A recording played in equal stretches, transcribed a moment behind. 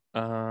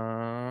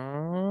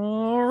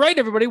All right,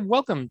 everybody,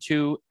 welcome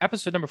to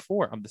episode number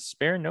 4 of the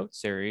Spare Note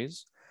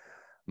series.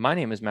 My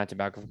name is Matt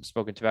Tobacco from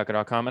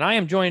SpokenTobacco.com, and I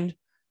am joined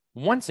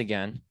once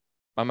again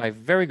by my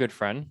very good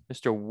friend,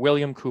 Mr.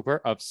 William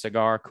Cooper of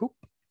Cigar Coop.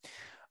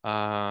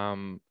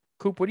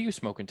 Coop, what are you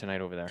smoking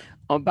tonight over there?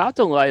 I'm about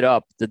to light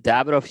up the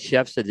Davidoff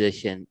Chef's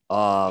edition.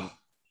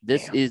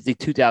 This Damn. is the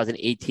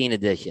 2018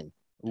 edition.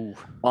 Ooh.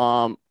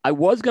 I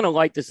was gonna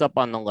light this up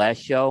on the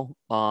last show,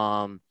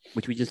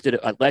 which we just did.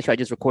 Last show I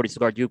just recorded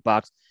Cigar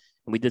Jukebox,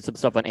 and we did some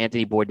stuff on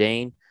Anthony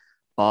Bourdain.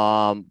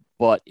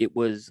 But it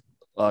was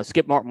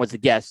Skip Martin was the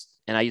guest,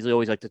 and I usually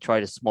always like to try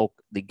to smoke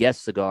the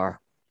guest cigar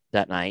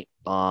that night.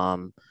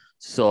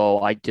 So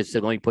I just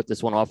said, let me put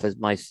this one off as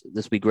my.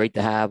 This would be great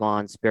to have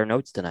on Spare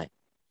Notes tonight.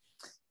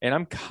 And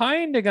I'm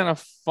kind of going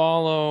to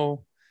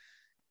follow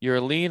your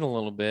lead a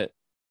little bit,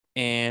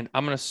 and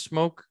I'm going to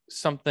smoke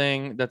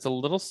something that's a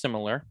little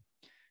similar,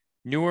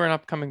 newer and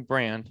upcoming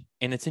brand,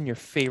 and it's in your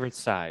favorite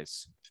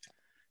size.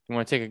 You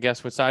want to take a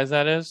guess what size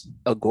that is?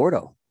 A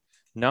Gordo.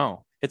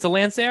 No, it's a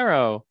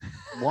Lancero.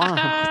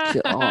 Wow.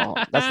 Oh,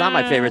 that's not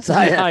my favorite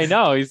size. I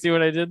know. You see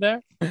what I did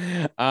there?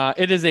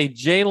 It is a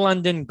J.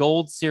 London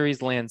Gold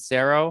Series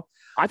Lancero.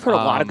 I've heard a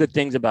lot of good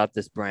things about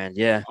this brand.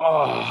 Yeah.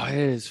 Oh, it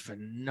is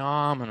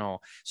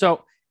phenomenal.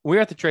 So we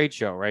were at the trade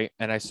show, right?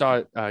 And I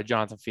saw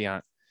Jonathan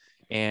Fiant,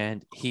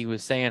 and he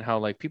was saying how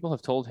like people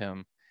have told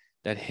him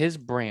that his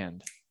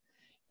brand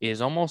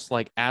is almost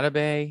like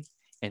Atabey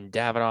and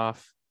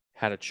Davidoff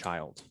had a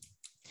child.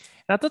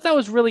 And I thought that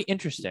was really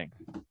interesting.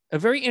 A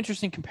very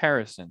interesting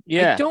comparison.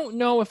 Yeah. I don't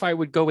know if I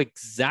would go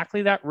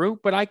exactly that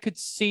route, but I could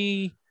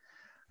see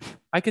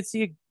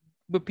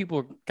what people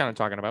were kind of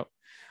talking about.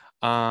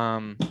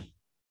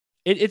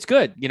 It's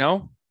good, you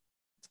know.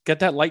 It's got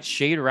that light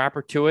shade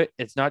wrapper to it.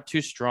 It's not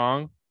too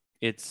strong.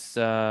 It's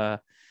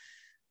a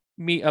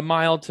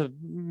mild to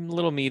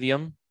little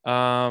medium.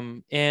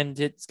 And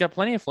it's got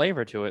plenty of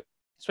flavor to it,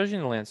 especially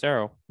in the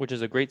Lancero, which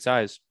is a great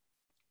size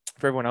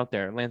for everyone out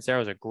there.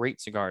 Lanceros are great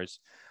cigars,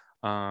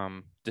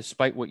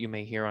 despite what you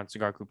may hear on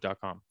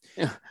cigarcoop.com.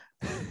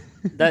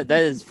 that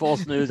is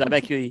false news. I'm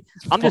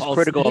just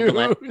critical of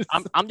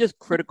the I'm just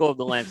critical of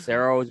the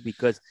Lanceros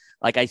because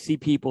like I see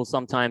people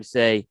sometimes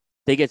say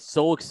they get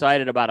so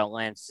excited about a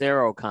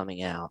Lancero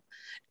coming out,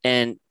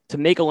 and to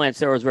make a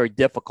Lancero is very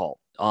difficult.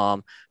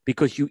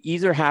 Because you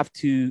either have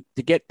to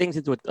get things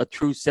into a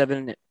true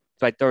 7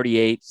 by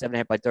 38,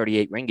 7.5 by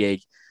 38 ring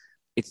gauge.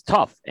 It's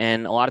tough,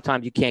 and a lot of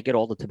times you can't get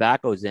all the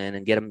tobaccos in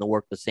and get them to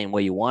work the same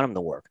way you want them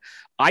to work.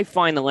 I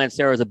find the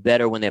Lanceros are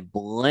better when they're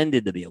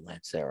blended to be a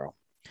Lancero,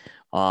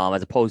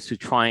 as opposed to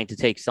trying to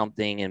take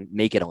something and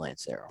make it a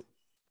Lancero.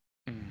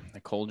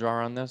 The cold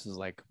draw on this is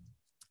like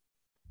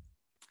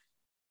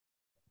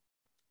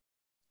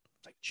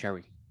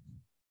cherry,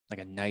 like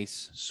a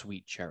nice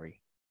sweet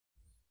cherry,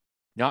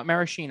 not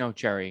maraschino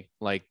cherry,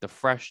 like the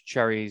fresh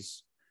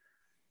cherries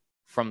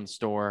from the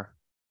store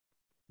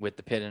with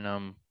the pit in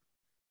them.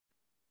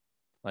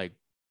 Like,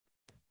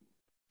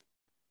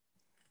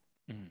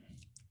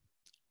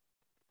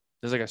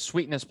 there's like a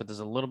sweetness, but there's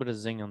a little bit of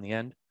zing on the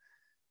end.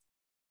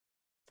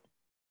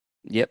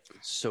 Yep.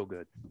 So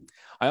good.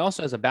 I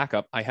also, as a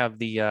backup, I have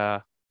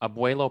the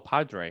Abuelo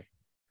Padre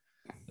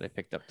that I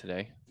picked up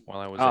today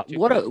while I was I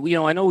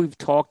know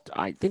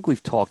I think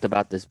we've talked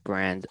about this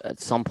brand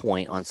at some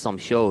point on some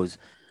shows.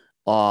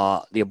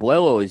 The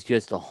Abuelo is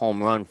just a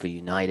home run for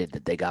United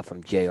that they got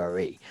from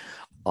JRE.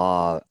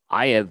 I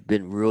have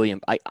been really,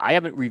 I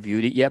haven't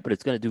reviewed it yet, but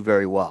it's going to do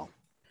very well.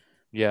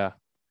 Yeah.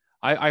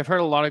 I've heard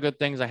a lot of good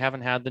things. I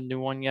haven't had the new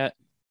one yet.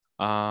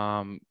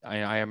 I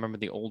remember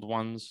the old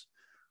ones,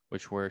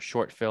 which were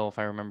short fill, if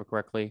I remember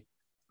correctly.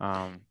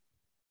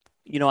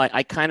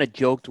 I kind of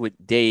joked with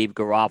Dave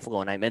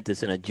Garofalo, and I meant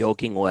this in a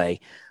joking way.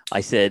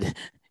 I said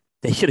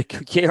they should have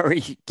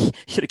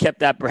kept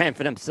that brand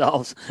for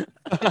themselves.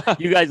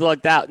 You guys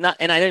lucked out.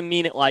 And I didn't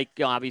mean it like,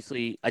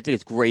 obviously, I think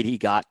it's great he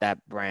got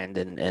that brand,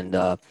 and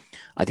I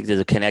think there's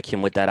a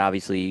connection with that,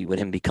 obviously, with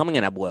him becoming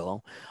an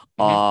Abuelo.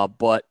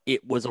 But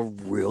it was a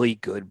really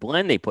good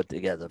blend they put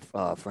together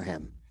for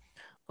him.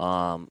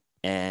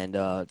 And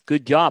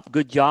good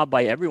job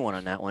by everyone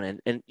on that one.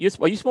 And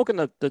are you smoking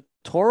the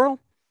Toro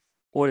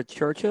or the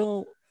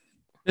Churchill?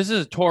 This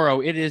is a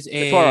Toro. It is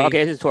a Toro.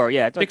 Okay, this is Toro.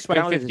 Yeah, 6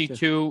 by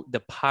 52.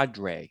 The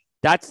Padre.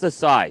 That's the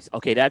size.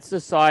 Okay, that's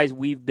the size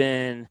we've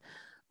been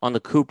on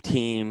the Coop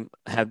team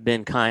have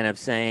been kind of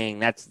saying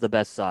that's the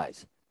best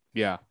size.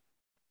 Yeah.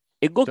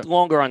 It looked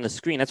longer on the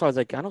screen. That's why I was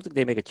like, I don't think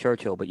they make a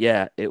Churchill, but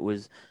yeah, it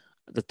was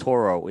the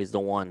Toro is the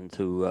one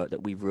that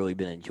we've really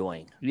been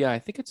enjoying. Yeah, I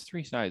think it's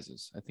 3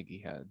 sizes. I think he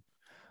had,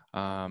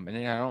 and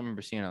then I don't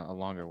remember seeing a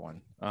longer one.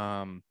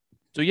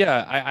 So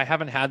yeah, I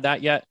haven't had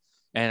that yet,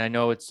 and I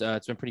know it's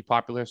been pretty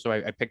popular, so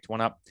I picked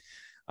one up.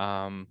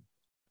 Yeah,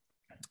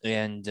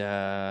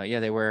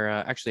 they were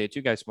actually at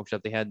Two Guys Smoke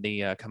Shop. They had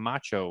the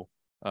Camacho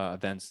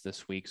events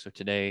this week, so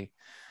today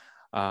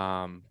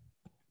was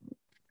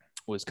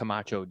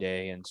Camacho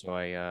Day, and so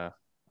I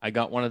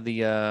got one of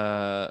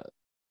the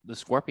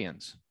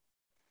Scorpions.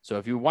 So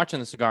if you're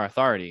watching the Cigar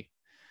Authority,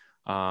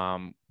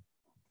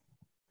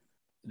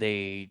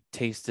 they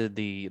tasted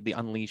the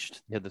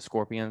Unleashed. They had the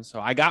Scorpions. So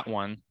I got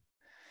one,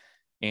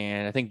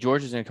 and I think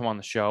George is going to come on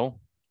the show.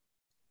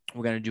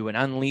 We're going to do an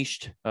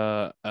Unleashed,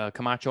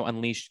 Camacho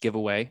Unleashed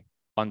giveaway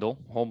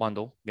whole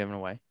bundle given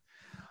away.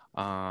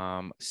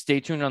 Stay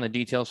tuned on the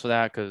details for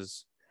that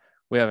because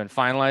we haven't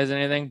finalized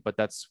anything, but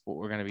that's what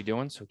we're going to be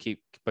doing. So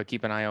keep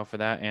an eye out for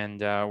that.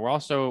 And we're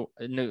also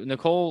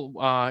Nicole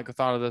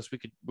thought of this.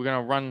 We're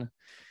going to run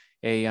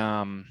a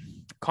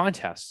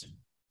contest,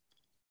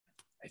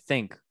 I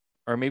think,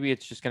 or maybe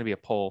it's just going to be a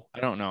poll.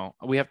 I don't know.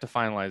 We have to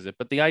finalize it.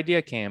 But the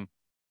idea came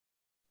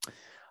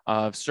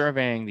of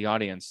surveying the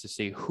audience to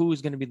see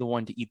who's going to be the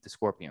one to eat the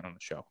scorpion on the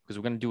show, because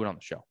we're going to do it on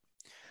the show.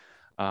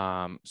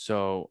 And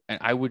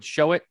I would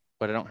show it,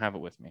 but I don't have it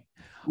with me.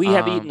 We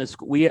have eaten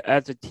we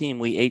as a team,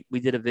 we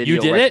did a video.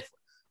 You did it?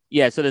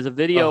 Yeah. So there's a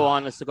video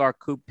on the Cigar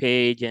Coop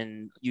page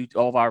and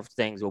all of our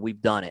things where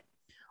we've done it.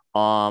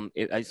 So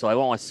I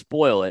won't want to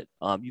spoil it.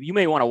 You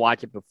may want to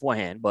watch it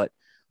beforehand, but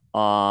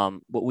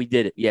we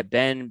did it. Yeah.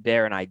 Ben,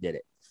 Bear, and I did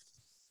it.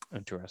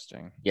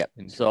 Interesting. Yeah.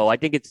 So I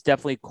think it's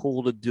definitely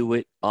cool to do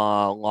it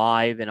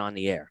live and on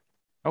the air.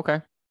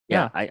 Okay.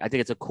 Yeah. I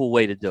think it's a cool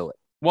way to do it.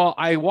 Well,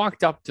 I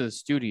walked up to the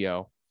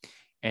studio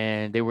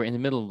and they were in the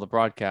middle of the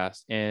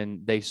broadcast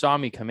and they saw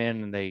me come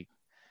in and they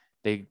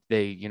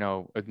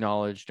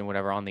acknowledged and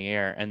whatever on the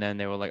air. And then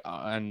they were like,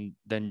 and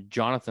then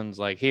Jonathan's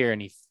like, here,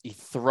 and he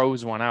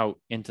throws one out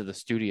into the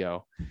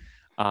studio.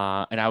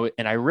 And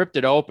I ripped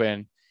it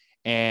open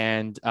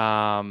and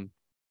because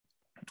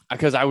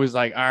I was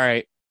like, all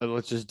right,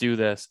 let's just do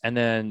this. And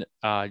then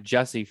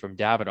Jesse from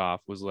Davidoff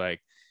was like,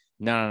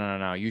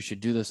 no, you should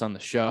do this on the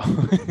show.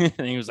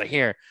 And he was like,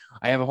 here,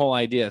 I have a whole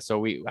idea. So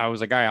I was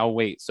like, all right, I'll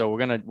wait. So we're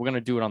gonna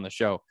do it on the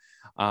show.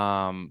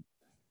 I'm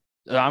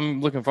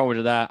looking forward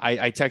to that.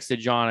 I texted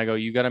John. I go,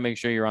 you got to make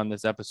sure you're on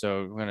this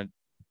episode. We're gonna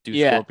do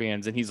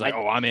scorpions, and he's like,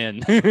 oh, I'm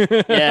in.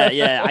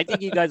 yeah. I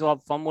think you guys will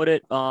have fun with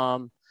it.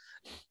 For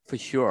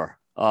sure.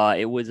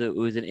 It was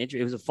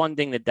a fun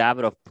thing that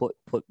Davidoff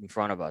put in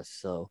front of us.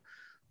 So,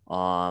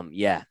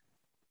 yeah,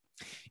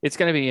 it's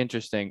gonna be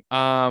interesting.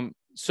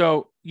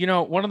 So,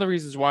 one of the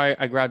reasons why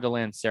I grabbed a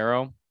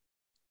Lancero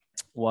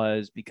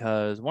was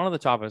because one of the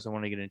topics I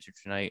want to get into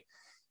tonight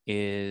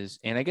is,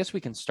 and I guess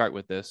we can start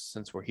with this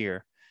since we're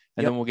here,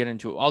 and then we'll get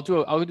into it. I'll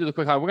do the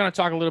quick. We're going to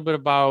talk a little bit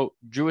about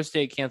Drew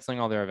Estate canceling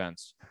all their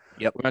events.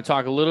 Yep. We're going to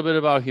talk a little bit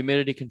about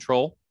humidity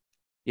control.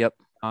 Yep.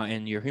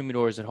 And your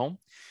humidors at home.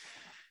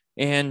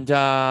 And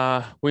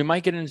we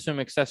might get into some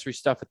accessory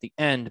stuff at the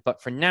end.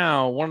 But for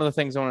now, one of the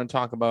things I want to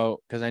talk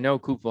about, because I know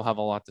Coop will have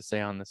a lot to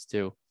say on this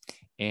too.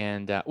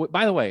 And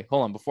by the way,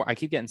 hold on, before I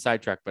keep getting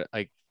sidetracked, but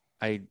I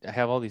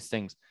have all these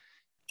things.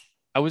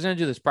 I was going to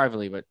do this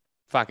privately, but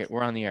fuck it.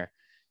 We're on the air.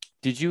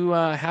 Did you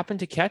happen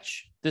to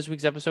catch this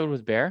week's episode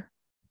with Bear?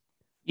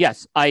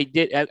 Yes, I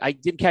did. I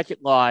did catch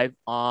it live.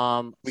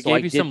 We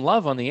gave you some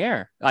love on the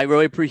air. I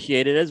really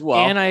appreciate it as well.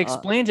 And I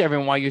explained to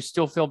everyone why you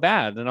still feel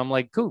bad. And I'm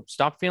like, Coop,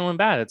 stop feeling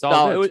bad. It's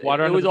all good. It's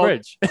water under the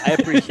bridge. I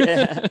appreciate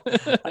it.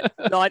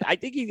 I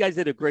think you guys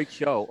did a great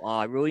show.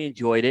 I really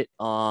enjoyed it.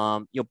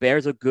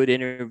 Bear's a good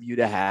interview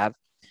to have.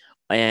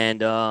 And,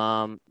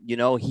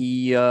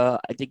 he, I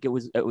think it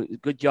was a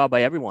good job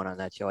by everyone on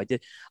that show.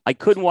 I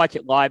couldn't watch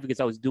it live because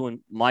I was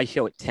doing my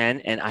show at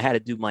 10 and I had to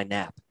do my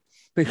nap.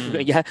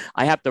 Yeah,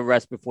 I have to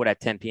rest before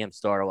that 10 p.m.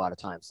 start a lot of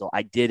times. So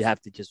I did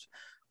have to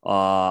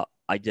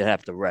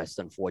rest,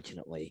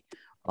 unfortunately.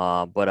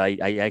 But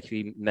I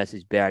actually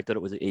messaged Bear. I thought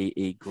it was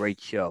a great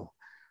show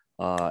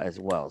as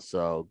well.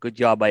 So good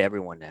job by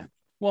everyone there.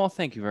 Well,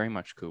 thank you very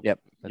much, Coop.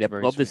 Yep.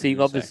 Love to see,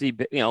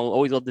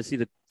 always love to see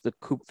the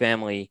Coop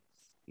family,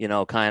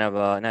 kind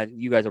of, now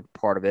you guys are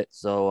part of it.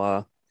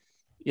 So,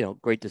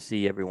 great to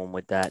see everyone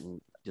with that,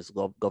 and just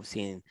love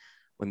seeing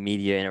when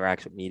media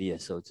interacts with media.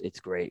 So it's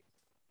great.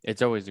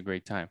 It's always a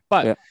great time.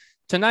 But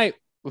tonight,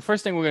 the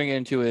first thing we're going to get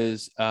into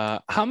is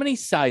how many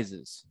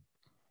sizes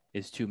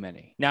is too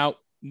many? Now,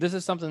 this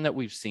is something that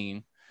we've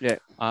seen. Yeah.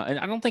 And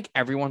I don't think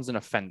everyone's an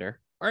offender.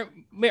 All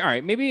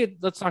right, maybe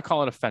let's not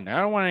call it offender. I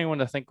don't want anyone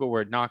to think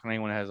we're knocking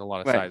anyone that has a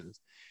lot of sizes.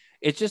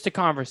 It's just a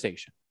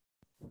conversation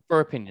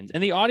for opinions.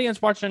 And the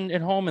audience watching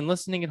at home and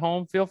listening at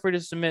home, feel free to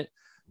submit,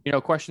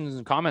 questions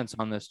and comments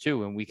on this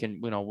too. And we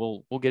can,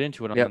 we'll get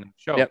into it on the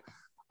next show. Yep.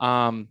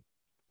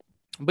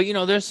 But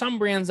there's some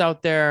brands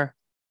out there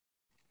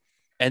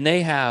and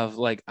they have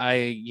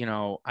I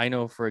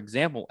know, for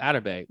example,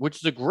 Atabey, which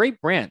is a great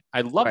brand.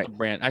 I love the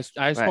brand.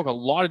 I smoke a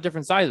lot of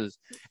different sizes.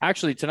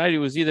 Actually, tonight it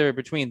was either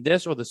between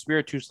this or the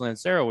Spiritus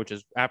Lancero, which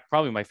is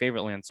probably my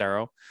favorite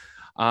Lancero.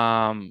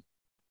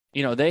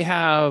 They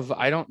have,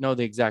 I don't know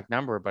the exact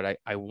number, but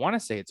I want to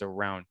say it's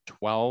around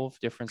 12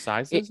 different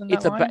sizes.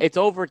 It's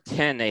over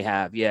 10 they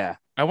have. Yeah.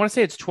 I want to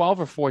say it's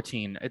 12 or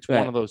 14. It's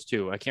one of those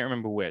two. I can't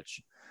remember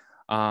which.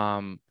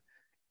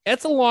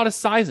 It's a lot of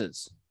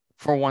sizes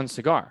for one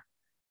cigar.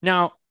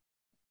 Now,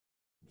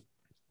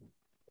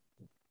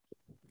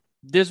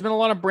 there's been a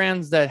lot of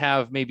brands that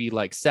have maybe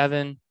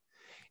 7,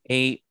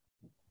 8.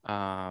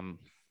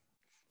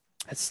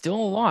 It's still a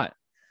lot.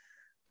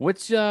 What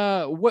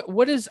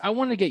is, I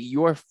want to get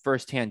your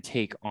firsthand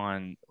take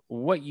on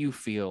what you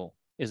feel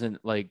isn't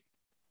like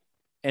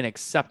an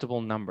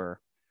acceptable number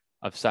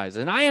of sizes.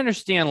 And I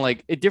understand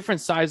like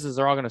different sizes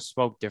are all going to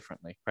smoke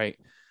differently, right?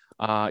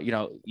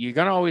 You're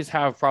going to always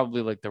have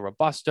probably like the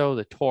Robusto,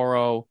 the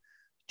Toro,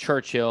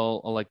 Churchill,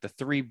 or like the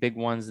three big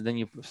ones. And then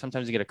you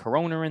sometimes you get a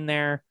Corona in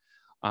there.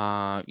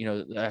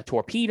 A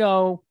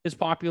Torpedo is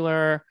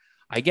popular.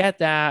 I get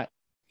that.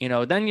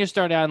 Then you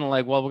start adding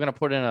like, well, we're going to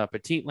put in a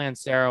Petite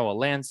Lancero, a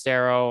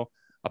Lancero,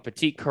 a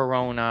Petite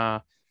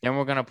Corona. Then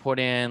we're going to put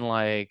in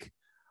like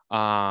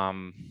a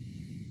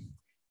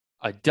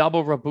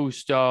double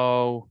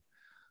Robusto,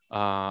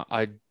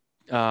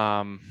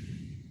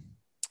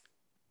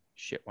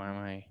 shit.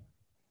 Why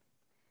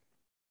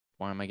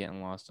am I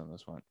getting lost on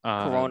this one?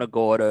 Corona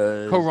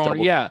Gorda.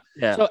 Corona, yeah.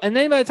 So, and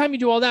then by the time you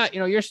do all that,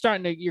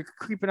 you're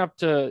creeping up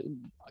to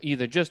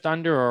either just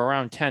under or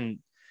around 10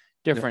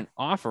 different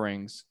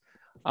offerings.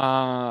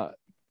 As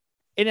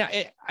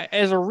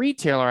a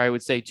retailer, I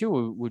would say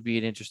too would be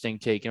an interesting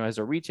take. As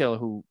a retailer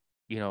who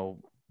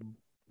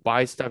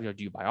buys stuff,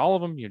 do you buy all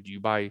of them? Do you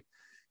buy,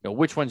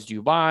 which ones do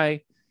you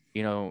buy?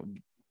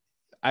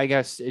 I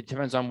guess it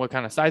depends on what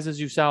kind of sizes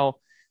you sell.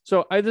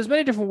 So there's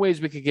many different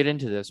ways we could get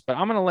into this, but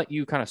I'm going to let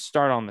you kind of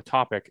start on the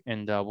topic,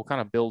 and we'll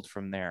kind of build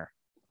from there.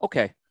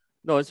 Okay.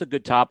 No, it's a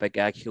good topic,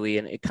 actually.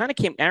 And it kind of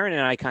Aaron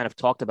and I kind of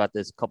talked about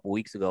this a couple of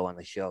weeks ago on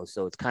the show.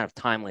 So it's kind of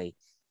timely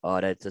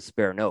that it's a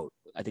spare note.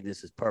 I think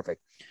this is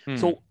perfect.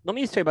 So let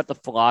me just tell you about the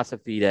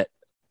philosophy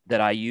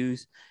that I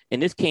use.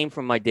 And this came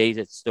from my days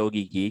at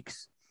Stogie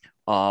Geeks.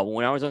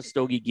 When I was on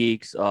Stogie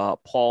Geeks,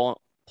 Paul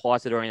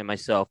Asadorian and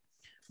myself,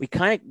 we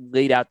kind of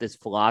laid out this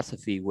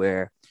philosophy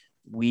where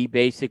we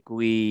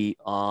basically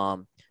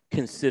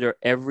consider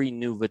every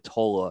new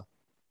Vitola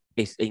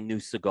a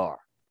new cigar,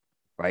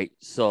 right?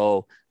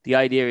 So the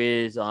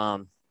idea is,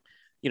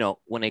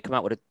 when they come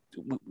out with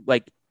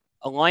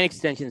a line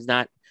extension is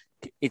not,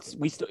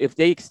 if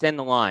they extend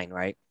the line,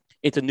 right,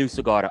 it's a new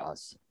cigar to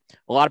us.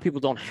 A lot of people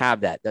don't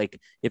have that. Like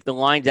if the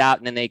line's out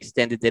and then they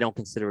extend it, they don't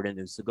consider it a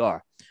new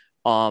cigar.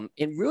 And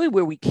really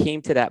where we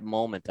came to that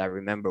moment, I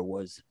remember,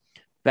 was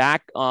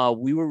back,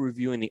 we were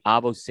reviewing the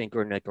Avo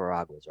Cinco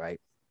Nicaraguas,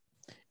 right?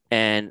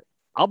 And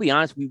I'll be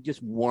honest, we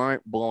just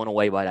weren't blown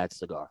away by that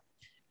cigar.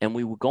 And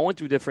we were going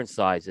through different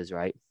sizes,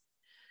 right?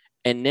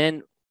 And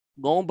then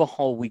lo and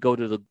behold, we go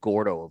to the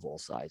Gordo of all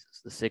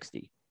sizes, the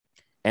 60.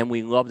 And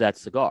we love that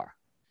cigar.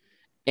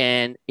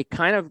 And it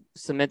kind of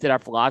cemented our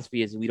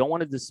philosophy is we don't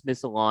want to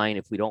dismiss a line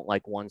if we don't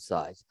like one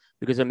size,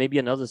 because there may be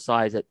another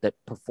size that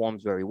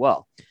performs very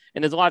well.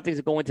 And there's a lot of things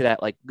that go into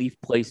that, like leaf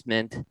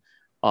placement,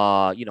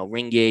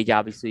 ring gauge,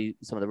 obviously,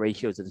 some of the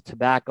ratios of the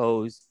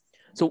tobaccos.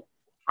 So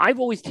I've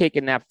always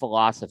taken that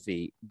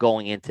philosophy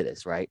going into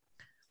this, right?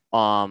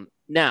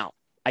 Now,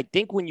 I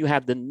think when you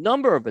have the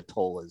number of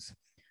Vitolas,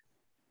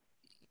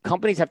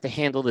 companies have to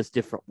handle this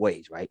different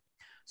ways, right?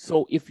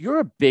 So if you're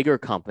a bigger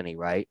company,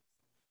 right,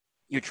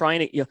 you're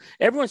trying to,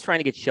 everyone's trying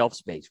to get shelf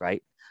space,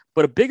 right?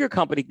 But a bigger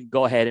company can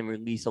go ahead and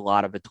release a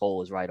lot of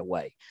Vitolas right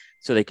away,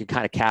 so they can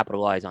kind of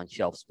capitalize on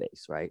shelf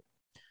space, right?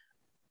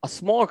 A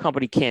smaller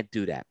company can't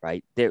do that,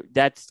 right?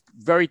 That's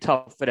very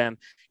tough for them.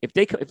 If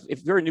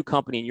you're a new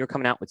company and you're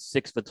coming out with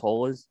 6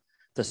 Vitolas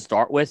to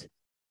start with,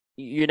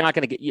 you're not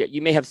going to get.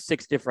 You may have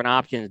 6 different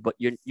options, but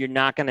you're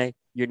not going to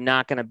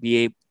be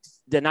able.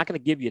 They're not going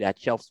to give you that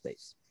shelf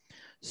space.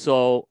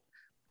 So,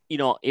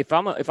 if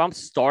I'm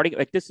starting,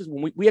 like this is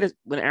when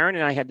when Aaron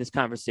and I had this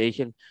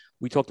conversation,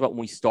 we talked about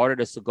when we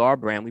started a cigar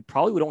brand, we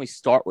probably would only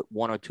start with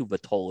 1 or 2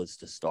 Vitolas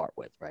to start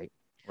with, right?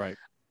 Right.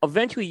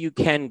 Eventually, you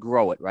can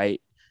grow it,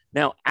 right?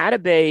 Now,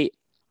 Atabey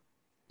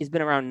has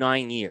been around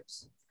 9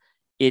 years.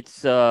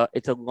 It's a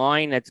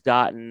line that's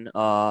gotten,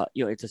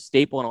 it's a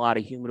staple in a lot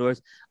of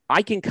humidors.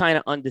 I can kind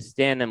of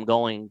understand them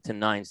going to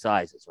 9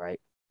 sizes, right?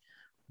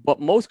 But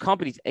most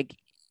companies,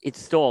 it's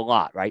still a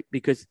lot, right?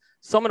 Because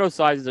some of those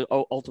sizes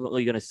are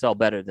ultimately going to sell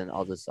better than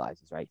other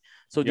sizes, right?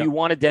 So do you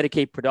want to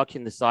dedicate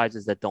production to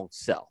sizes that don't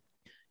sell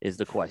is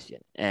the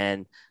question.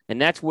 And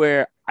that's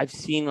where I've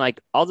seen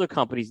like other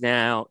companies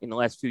now in the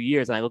last few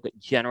years, and I look at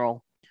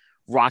General,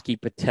 Rocky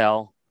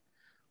Patel,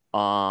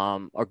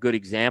 are good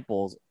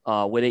examples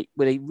where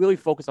they really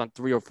focus on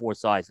 3 or 4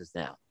 sizes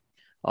now.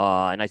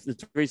 And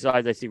the 3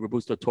 sizes I see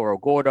Robusto, Toro,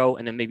 Gordo,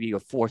 and then maybe a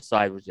 4th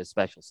size, which is a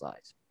special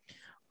size.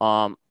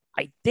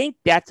 I think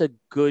that's a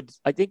good.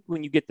 I think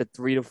when you get the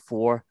 3 to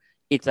 4,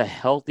 it's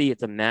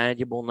a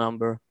manageable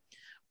number.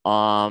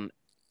 And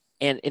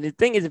the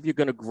thing is, if you're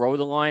going to grow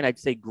the line, I'd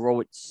say grow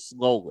it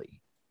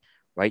slowly,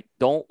 right?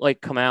 Don't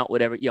like come out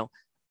with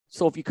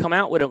So if you come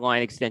out with a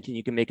line extension,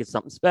 you can make it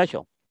something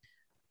special.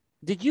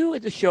 Did you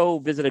at the show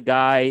visit a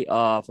guy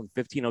from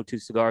 1502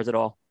 Cigars at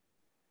all?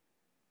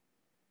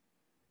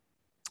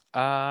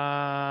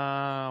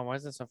 Why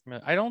is this so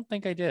familiar? I don't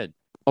think I did.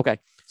 Okay.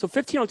 So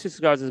 1502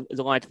 Cigars is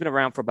a line that's been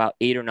around for about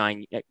 8 or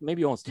 9,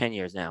 maybe almost 10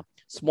 years now.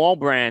 Small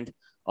brand.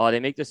 They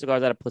make their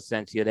cigars out of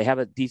Placencia. They have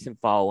a decent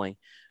following.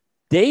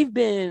 They've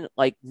been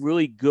like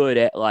really good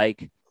at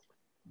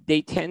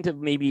they tend to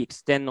maybe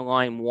extend the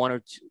line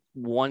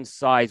one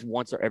size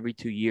once or every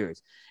 2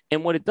 years.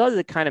 And what it does,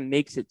 it kind of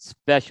makes it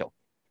special.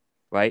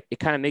 right? It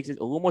kind of makes it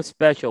a little more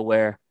special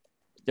where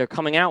they're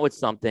coming out with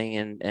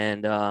something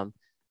and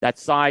that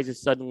size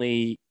is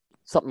suddenly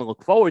something to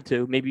look forward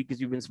to, maybe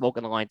because you've been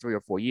smoking the line 3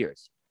 or 4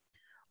 years.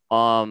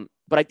 But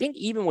I think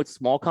even with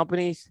small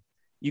companies,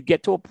 you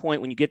get to a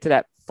point when you get to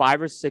that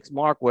 5 or 6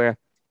 mark where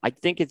I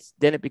think it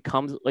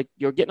becomes like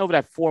you're getting over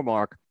that 4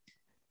 mark.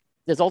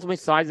 There's ultimately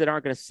sizes that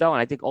aren't going to sell.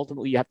 And I think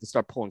ultimately you have to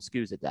start pulling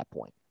SKUs at that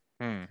point.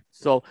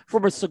 So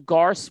from a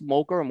cigar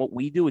smoker and what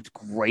we do, it's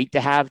great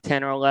to have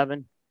 10 or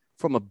 11.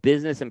 From a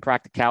business and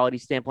practicality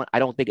standpoint, I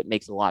don't think it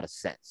makes a lot of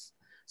sense.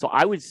 So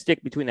I would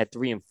stick between that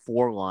 3 and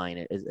 4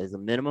 line as a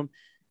minimum.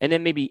 And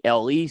then maybe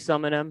LE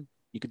some of them.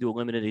 You could do a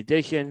limited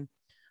edition.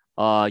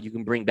 You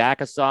can bring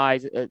back a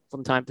size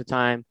from time to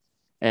time.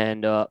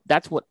 And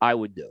that's what I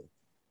would do.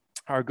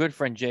 Our good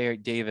friend Jay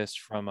Davis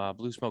from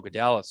Blue Smoke of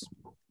Dallas.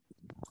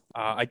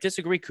 I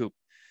disagree, Coop.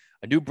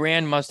 A new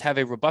brand must have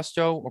a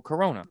Robusto or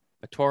Corona,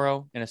 a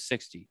Toro, and a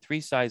 60.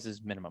 3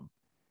 sizes minimum.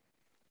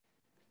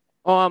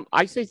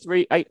 I say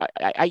 3.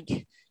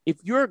 If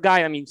you're a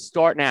guy,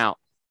 starting out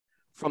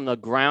from the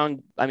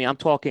ground, I'm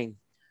talking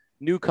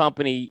new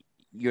company,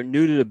 you're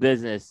new to the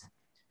business.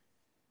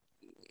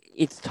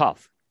 It's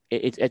tough.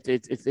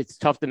 It's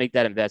tough to make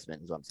that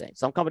investment, is what I'm saying.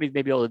 Some companies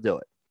may be able to do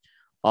it.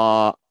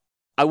 I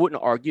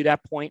wouldn't argue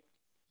that point.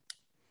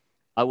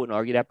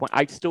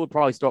 I still would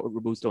probably start with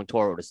Robusto and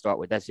Toro to start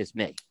with. That's just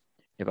me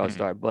if I would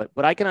start.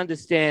 But I can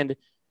understand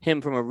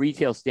him from a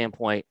retail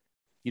standpoint,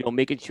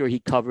 making sure he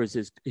covers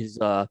his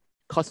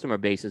customer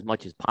base as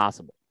much as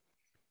possible.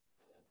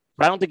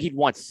 But I don't think he'd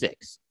want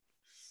 6.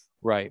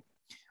 Right.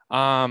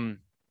 For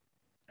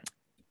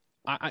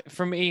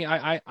me,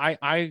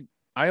 I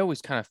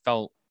always kind of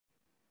felt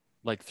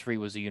like 3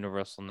 was a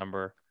universal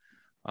number.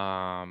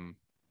 Kind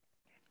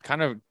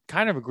of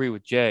agree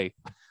with Jay.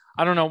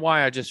 I don't know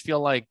why. I just feel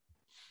like,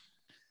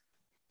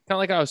 kind of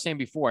like I was saying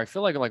before, I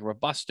feel like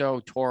Robusto,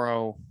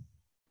 Toro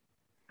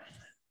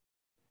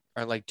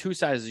are like 2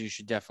 sizes you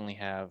should definitely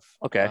have.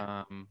 Okay.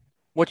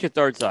 What's your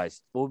third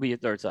size? What would be your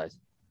third size?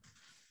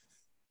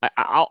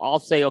 I'll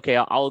say, okay,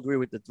 I'll agree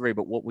with the 3,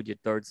 but what would your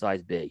third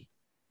size be?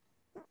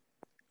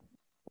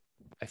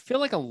 I feel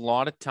like a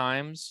lot of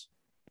times,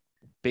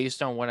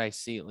 based on what I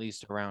see, at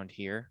least around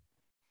here,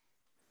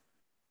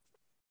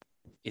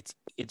 it's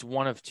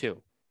one of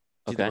 2.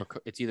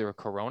 It's either a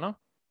Corona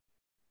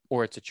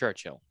or it's a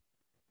Churchill.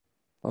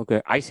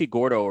 Okay. I see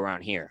Gordo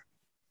around here.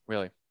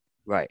 Really?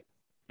 Right.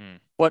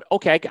 But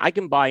okay, I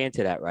can buy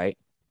into that, right?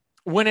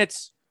 When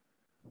it's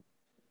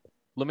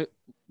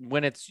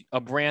a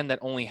brand that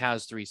only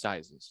has 3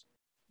 sizes,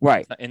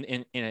 right,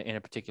 in a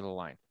particular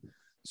line.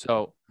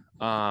 So,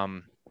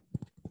 I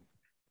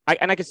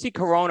can see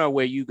Corona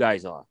where you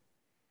guys are.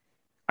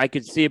 I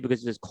could see it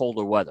because there's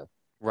colder weather.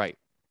 Right.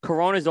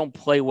 Coronas don't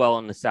play well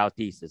in the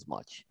Southeast as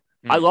much.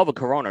 I love a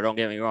Corona, don't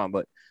get me wrong,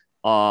 but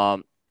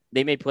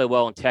they may play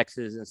well in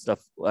Texas and stuff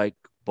like.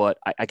 But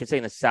I can say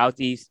in the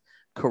Southeast,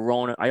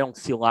 Corona, I don't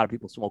see a lot of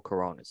people smoke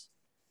Coronas.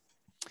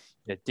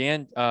 Yeah,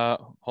 Dan.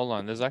 Hold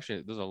on. There's a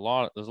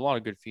lot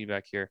of good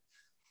feedback here.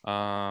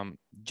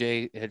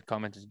 Jay had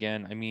commented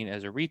again.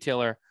 As a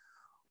retailer,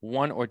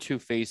 1 or 2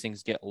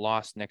 facings get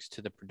lost next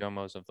to the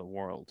Perdomos of the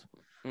world.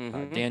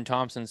 Dan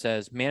Thompson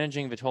says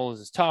managing Vitolas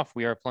is tough.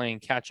 We are playing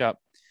catch up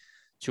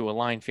to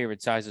align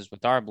favorite sizes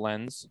with our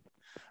blends.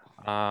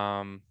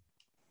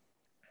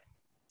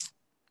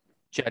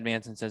 Chad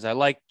Manson says, I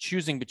like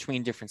choosing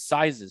between different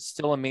sizes.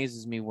 Still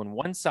amazes me when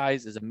one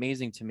size is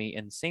amazing to me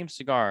and the same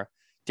cigar,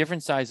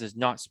 different sizes,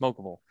 not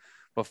smokable.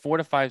 But 4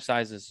 to 5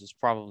 sizes is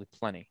probably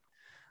plenty.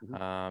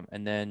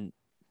 And then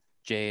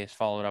Jay has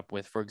followed up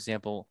with, for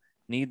example,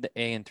 need the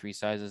A in 3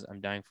 sizes.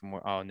 I'm dying for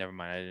more. Oh, never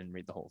mind. I didn't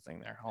read the whole thing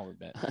there. I'll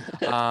admit.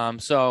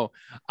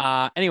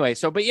 Anyway,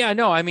 but yeah,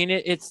 no,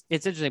 it's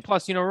interesting.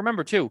 Plus,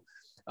 remember too,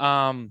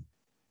 a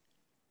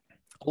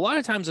lot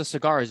of times a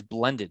cigar is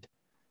blended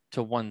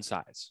to one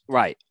size.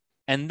 Right.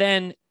 And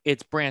then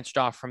it's branched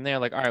off from there.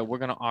 Like, all right, we're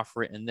going to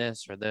offer it in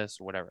this or this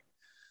or whatever.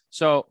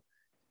 So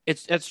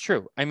that's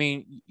true.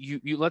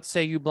 You let's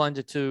say you blend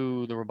it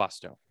to the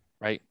Robusto,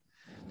 right?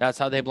 That's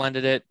how they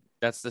blended it.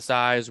 That's the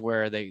size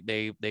where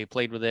they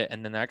played with it.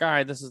 And then they're like, all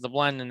right, this is the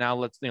blend. And now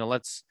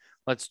let's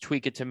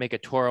tweak it to make a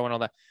Toro and all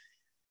that.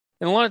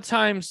 And a lot of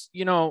times,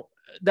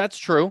 that's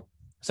true.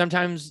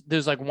 Sometimes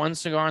there's like one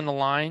cigar on the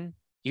line,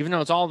 even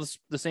though it's all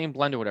the same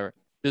blend or whatever.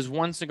 There's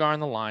one cigar on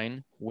the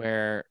line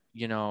where,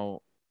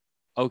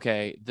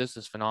 okay, this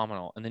is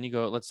phenomenal. And then you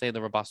go, let's say the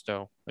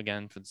Robusto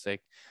again for the sake.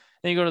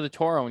 Then you go to the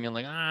Toro and you're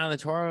like, the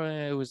Toro,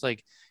 it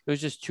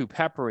was just too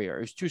peppery, or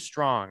it was too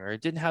strong, or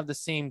it didn't have the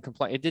same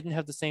it didn't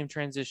have the same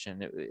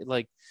transition.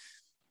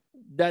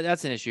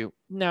 That's an issue.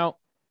 Now,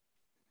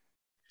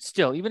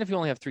 still, even if you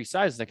only have 3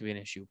 sizes, that could be an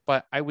issue.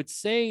 But I would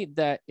say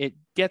that it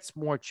gets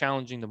more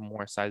challenging the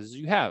more sizes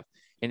you have.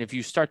 And if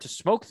you start to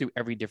smoke through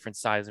every different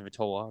size of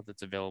Vitola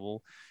that's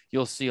available,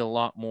 you'll see a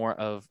lot more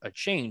of a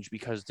change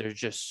because there's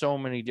just so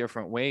many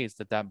different ways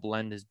that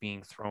blend is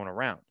being thrown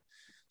around.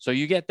 So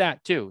you get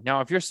that too. Now,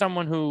 if you're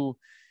someone who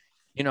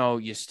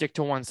you stick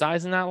to one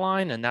size in that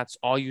line and that's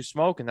all you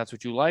smoke and that's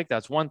what you like,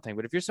 that's one thing.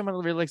 But if you're someone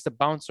who really likes to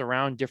bounce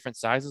around different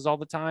sizes all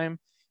the time,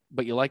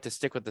 but you like to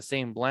stick with the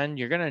same blend,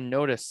 you're going to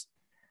notice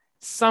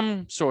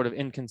some sort of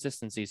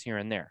inconsistencies here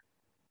and there.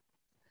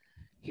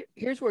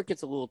 Here's where it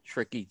gets a little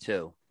tricky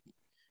too,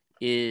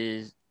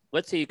 is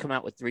let's say you come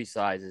out with 3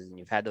 sizes and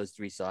you've had those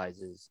 3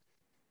 sizes,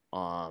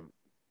 and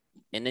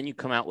then you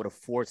come out with a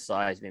 4th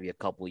size maybe a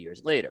couple of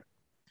years later.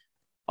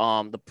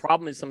 The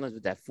problem is sometimes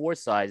with that 4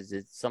 size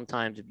is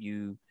sometimes if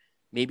you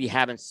maybe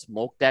haven't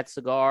smoked that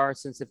cigar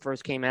since it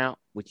first came out,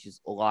 which is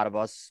a lot of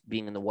us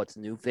being in the what's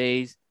new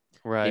phase.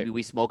 Right. Maybe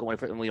we smoke it when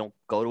and we don't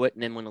go to it.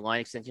 And then when the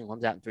line extension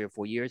comes out in 3 or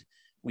 4 years,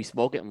 we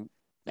smoke it and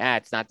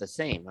it's not the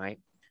same, right?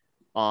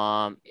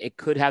 It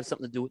could have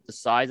something to do with the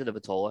size of the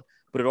Vitola,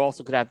 but it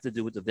also could have to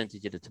do with the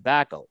vintage of the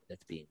tobacco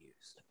that's being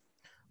used.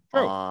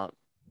 True.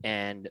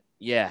 And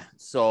yeah,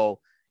 so,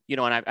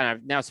 and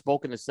I've now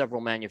spoken to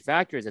several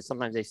manufacturers that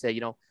sometimes they say,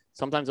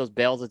 sometimes those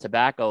bales of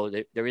tobacco,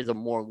 there is a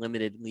more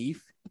limited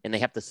leaf and they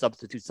have to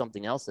substitute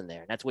something else in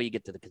there. And that's where you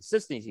get to the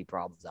consistency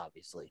problems,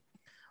 obviously.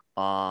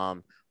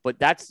 But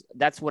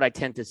that's what I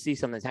tend to see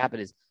sometimes happen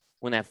is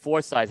when that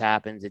 4 size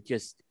happens,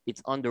 it's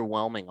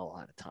underwhelming a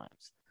lot of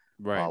times.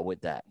 Right.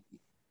 With that.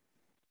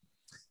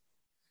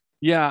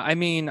 Yeah. I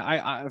mean,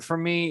 for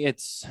me,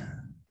 it's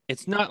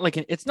not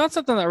it's not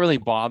something that really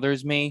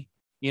bothers me.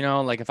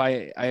 Like if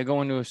I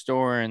go into a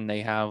store and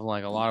they have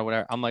like a lot of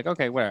whatever, I'm like,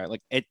 okay, whatever.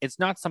 Like it's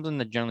not something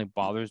that generally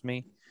bothers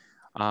me.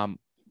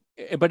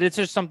 But it's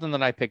just something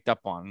that I picked up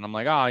on and I'm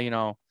like,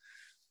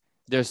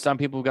 there's some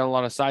people who got a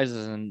lot of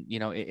sizes and,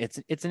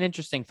 it's an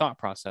interesting thought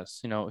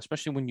process,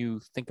 especially when you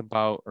think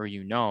about, or,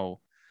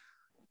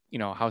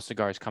 how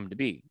cigars come to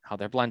be, how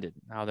they're blended,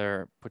 how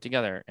they're put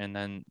together. And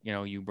then,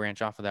 you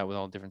branch off of that with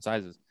all different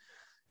sizes,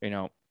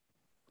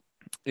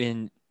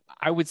 and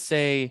I would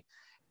say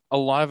a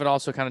lot of it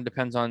also kind of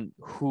depends on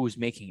who's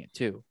making it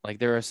too. Like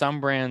there are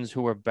some brands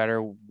who are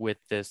better with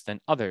this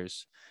than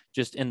others,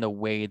 just in the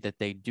way that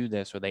they do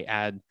this, or they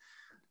add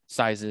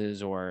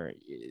sizes, or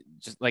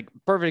just like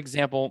perfect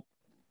example,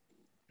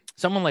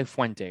 someone like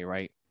Fuente,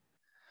 right?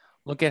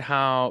 Look at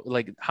how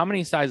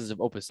many sizes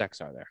of Opus X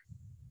are there?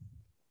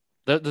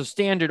 The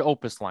standard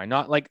Opus line,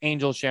 not like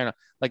Angel Shana,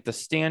 like the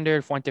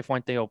standard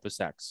Fuente Opus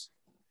X.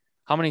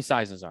 How many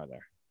sizes are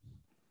there?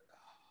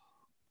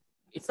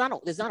 There's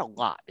not a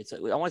lot. I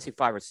want to say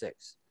 5 or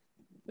 6.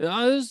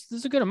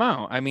 There's a good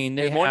amount. I mean,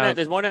 there's more than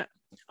that.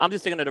 I'm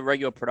just thinking of the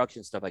regular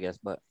production stuff, I guess.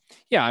 But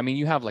yeah, I mean,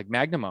 you have like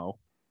Magnum,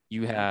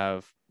 you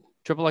have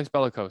Triple X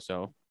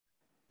Bellicoso,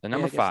 the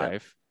number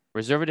 5,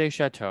 Reserva de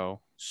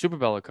Chateau, Super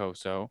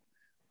Bellicoso,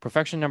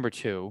 Perfection number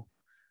 2.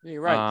 Yeah,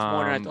 you're right. It's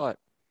more than I thought.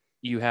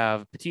 You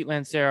have Petit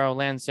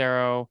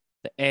Lancero,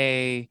 the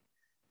A.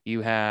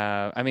 You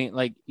have, I mean,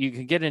 like you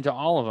can get into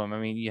all of them. I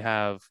mean, you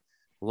have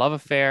Love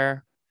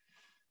Affair.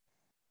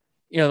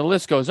 The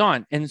list goes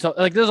on. And so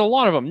like, there's a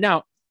lot of them.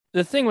 Now,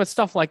 the thing with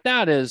stuff like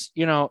that is,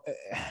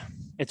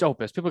 it's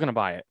Opus. People are going to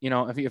buy it.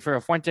 If you're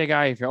a Fuente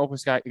guy, if you're an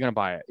Opus guy, you're going to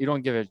buy it. You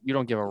don't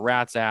give a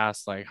rat's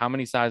ass, like how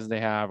many sizes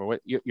they have or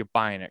what you're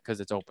buying it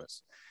because it's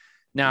Opus.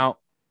 Now,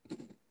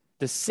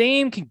 the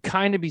same can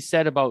kind of be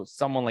said about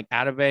someone like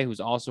Atabey, who's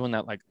also in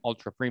that like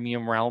ultra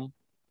premium realm,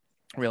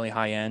 really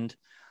high end.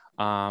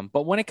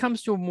 But when it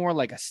comes to more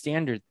like a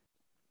standard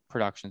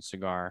production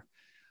cigar,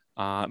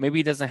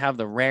 maybe it doesn't have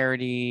the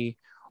rarity,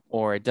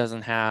 or it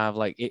doesn't have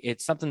like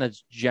it's something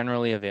that's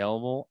generally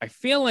available. I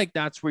feel like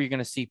that's where you're going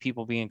to see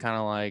people being kind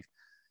of like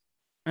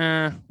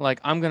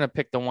I'm going to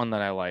pick the one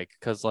that I like.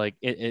 Cause like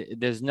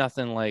there's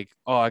nothing like,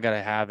 oh, I got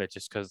to have it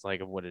just cause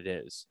like of what it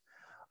is.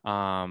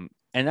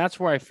 And that's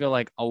where I feel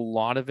like a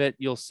lot of it,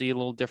 you'll see a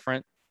little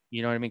different,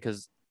 you know what I mean?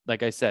 Cause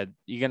like I said,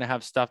 you're going to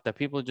have stuff that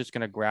people are just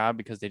going to grab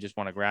because they just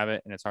want to grab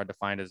it. And it's hard to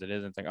find as it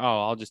is. And it's like,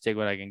 oh, I'll just take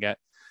what I can get,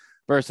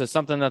 versus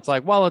something that's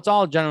like, well, it's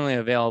all generally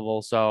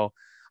available. So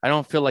I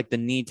don't feel like the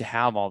need to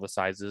have all the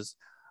sizes.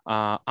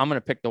 I'm going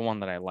to pick the one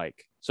that I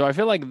like. So I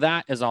feel like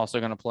that is also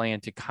going to play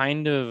into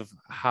kind of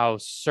how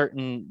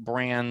certain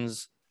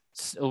brands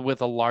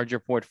with a larger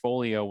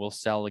portfolio will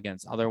sell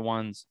against other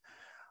ones.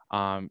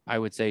 I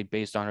would say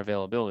based on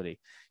availability,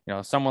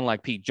 someone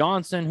like Pete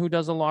Johnson, who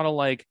does a lot of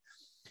like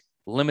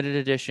limited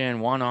edition,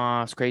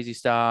 one-offs, crazy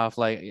stuff.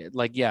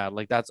 Yeah,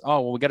 like that's,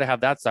 oh, well, we got to have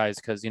that size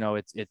because,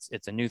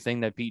 it's a new thing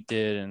that Pete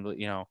did.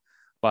 And,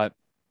 but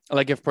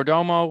like if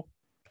Perdomo,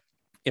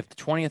 if the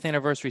 20th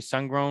anniversary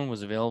Sungrown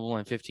was available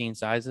in 15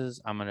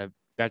 sizes, I'm going to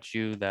bet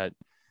you that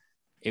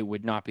it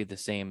would not be the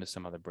same as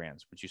some other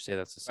brands. Would you say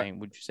that's the same?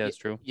 Would you say that's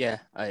true? Yeah,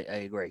 I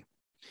agree.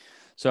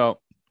 So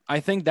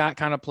I think that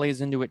kind of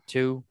plays into it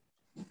too,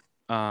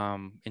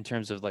 in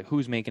terms of like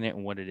who's making it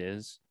and what it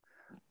is.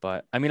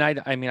 But I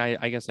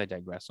guess I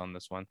digress on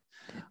this one.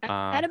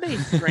 Atabey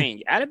is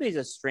strange. Atabey is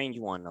a strange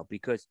one though,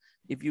 because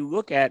if you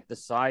look at the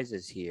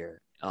sizes here,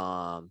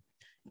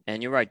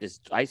 and you're right,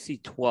 I see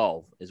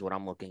 12 is what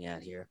I'm looking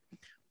at here.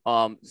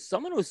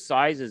 Some of those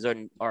sizes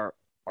are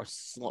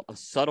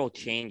subtle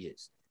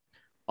changes.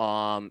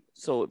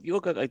 So if you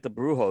look at like the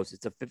Brujos,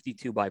 it's a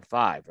 52 by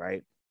 5,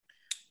 right?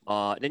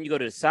 Then you go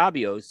to the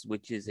Sabios,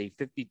 which is a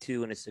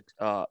 52 and a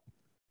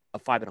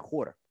 5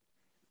 1/4.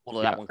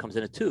 Although that one comes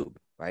in a tube,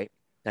 right?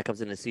 That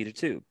comes in a cedar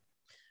tube.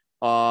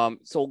 So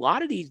a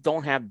lot of these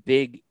don't have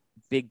big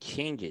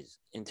changes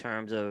in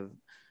terms of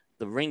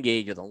the ring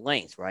gauge or the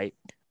length, right?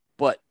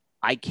 But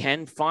I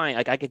can find,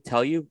 like I could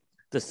tell you,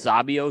 the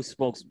Sabio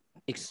smokes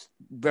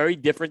very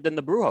different than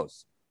the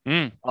Brujos.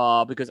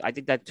 Because I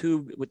think that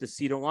tube with the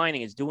cedar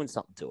lining is doing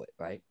something to it,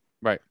 right?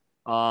 Right.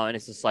 And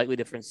it's a slightly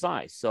different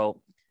size.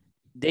 So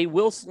they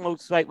will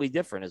smoke slightly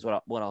different is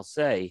what I'll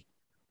say.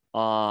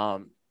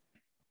 But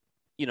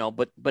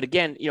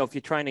again, if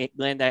you're trying to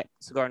land that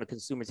cigar in the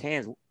consumer's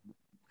hands,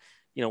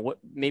 what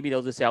maybe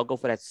they'll just say, I'll go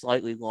for that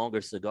slightly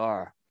longer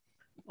cigar,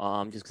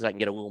 just because I can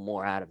get a little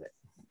more out of it.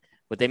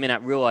 But they may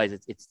not realize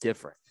it's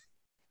different.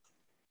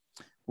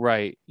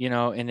 Right.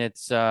 And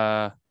it's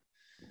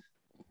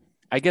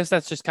I guess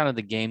that's just kind of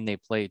the game they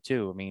play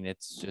too. I mean,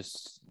 it's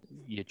just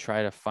you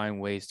try to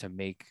find ways to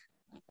make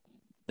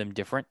them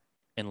different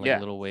in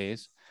little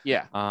ways.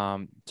 Yeah.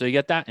 So you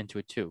get that into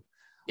it too.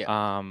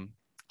 Yeah.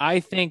 I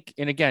think,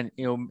 and again,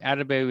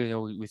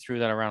 Atabey, we threw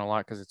that around a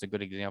lot because it's a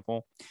good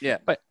example. Yeah.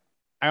 But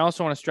I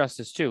also want to stress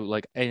this too.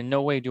 Like, in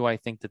no way do I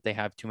think that they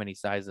have too many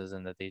sizes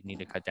and that they need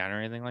to cut down or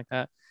anything like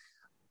that.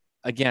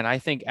 Again, I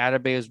think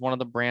Atabey is one of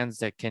the brands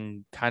that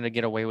can kind of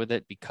get away with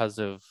it because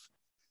of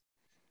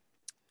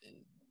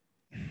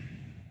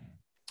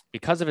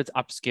its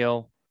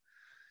upscale,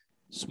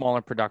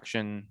 smaller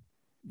production,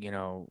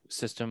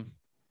 system.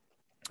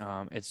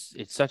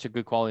 It's such a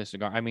good quality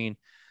cigar. I mean,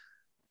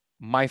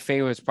 my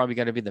favorite is probably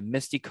got to be the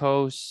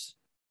Mysticos,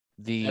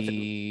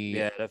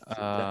 that's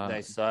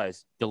nice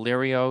size,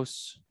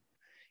 Delirios,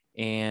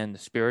 and the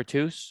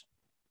Spiritus.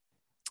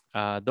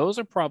 Those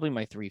are probably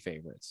my three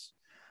favorites.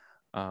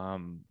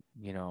 Not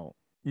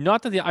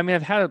that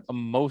I've had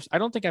most. I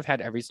don't think I've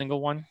had every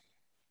single one.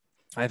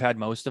 I've had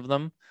most of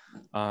them,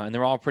 and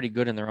they're all pretty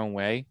good in their own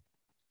way.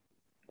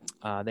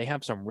 They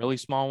have some really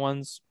small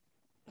ones,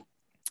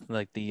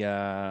 like the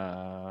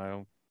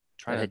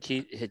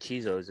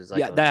Hechizos is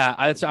like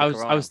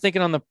I was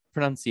thinking on the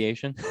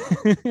pronunciation.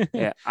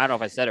 Yeah, I don't know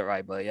if I said it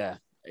right, but yeah.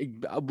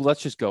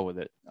 Let's just go with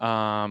it.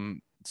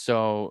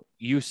 So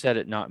you said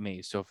it, not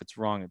me. So if it's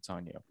wrong, it's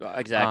on you.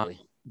 Exactly.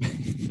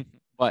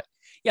 But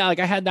yeah, like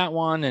I had that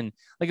one and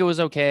like it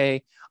was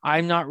okay.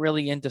 I'm not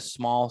really into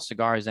small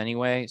cigars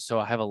anyway, so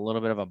I have a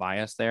little bit of a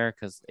bias there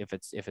because if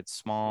it's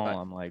small, right.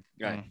 I'm like,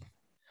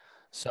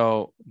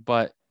 So,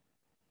 but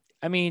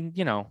I mean,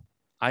 the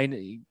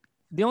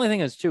only thing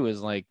is too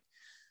is like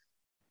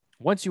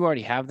once you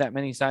already have that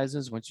many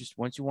sizes, once you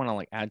want to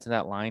like add to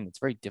that line, it's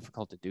very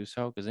difficult to do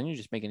so because then you're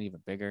just making it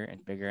even bigger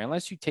and bigger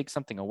unless you take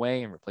something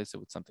away and replace it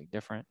with something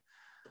different.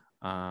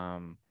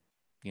 And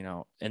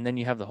then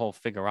you have the whole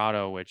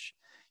Figurado, which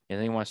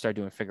then you want to start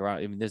doing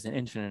Figurado. I mean, there's an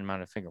infinite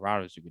amount of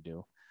Figurados you could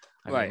do.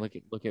 I mean,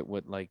 look at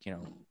what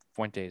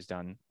Fuente's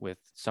done with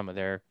some of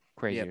their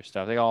crazier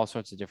stuff. They got all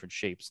sorts of different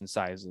shapes and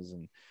sizes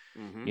and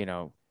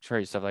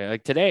crazy stuff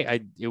like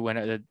today.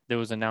 There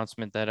was an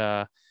announcement that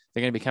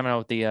they're going to be coming out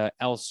with the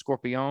El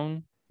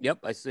Scorpion. Yep,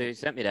 I see. You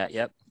sent me that.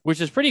 Yep,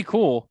 which is pretty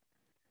cool.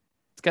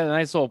 It's got a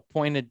nice little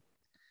pointed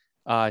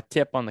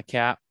tip on the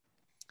cap.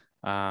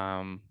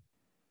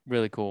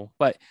 Really cool.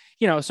 But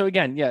so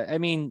again, yeah, I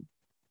mean,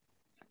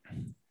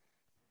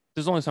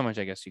 there's only so much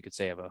I guess you could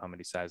say about how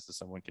many sizes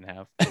someone can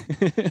have.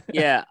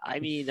 Yeah, I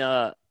mean,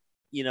 I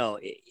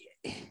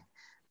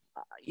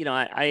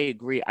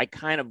agree. I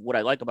kind of what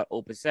I like about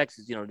Opus X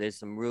is there's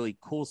some really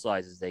cool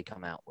sizes they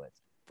come out with.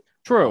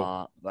 True.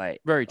 Right.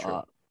 Very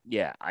true.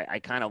 Yeah, I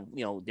kind of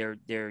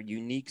they're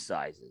unique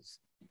sizes.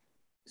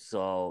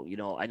 So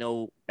I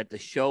know at the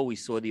show we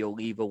saw the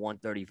Oliva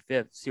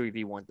 135th Series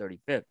V 135th,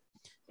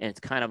 and it's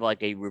kind of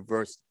like a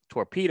reverse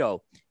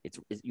torpedo.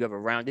 You have a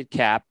rounded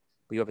cap,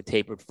 but you have a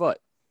tapered foot.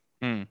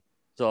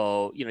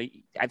 So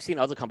I've seen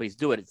other companies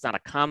do it. It's not a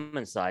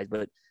common size,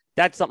 but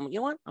that's something.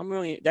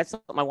 That's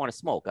something I want to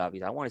smoke.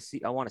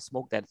 Obviously, I want to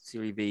smoke that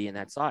Series V in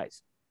that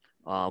size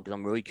because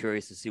I'm really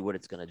curious to see what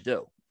it's going to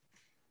do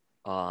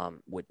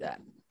with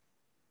that.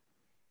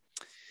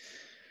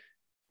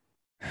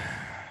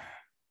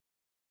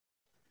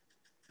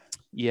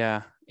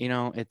 Yeah,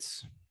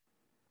 it's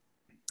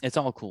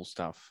all cool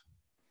stuff.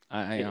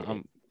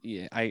 There's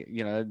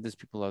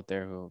people out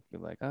there who will be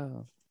like,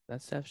 oh,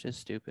 that stuff's just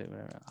stupid.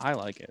 Whatever. I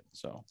like it,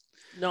 so.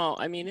 No,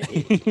 I mean,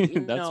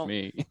 that's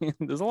me.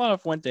 There's a lot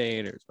of Fuente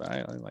haters, but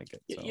I like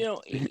it.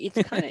 So.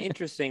 It's kind of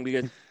interesting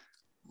because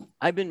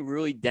I've been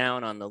really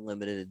down on the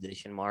limited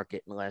edition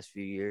market in the last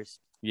few years.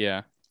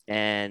 Yeah.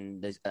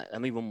 And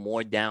I'm even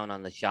more down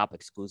on the shop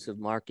exclusive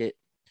market.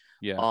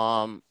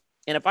 Yeah.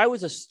 And if I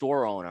was a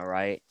store owner,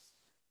 right,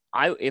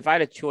 if I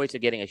had a choice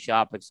of getting a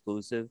shop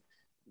exclusive,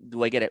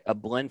 do I get a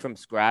blend from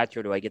scratch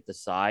or do I get the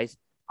size?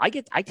 I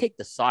take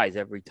the size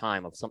every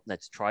time of something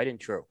that's tried and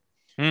true.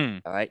 All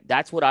right.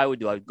 That's what I would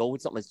do. I would go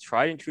with something that's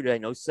tried and true that I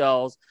know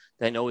sells,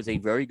 that I know is a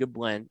very good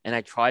blend. And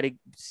I try to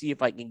see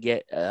if I can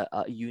get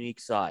a unique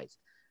size,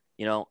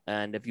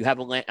 and if you have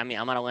I'm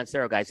not a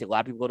Lancero guy. I say a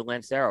lot of people go to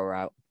Lancero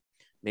route.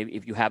 Maybe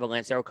if you have a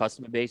Lancero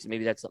customer base,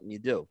 maybe that's something you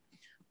do.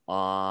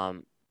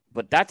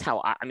 But that's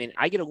how I mean,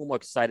 I get a little more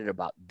excited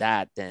about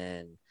that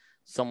than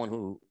someone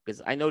who,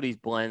 because I know these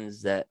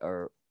blends that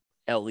are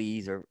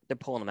LEs or they're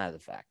pulling them out of the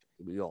factory.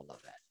 We all know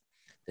that.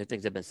 They're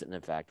things that have been sitting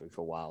in the factory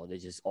for a while. They're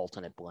just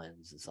alternate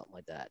blends and something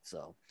like that.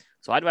 So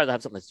I'd rather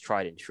have something that's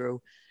tried and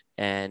true.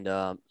 And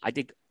I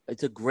think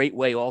it's a great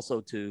way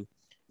also to,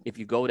 if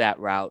you go that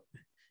route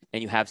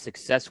and you have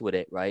success with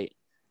it, right,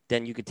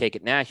 then you could take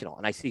it national.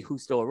 And I see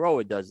Justo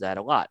Aroa does that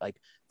a lot. Like,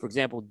 for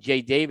example,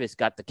 Jay Davis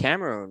got the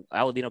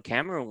Aladino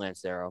Cameroon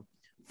Lancero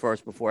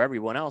first before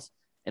everyone else.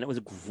 And it was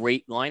a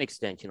great line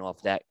extension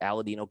off that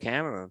Aladino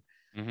Cameroon.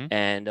 Mm-hmm.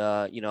 And,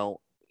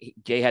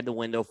 Jay had the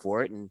window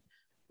for it, and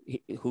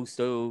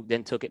Justo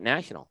then took it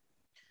national.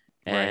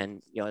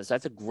 And, so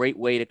that's a great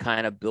way to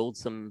kind of build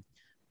some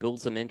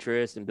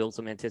interest and build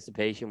some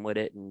anticipation with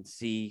it and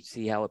see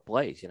how it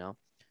plays, And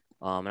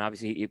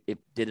obviously it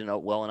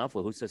didn't well enough.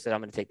 Well, Justo said,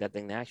 I'm going to take that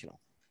thing national.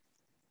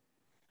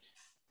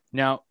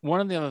 Now,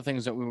 one of the other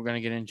things that we were going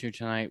to get into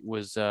tonight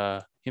was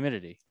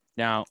humidity.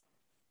 Now,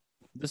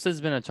 this has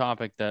been a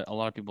topic that a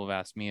lot of people have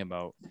asked me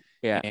about.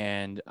 Yeah.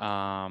 And,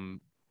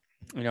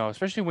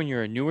 especially when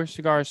you're a newer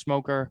cigar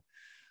smoker,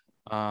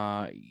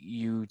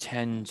 you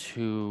tend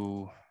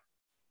to,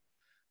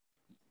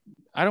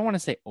 I don't want to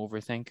say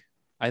overthink.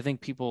 I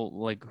think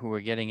people like who are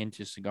getting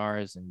into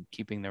cigars and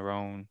keeping their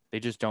own, they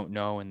just don't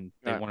know, and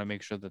they want to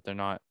make sure that they're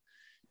not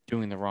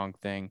doing the wrong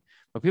thing.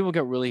 But people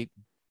get really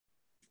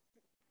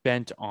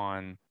bent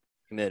on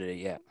humidity.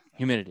 Yeah.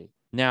 Humidity.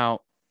 Now,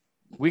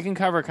 we can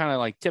cover kind of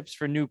like tips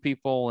for new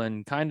people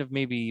and kind of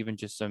maybe even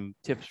just some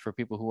tips for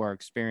people who are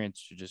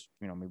experienced to just,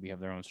 maybe have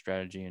their own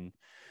strategy and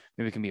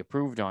maybe it can be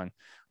approved on.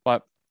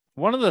 But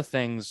one of the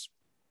things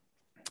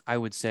I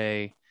would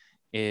say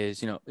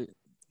is,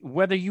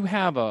 whether you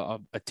have a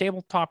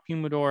tabletop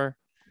humidor,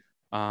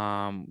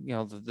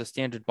 the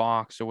standard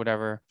box or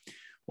whatever,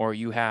 or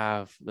you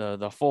have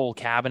the full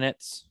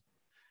cabinets,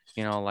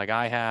 like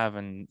I have,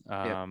 and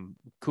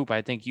Coop,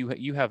 I think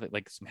you have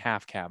like some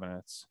half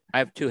cabinets. I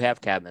have 2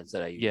 half cabinets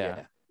that I use.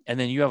 Yeah. And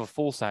then you have a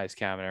full size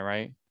cabinet,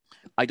 right?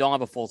 I don't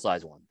have a full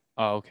size one.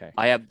 Oh, okay.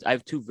 I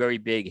have 2 very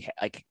big,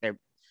 like they're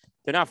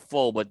not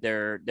full, but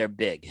they're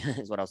big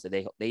is what I'll say.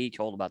 They each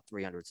hold about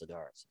 300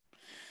 cigars.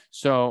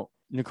 So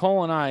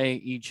Nicole and I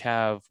each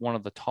have one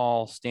of the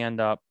tall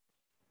stand-up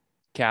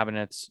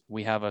cabinets.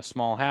 We have a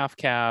small half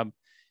cab,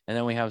 and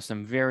then we have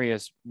some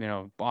various,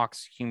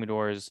 box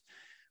humidors,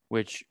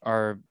 which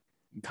are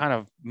kind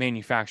of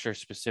manufacturer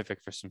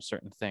specific for some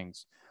certain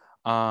things.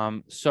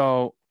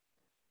 So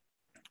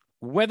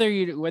whether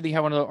you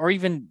have one of those, or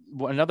even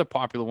another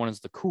popular one is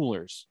the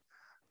coolers,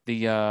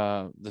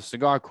 the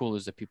cigar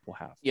coolers that people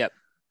have. Yep.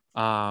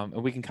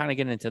 And we can kind of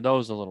get into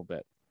those a little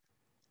bit.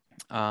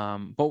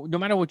 But no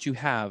matter what you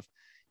have,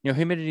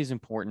 humidity is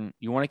important.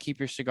 You want to keep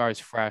your cigars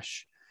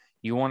fresh.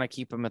 You want to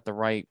keep them at the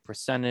right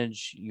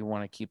percentage. You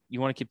want to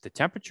keep the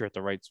temperature at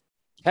the right.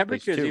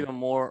 Temperature is even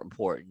more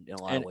important in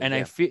a lot of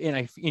ways.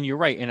 And you're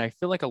right. And I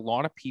feel like a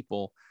lot of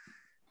people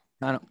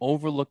kind of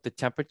overlook the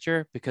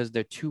temperature because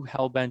they're too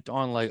hell bent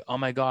on like, oh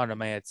my God,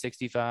 am I at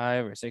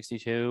 65 or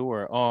 62,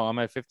 or oh, I'm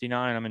at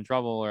 59, I'm in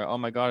trouble, or oh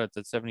my God, it's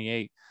at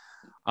 78.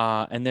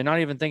 And they're not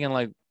even thinking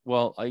like,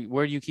 well,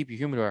 where do you keep your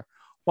humidor?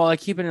 Well, I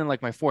keep it in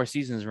like my Four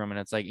Seasons room, and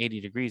it's like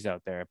 80 degrees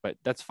out there, but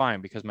that's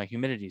fine because my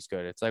humidity is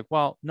good. It's like,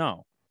 well,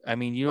 no, I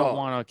mean, you don't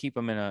want to keep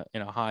them in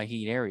a high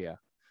heat area.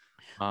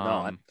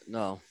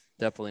 No,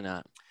 definitely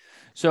not.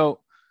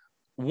 So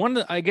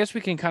I guess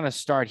we can kind of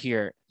start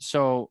here.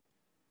 So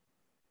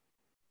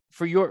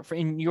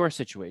in your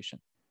situation,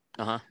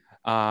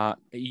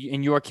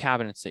 in your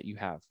cabinets that you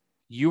have,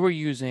 you were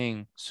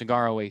using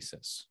Cigar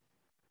Oasis.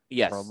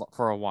 Yes.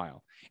 For a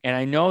while. And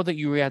I know that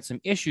you had some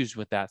issues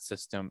with that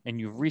system, and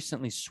you've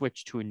recently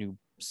switched to a new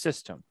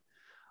system.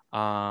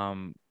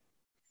 How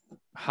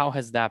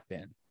has that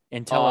been?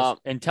 And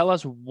tell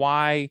us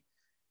why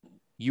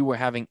you were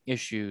having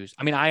issues.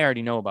 I mean, I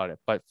already know about it,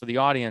 but for the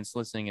audience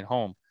listening at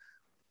home,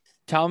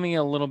 tell me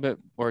a little bit,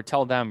 or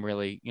tell them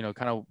really,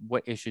 kind of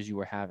what issues you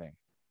were having.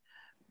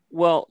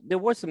 Well, there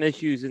were some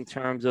issues in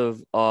terms of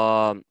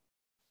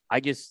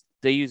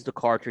they used the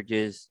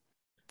cartridges.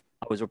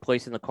 I was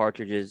replacing the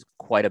cartridges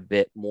quite a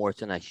bit more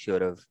than I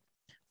should have.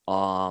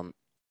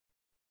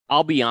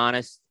 I'll be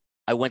honest.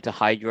 I went to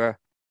Hydra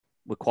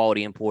with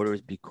Quality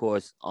Importers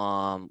because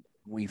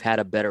we've had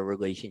a better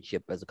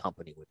relationship as a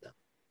company with them,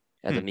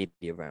 as a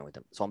media brand with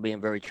them. So I'm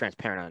being very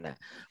transparent on that.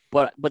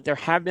 But there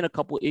have been a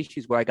couple of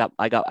issues where I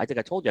think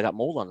I told you I got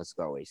mold on the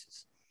Cigar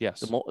Oasis.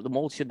 Yes. The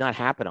mold should not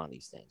happen on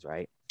these things,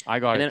 right? I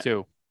got it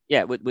too.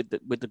 Yeah, with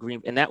the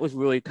green, and that was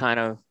really kind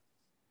of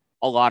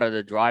a lot of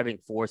the driving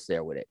force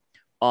there with it.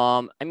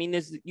 I mean,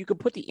 you could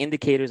put the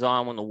indicators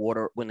on when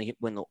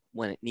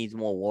it needs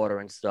more water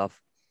and stuff.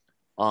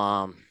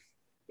 I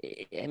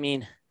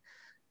mean,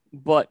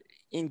 but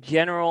in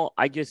general,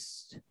 I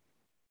just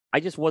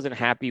wasn't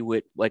happy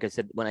with, like I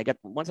said,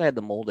 once I had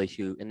the mold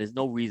issue, and there's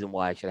no reason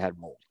why I should have had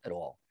mold at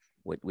all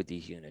with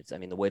these units. I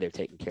mean, the way they're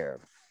taken care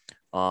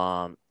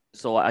of.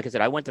 So like I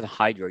said, I went to the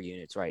hydro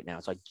units right now.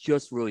 So I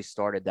just really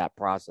started that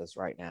process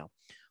right now,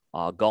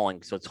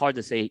 going. So it's hard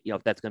to say,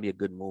 if that's going to be a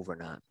good move or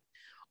not.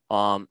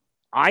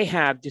 I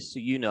have, just so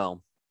you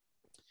know,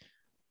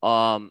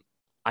 I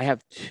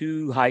have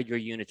two hydro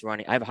units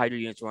running. I have hydro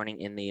units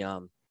running in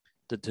the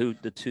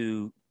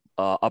two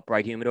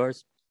upright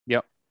humidors.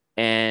 Yep.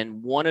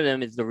 And one of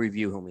them is the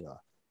review humidor.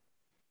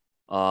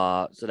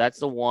 So that's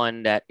the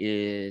one that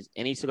is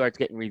any cigar that's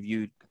getting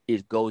reviewed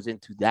goes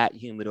into that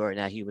humidor and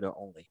that humidor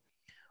only.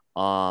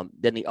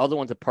 Then the other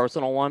one's a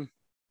personal one,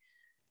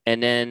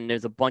 and then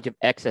there's a bunch of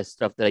excess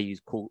stuff that I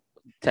use cool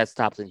test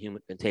tops and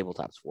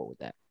tabletops for with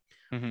that.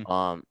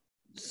 Mm-hmm.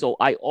 So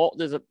I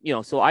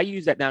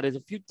use that now. There's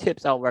a few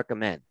tips I'll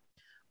recommend.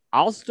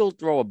 I'll still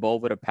throw a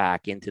Boveda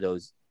pack into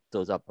those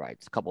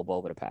uprights, a couple of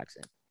Boveda packs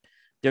in.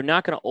 They're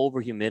not going to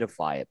over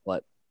humidify it,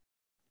 but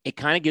it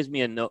kind of gives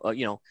me I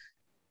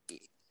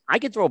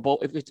can throw a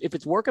if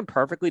it's working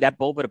perfectly. That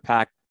Boveda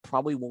pack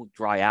probably won't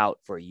dry out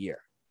for a year,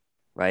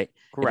 right?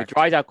 Correct. If it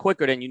dries out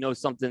quicker, then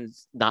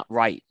something's not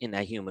right in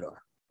that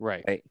humidor.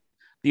 Right.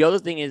 The other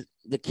thing is,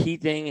 the key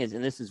thing is,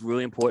 and this is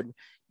really important,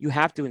 you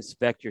have to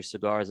inspect your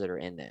cigars that are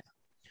in there.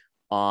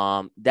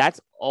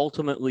 That's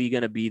ultimately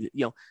going to be,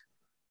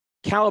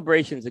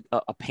 calibration's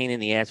a pain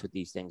in the ass with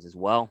these things as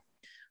well.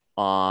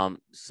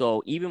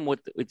 So even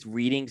with its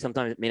reading,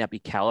 sometimes it may not be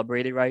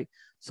calibrated right.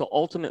 So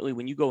ultimately,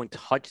 when you go and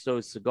touch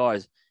those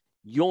cigars,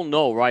 you'll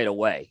know right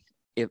away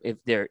if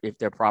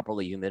they're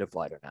properly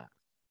humidified or not.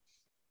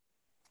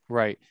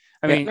 Right.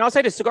 I mean, and I'll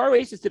say the Cigar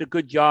Oasis did a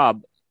good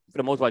job for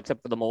the most part,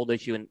 except for the mold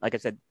issue. And like I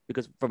said,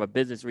 because from a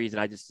business reason,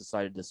 I just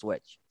decided to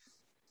switch.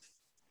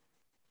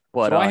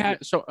 But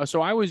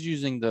so I was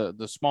using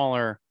the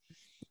smaller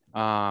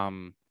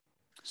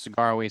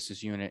Cigar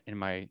Oasis unit in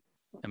my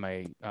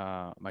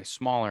my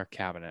smaller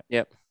cabinet.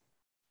 Yep.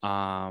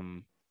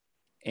 And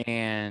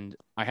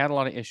I had a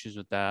lot of issues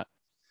with that,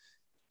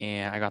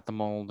 and I got the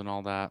mold and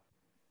all that,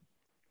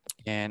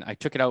 and I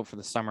took it out for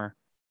the summer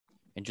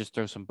and just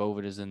throw some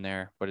Bovedas in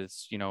there. But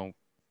it's,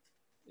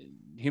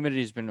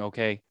 humidity's been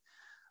okay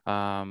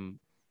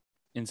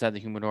inside the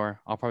humidor.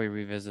 I'll probably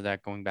revisit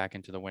that going back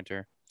into the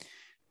winter.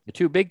 The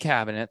two big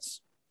cabinets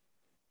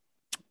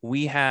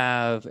we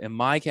have in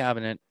my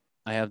cabinet,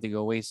 I have the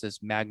Oasis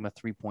Magma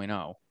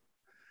 3.0,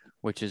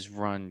 which is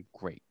run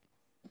great.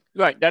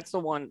 Right. That's the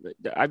one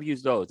I've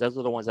used. Those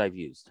are the ones I've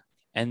used.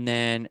 And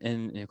then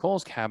in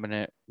Nicole's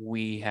cabinet,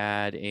 we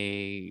had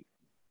a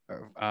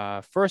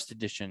first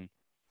edition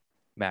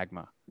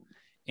Magma.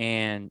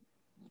 And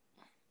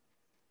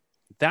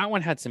that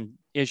one had some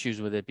issues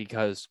with it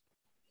because,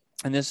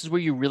 and this is where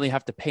you really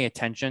have to pay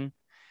attention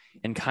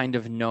and kind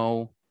of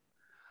know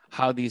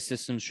how these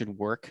systems should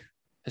work,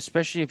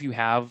 especially if you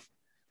have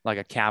like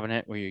a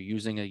cabinet where you're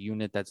using a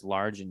unit that's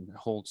large and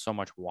holds so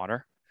much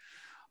water.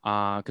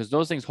 Because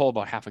those things hold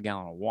about half a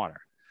gallon of water.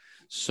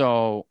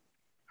 So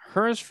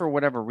hers, for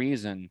whatever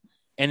reason,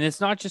 and it's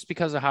not just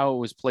because of how it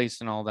was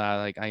placed and all that.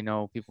 Like, I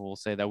know people will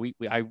say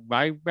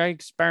that I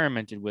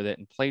experimented with it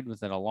and played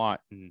with it a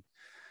lot and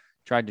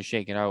tried to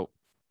shake it out.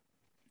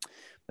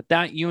 But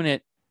that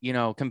unit,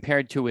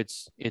 compared to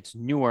its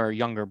newer,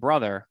 younger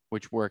brother,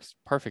 which works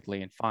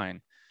perfectly and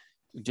fine,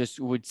 just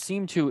would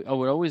seem to,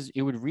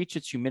 it would reach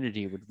its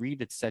humidity, it would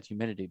read its set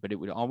humidity, but it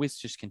would always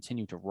just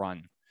continue to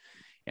run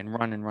and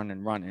run and run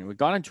and run. And we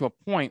got into a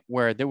point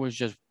where there was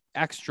just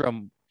extra,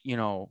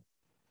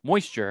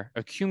 moisture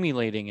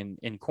accumulating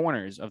in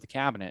corners of the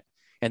cabinet,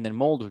 and then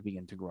mold would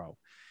begin to grow.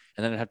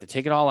 And then I'd have to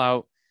take it all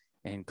out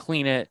and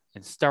clean it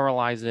and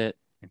sterilize it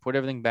and put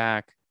everything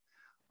back.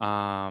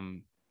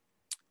 And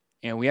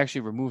we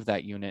actually removed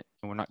that unit,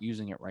 and we're not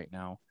using it right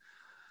now.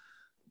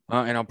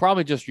 And I'll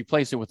probably just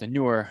replace it with a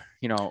newer,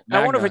 Magna.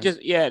 I wonder if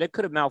it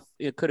could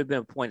have been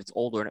a point it's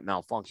older and it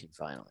malfunctioned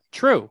finally.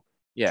 True.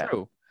 Yeah.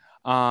 True.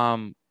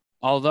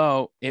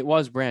 Although it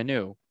was brand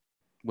new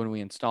when we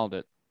installed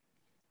it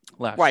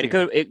last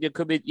year. It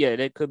could be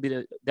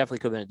definitely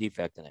could have been a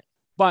defect in it.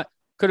 But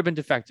could have been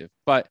defective.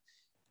 But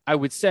I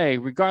would say,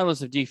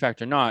 regardless of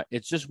defect or not,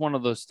 it's just one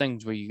of those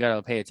things where you got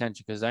to pay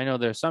attention, because I know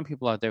there are some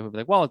people out there who be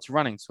like, well, it's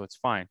running, so it's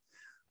fine.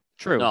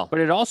 True. No. But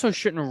it also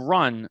shouldn't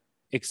run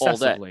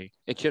excessively.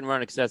 It shouldn't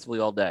run excessively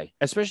all day.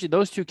 Especially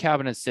those two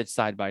cabinets sit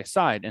side by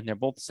side, and they're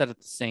both set at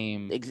the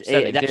same.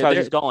 That's how I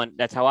was going.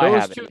 That's how I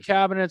have it. Those two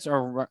cabinets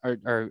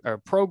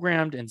are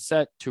programmed and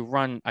set to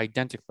run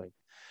identically.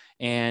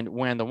 And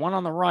when the one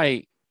on the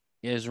right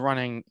is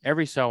running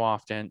every so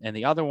often and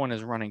the other one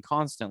is running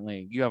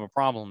constantly, you have a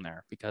problem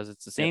there, because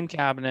it's the same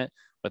cabinet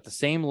with the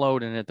same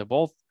load in it. They're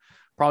both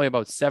probably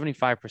about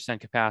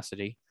 75%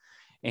 capacity,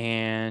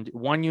 and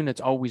one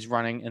unit's always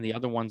running and the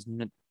other one's,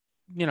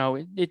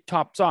 it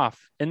tops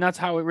off. And that's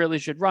how it really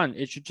should run.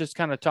 It should just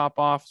kind of top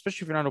off,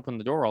 especially if you're not opening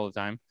the door all the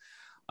time.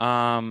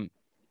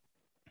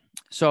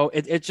 So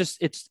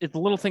it's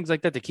little things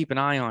like that to keep an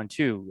eye on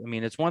too. I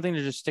mean, it's one thing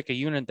to just stick a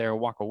unit there and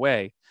walk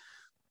away.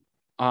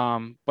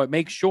 But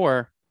make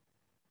sure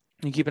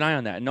you keep an eye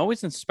on that, and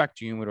always inspect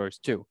your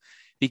humidors too,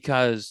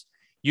 because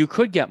you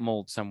could get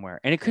mold somewhere,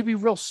 and it could be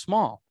real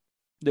small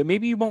that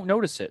maybe you won't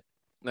notice it.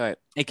 Right.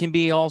 It can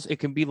be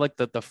like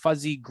the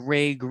fuzzy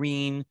gray,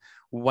 green,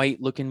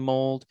 white looking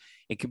mold.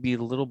 It could be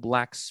little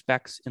black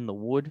specks in the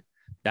wood.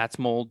 That's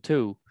mold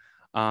too.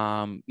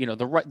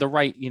 The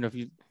right,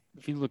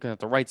 if you're looking at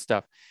the right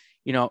stuff,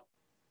 you know,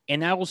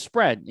 and that will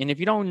spread. And if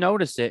you don't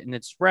notice it and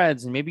it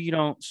spreads, and maybe you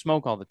don't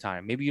smoke all the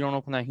time, maybe you don't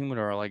open that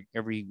humidor like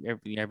every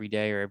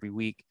day or every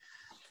week,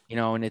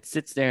 and it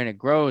sits there and it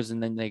grows,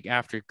 and then like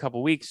after a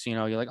couple weeks,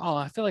 you're like, oh,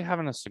 I feel like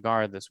having a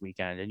cigar this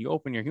weekend, and you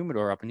open your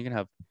humidor up and you can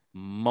have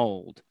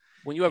mold.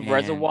 When you have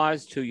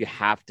reservoirs too, you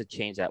have to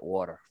change that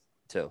water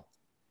too.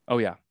 Oh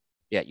yeah.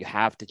 Yeah, you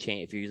have to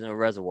change. If you're using a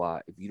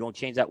reservoir, if you don't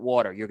change that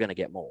water, you're going to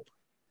get mold.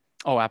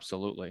 Oh,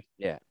 absolutely.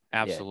 Yeah.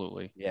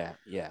 Absolutely. Yeah.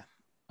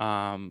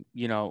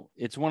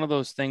 It's one of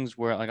those things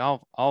where like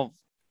I'll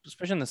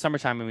especially in the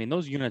summertime, I mean,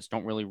 those units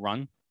don't really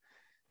run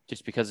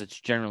just because it's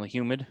generally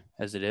humid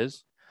as it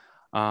is.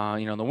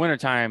 In the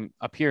wintertime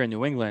up here in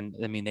New England,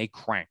 I mean, they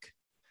crank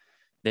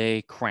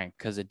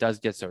because it does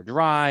get so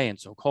dry and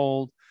so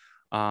cold.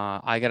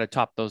 I got to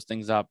top those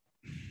things up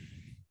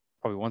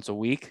probably once a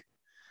week.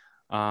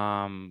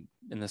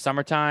 In the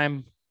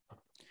summertime,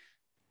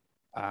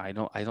 I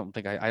don't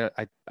think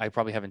I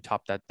probably haven't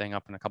topped that thing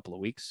up in a couple of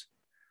weeks.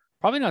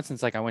 Probably not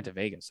since like I went to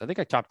Vegas. I think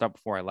I topped up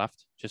before I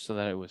left just so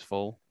that it was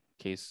full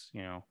in case,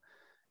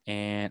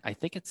 and I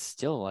think it's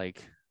still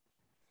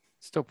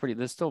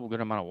there's still a good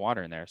amount of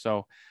water in there.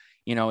 So,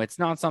 it's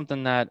not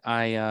something that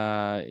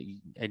I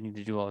need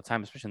to do all the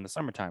time, especially in the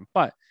summertime,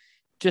 but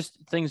just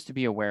things to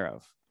be aware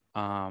of.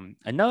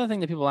 Another thing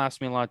that people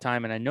ask me a lot of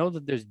time, and I know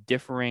that there's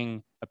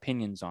differing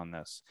opinions on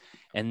this,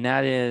 and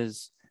that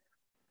is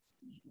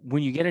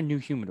when you get a new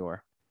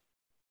humidor,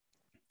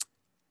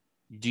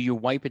 do you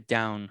wipe it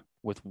down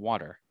with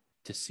water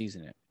to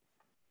season it?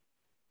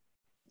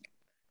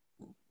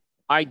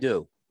 I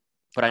do,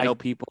 but I know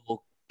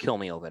people kill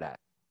me over that.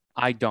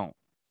 I don't.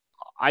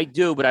 I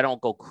do, but I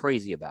don't go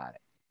crazy about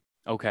it.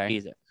 Okay.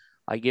 Either.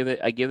 I give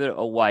it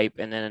a wipe,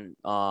 and then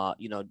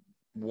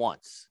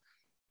once,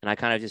 and I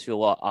kind of just feel,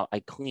 well, I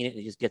clean it and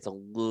it just gets a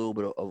little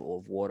bit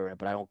of water in it,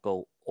 but I don't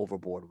go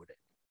overboard with it.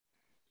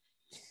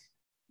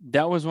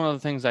 That was one of the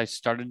things I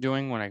started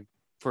doing when I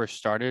first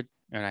started,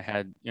 and I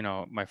had,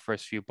 my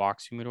first few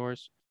box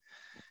humidors,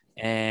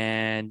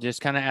 and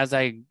just kind of as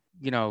I,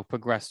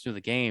 progressed through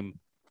the game,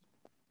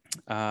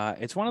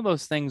 it's one of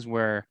those things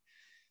where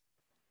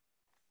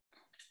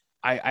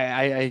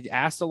I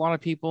asked a lot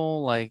of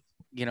people like,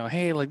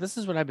 hey, like this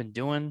is what I've been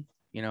doing,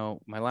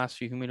 my last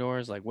few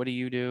humidors, like, what do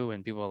you do?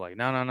 And people are like,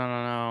 no,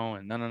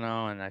 and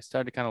no. And I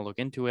started to kind of look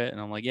into it, and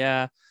I'm like,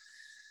 yeah.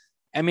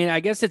 I mean, I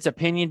guess it's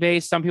opinion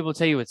based. Some people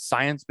tell you it's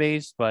science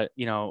based, but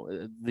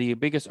the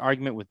biggest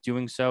argument with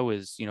doing so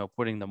is,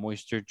 putting the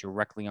moisture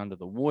directly onto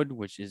the wood,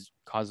 which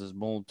causes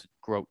mold to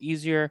grow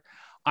easier.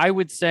 I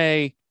would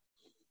say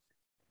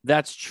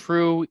that's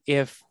true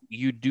if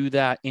you do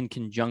that in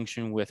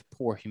conjunction with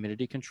poor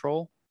humidity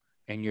control,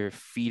 and you're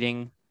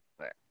feeding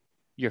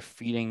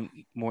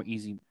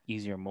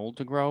easier mold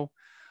to grow.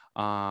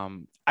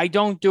 I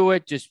don't do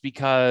it just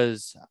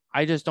because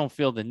I just don't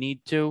feel the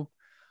need to.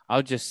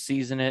 I'll just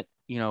season it,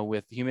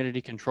 with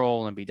humidity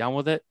control and be done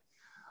with it.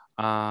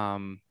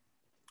 But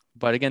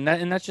again,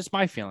 that's just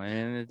my feeling.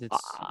 And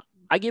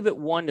I give it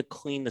one to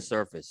clean the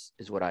surface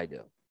is what I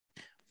do.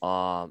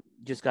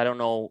 Just I don't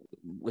know,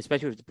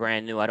 especially if it's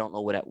brand new. I don't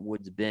know where that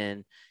wood's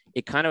been.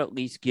 It kind of at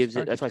least gives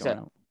it. That's why I said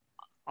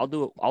I'll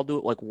do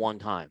it like one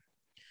time,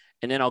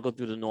 and then I'll go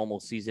through the normal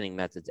seasoning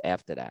methods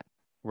after that.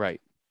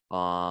 Right.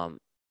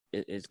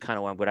 It's kind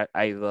of one, but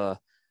I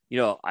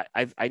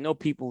know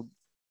people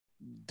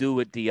do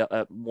it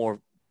the more.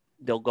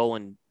 They'll go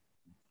and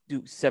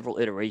do several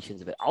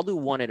iterations of it. I'll do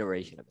one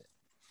iteration of it.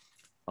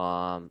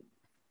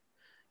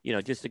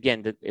 Just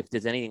again, if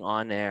there's anything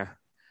on there,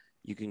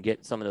 you can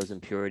get some of those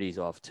impurities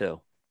off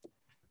too.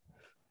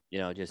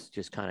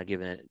 Just kind of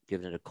giving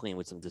it a clean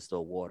with some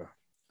distilled water.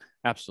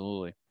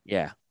 Absolutely.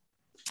 Yeah.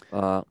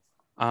 But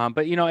at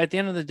the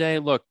end of the day,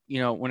 look,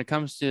 when it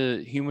comes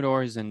to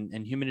humidors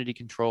and humidity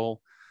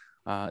control,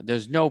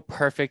 there's no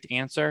perfect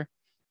answer.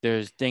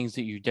 There's things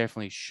that you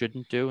definitely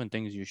shouldn't do and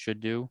things you should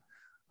do.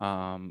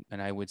 And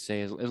I would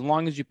say as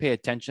long as you pay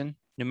attention,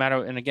 no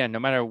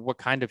matter what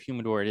kind of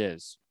humidor it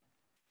is,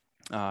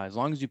 as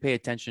long as you pay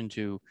attention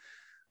to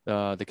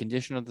the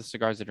condition of the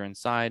cigars that are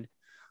inside,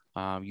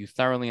 you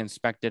thoroughly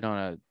inspect it on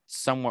a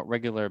somewhat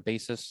regular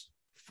basis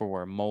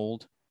for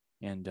mold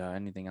and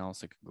anything else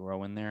that could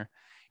grow in there,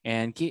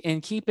 and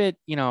keep it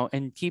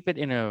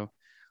in a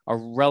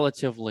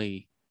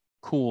relatively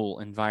cool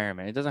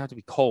environment. It doesn't have to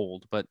be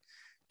cold, but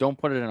don't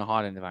put it in a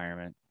hot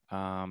environment.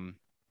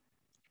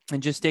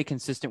 And just stay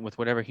consistent with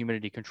whatever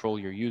humidity control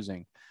you're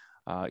using.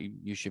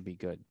 You should be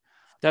good.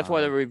 That's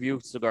why the review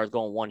cigars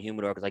go in one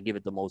humidor, because I give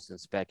it the most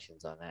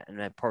inspections on that, and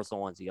that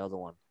personal one's the other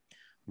one.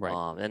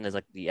 Right. Then there's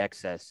like the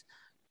excess.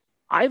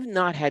 I've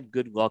not had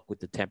good luck with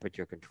the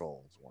temperature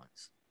controls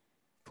once,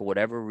 for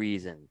whatever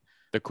reason.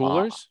 The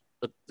coolers,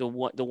 the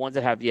ones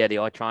that have the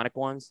electronic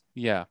ones.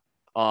 Yeah.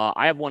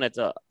 I have one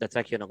that's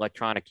actually an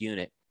electronic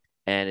unit,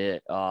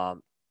 and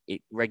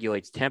it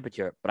regulates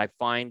temperature, but I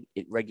find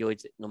it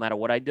regulates no matter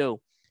what I do.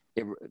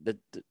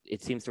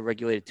 It seems to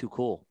regulate it too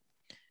cool.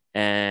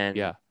 And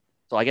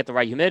so I get the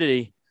right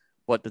humidity,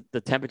 but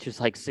the temperature is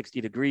like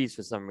 60 degrees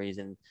for some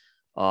reason.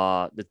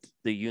 The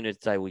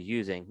units I was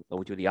using,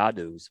 which were the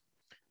Adus,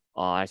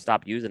 I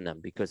stopped using them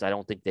because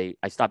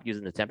I stopped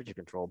using the temperature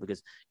control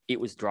because it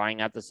was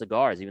drying out the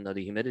cigars, even though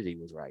the humidity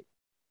was right.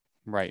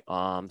 Right.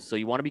 So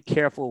you want to be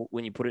careful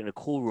when you put it in a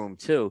cool room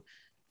too,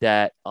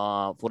 that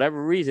for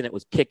whatever reason it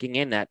was kicking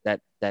in that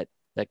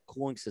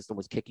cooling system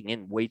was kicking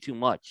in way too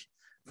much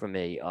for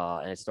me,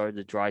 and it started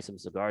to dry some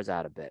cigars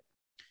out a bit.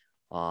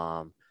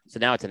 So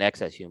now it's an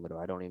excess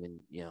humidor. I don't even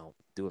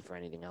do it for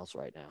anything else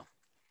right now.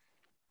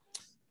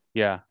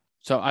 Yeah.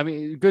 So I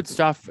mean, good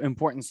stuff,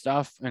 important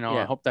stuff. Yeah.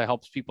 I hope that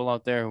helps people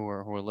out there who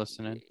are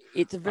listening.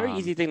 It's a very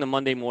easy thing to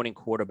Monday morning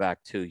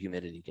quarterback to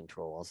humidity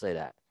control. I'll say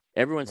that.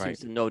 Everyone seems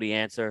to know the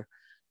answer.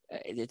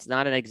 It's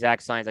not an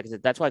exact science. Like I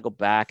said, that's why I go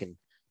back and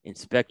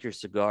inspect your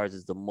cigars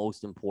is the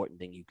most important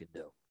thing you can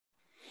do.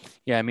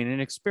 Yeah, I mean,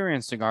 an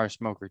experienced cigar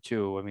smoker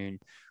too. I mean,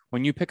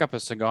 when you pick up a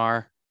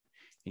cigar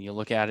and you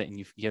look at it and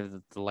you give it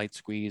the light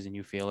squeeze and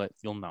you feel it,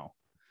 you'll know.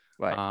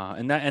 Right.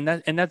 And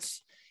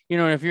that's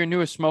if you're a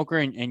newer smoker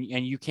and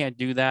you can't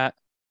do that,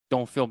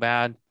 don't feel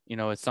bad.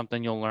 It's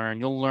something you'll learn.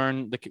 You'll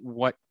learn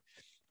what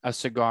a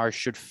cigar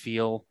should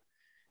feel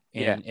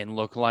and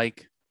look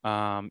like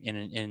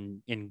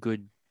in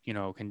good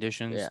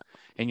conditions. Yeah.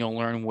 And you'll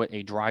learn what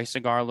a dry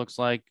cigar looks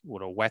like,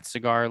 what a wet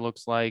cigar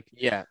looks like.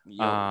 Yeah.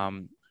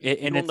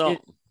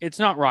 It's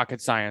not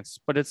rocket science,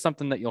 but it's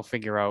something that you'll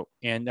figure out.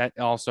 And that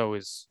also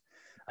is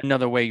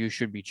another way you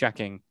should be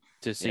checking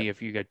to see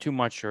if you get too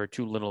much or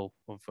too little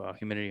of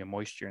humidity and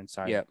moisture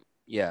inside.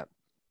 Yeah.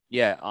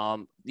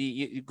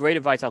 The great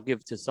advice I'll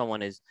give to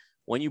someone is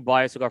when you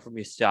buy a cigar from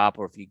your shop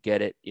or if you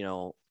get it,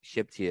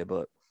 shipped to you,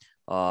 but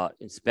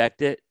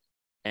inspect it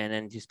and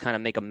then just kind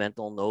of make a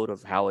mental note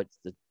of how it's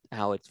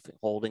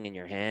holding in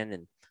your hand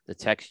and the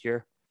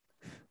texture,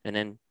 and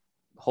then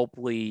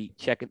hopefully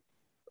check it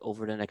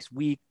over the next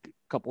week,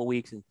 couple of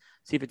weeks, and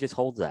see if it just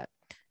holds that,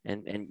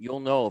 and you'll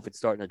know if it's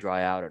starting to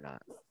dry out or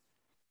not.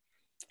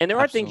 And there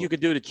are things you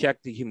could do to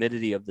check the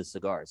humidity of the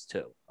cigars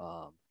too.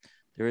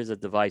 There is a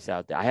device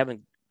out there. I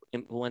haven't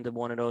implemented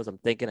one of those. I'm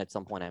thinking at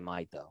some point I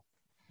might though.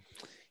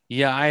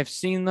 Yeah, I've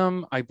seen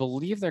them. I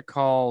believe they're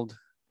called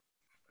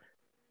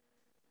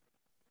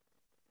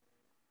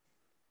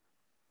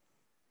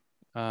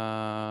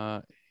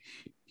humimeters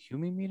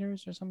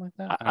or something like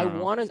that. I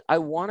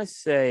want to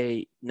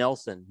say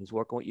Nelson, who's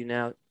working with you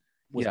now,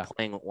 was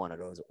playing with one of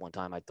those at one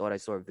time. I thought I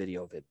saw a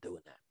video of it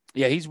doing that.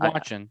 Yeah, he's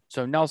watching.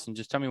 So Nelson,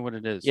 just tell me what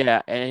it is.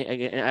 Yeah,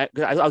 and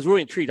I was really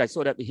intrigued. I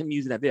saw that him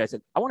using that video. I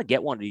said, I want to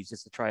get one of these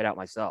just to try it out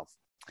myself.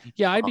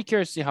 Yeah, I'd be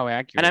curious to see how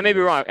accurate. And I may be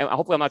wrong.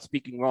 Hopefully, I'm not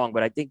speaking wrong,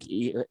 but I think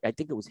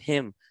it was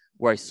him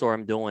where I saw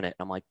him doing it.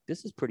 I'm like,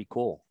 this is pretty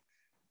cool.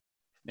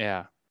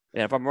 Yeah.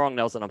 And if I'm wrong,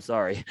 Nelson, I'm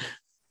sorry.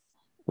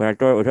 When I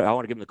thought I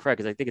want to give him the credit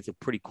because I think it's a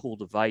pretty cool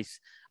device.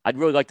 I'd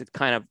really like to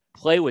kind of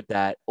play with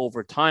that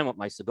over time with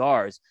my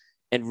cigars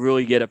and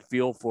really get a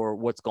feel for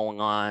what's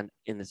going on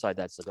inside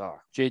that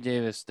cigar. Jay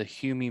Davis, the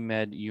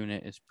HumiMed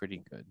unit is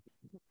pretty good.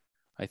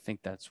 I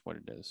think that's what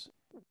it is.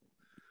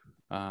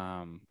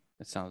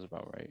 It sounds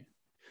about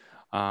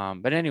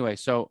right. But anyway,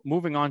 so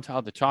moving on to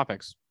other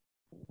topics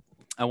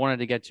I wanted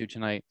to get to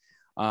tonight.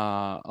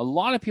 A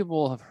lot of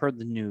people have heard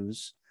the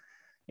news,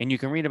 and you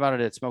can read about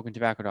it at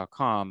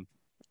smokingtobacco.com,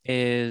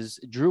 is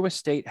Drew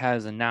Estate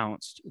has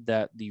announced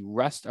that the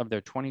rest of their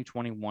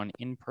 2021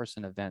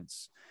 in-person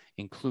events,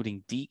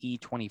 including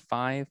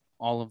DE25,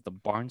 all of the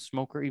Barn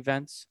Smoker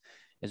events,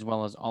 as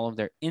well as all of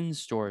their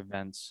in-store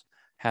events,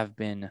 have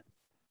been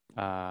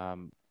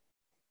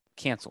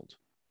canceled.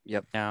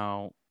 Yep.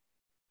 Now,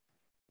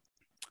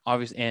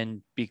 obviously,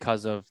 and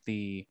because of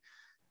the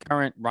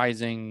current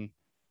rising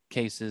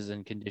cases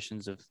and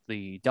conditions of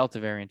the Delta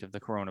variant of the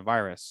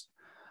coronavirus.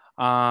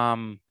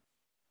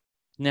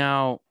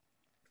 Now,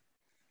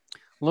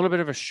 a little bit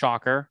of a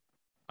shocker,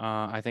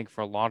 I think,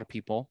 for a lot of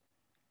people.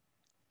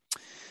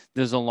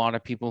 There's a lot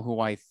of people who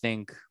I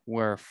think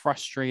were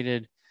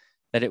frustrated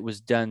that it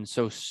was done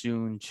so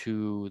soon.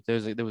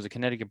 There was a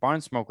Connecticut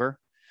Barn Smoker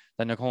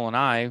that Nicole and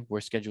I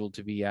were scheduled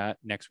to be at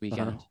next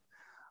weekend.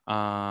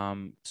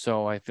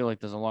 So I feel like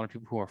there's a lot of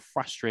people who are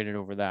frustrated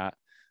over that.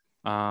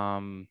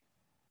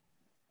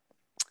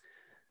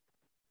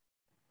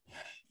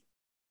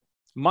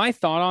 My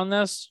thought on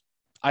this,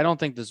 I don't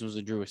think this was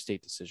a Drew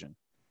Estate decision.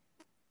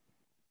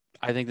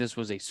 I think this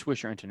was a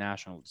Swisher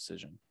International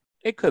decision.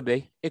 It could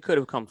be. It could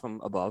have come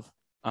from above.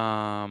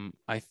 I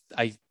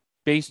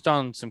based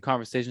on some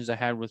conversations I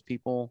had with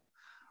people,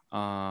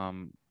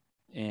 and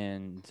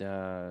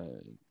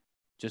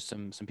just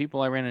some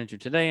people I ran into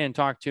today and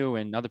talked to,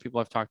 and other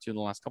people I've talked to in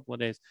the last couple of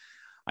days,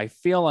 I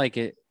feel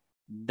like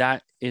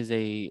that is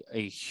a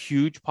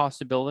huge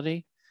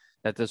possibility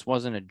that this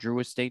wasn't a Drew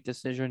Estate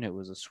decision. It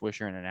was a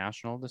Swisher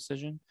International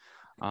decision.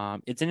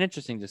 It's an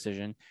interesting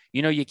decision.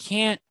 You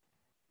can't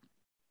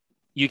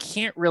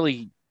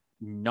really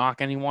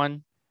knock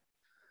anyone.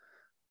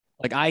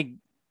 Like I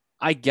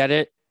get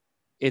it.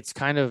 it's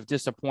kind of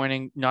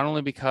disappointing, not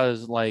only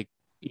because like,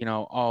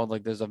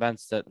 like there's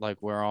events that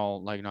like we're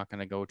all like not going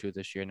to go to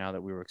this year now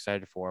that we were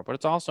excited for, but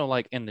it's also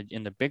like in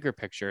the bigger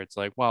picture, it's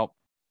like, well,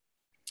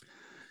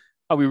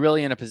 are we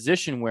really in a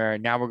position where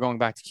now we're going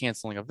back to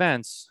canceling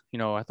events?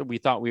 I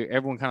thought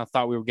everyone kind of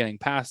thought we were getting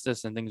past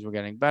this and things were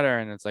getting better.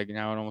 And it's like,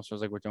 now it almost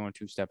feels like we're doing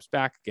 2 steps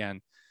back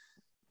again.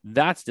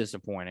 That's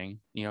disappointing,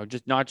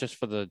 just not just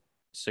for the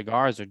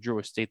cigars or Drew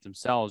Estate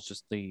themselves,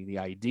 just the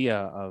idea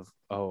of,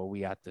 oh, are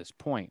we at this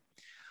point?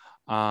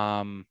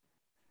 So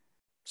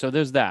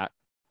there's that.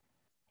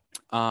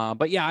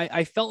 But yeah,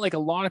 I felt like a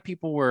lot of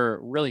people were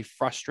really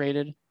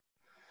frustrated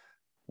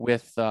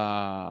with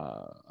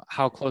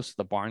how close to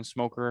the Barn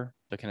Smoker,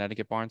 the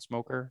Connecticut Barn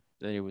Smoker,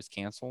 that it was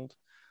canceled.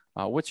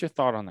 What's your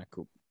thought on that,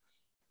 Coop?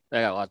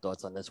 I got a lot of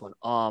thoughts on this one.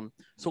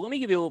 So let me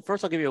give you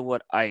first. I'll give you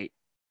what I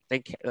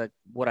think,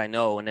 what I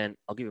know, and then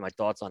I'll give you my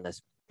thoughts on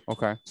this.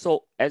 Okay.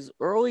 So as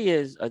early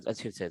as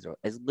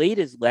late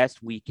as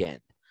last weekend,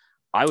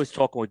 I was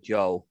talking with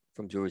Joe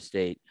from Drew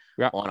Estate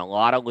on a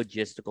lot of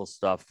logistical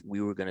stuff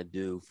we were going to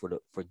do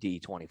for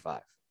D25.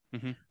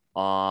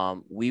 Mm-hmm.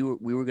 We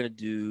were going to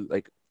do,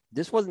 like,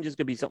 this wasn't just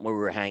going to be something where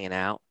we were hanging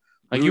out.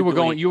 Like you were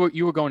going to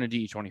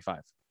D25.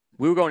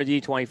 We were going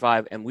to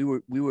D25, and we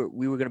were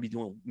going to be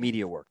doing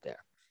media work there.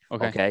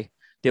 Okay.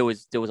 There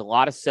was a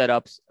lot of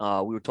setups.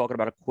 We were talking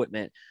about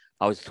equipment.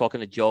 I was talking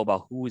to Joe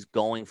about who was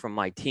going from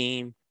my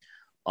team,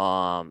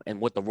 and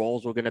what the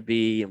roles were going to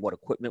be and what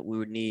equipment we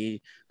would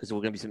need, because there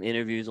were going to be some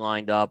interviews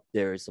lined up.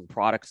 There's some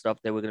product stuff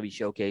that we're going to be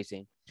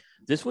showcasing.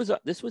 This was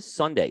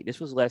Sunday. This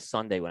was last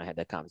Sunday when I had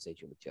that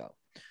conversation with Joe.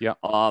 Yeah.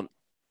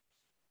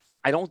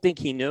 I don't think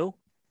he knew.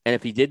 And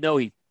if he did know,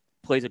 he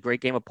plays a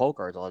great game of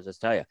poker, I'll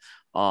just tell you.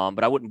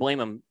 But I wouldn't blame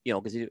him,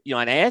 because, and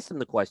I asked him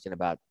the question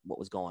about what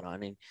was going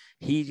on, and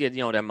he,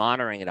 they're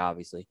monitoring it,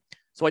 obviously.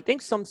 So I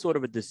think some sort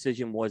of a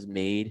decision was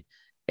made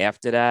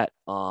after that.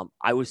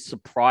 I was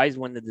surprised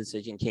when the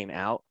decision came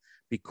out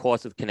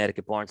because of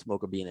Connecticut Barn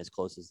Smoker being as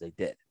close as they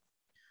did.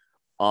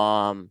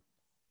 Now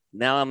I'm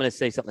going to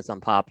say something that's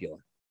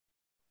unpopular.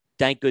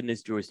 Thank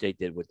goodness Drew Estate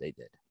did what they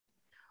did.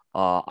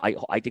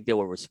 I think they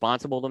were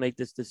responsible to make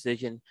this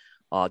decision.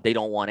 They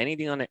don't want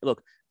anything on it.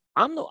 Look,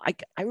 I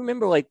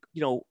remember, like,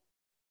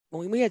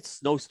 when we had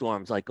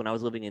snowstorms, like when I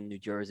was living in New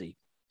Jersey,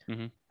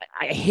 mm-hmm.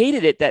 I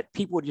hated it that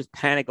people would just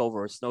panic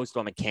over a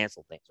snowstorm and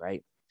cancel things,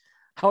 right?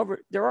 However,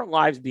 there are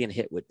lives being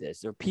hit with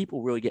this. There are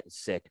people really getting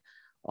sick.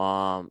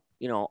 I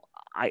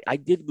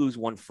did lose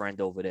one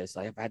friend over this.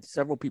 I have had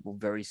several people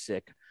very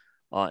sick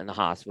in the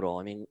hospital.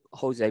 I mean,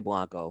 Jose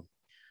Blanco.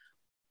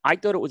 I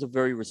thought it was a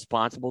very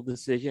responsible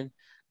decision.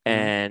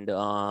 Mm-hmm.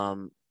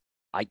 And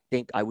I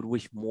think I would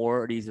wish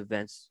more of these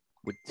events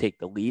would take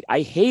the lead.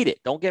 I hate it.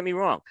 Don't get me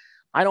wrong.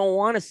 I don't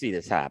want to see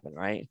this happen,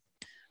 right?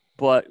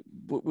 But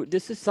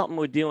this is something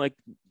we're dealing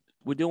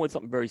with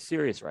something very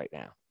serious right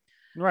now.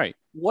 Right.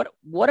 What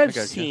I've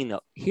seen,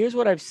 though, here's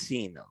what I've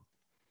seen, though.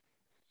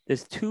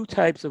 There's 2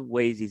 types of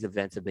ways these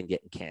events have been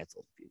getting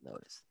canceled, if you've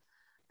noticed.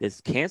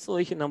 This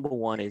cancellation number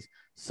 1 is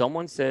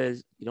someone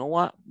says, you know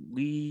what?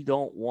 We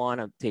don't want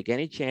to take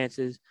any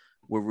chances.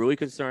 We're really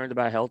concerned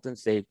about health and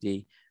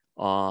safety.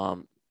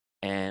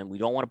 And we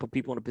don't want to put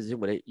people in a position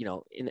where they,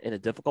 in a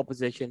difficult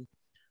position.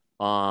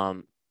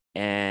 And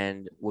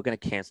we're going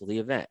to cancel the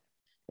event.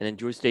 And then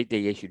Drew Estate,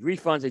 they issued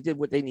refunds. They did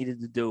what they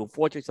needed to do.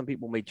 Unfortunately, some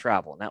people made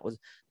travel, and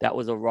that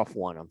was a rough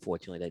one,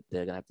 unfortunately, that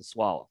they're going to have to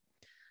swallow.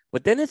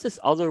 But then there's this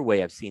other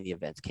way I've seen the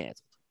events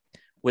canceled,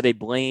 where they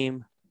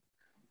blame,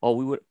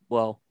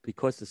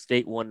 because the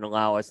state wouldn't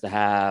allow us to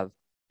have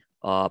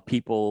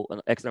people,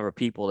 an X number of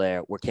people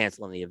there, we're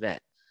canceling the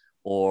event.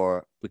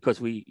 Or because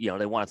they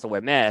want us to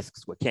wear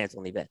masks, we're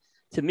canceling the event.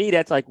 To me,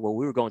 that's like, well,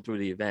 we were going through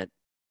the event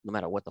no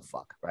matter what the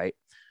fuck, right?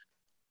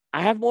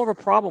 I have more of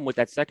a problem with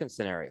that second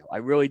scenario. I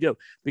really do,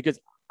 because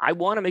I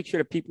want to make sure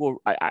that people,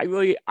 I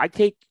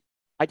take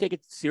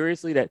it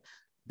seriously that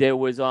there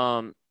was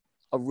a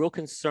real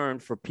concern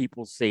for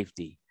people's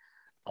safety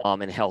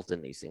and health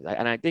in these things.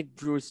 And I think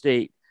Drew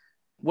Estate,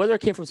 whether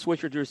it came from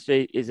Swisher or Drew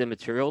Estate, is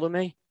immaterial to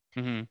me.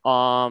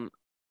 Mm-hmm.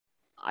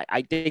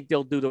 I think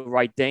they'll do the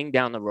right thing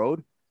down the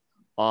road.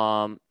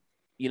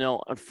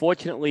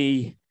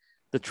 Unfortunately,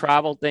 the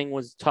travel thing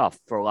was tough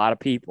for a lot of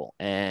people,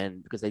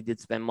 and because they did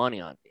spend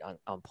money on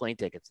plane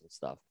tickets and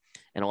stuff,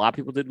 and a lot of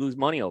people did lose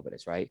money over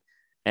this, right?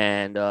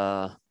 And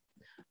I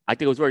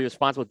think it was very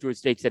responsible. Drew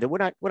Estate said, "We're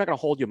not going to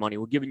hold your money.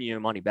 We're giving you your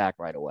money back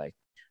right away."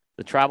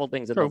 The travel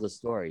thing's another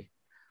story.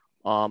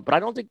 But I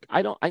know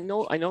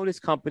this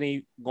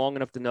company long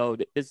enough to know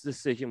that this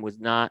decision was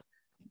not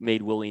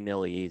made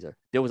willy-nilly either.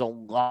 There was a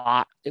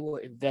lot. They were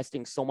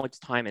investing so much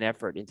time and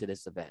effort into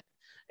this event.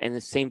 And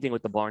the same thing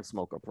with the Barn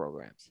Smoker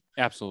programs.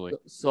 Absolutely.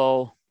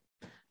 So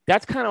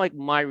that's kind of like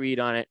my read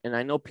on it. And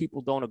I know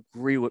people don't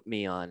agree with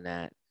me on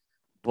that,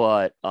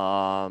 but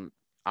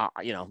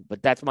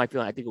but that's my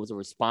feeling. I think it was a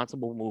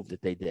responsible move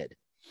that they did.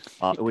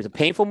 It was a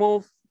painful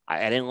move.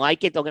 I didn't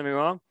like it. Don't get me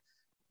wrong,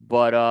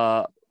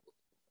 but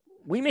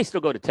we may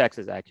still go to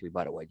Texas, actually,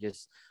 by the way,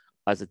 just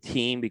as a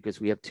team, because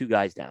we have 2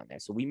 guys down there.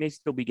 So we may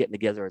still be getting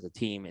together as a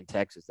team in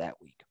Texas that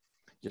week.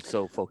 Just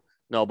so folks.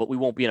 No, but we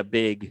won't be in a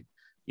big,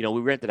 we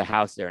rented a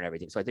house there and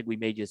everything. So I think we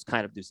may just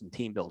kind of do some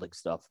team building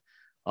stuff.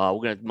 We're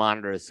going to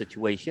monitor the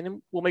situation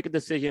and we'll make a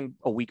decision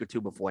a week or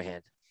two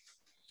beforehand.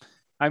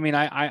 I mean,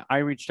 I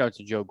reached out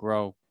to Joe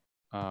Grow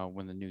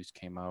when the news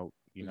came out,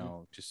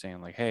 just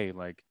saying like, hey,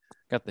 like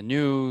got the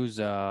news.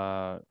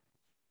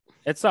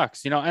 It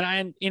sucks,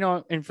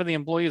 and for the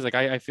employees, like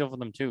I feel for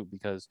them too,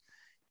 because,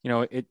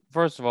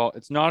 first of all,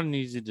 it's not an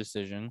easy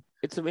decision.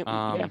 It's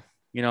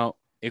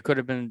It could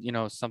have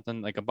been,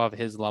 something like above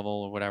his level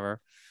or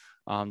whatever,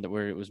 that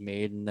where it was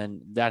made. And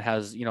then that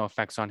has,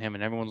 effects on him,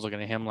 and everyone's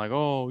looking at him like,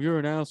 oh, you're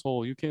an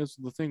asshole. You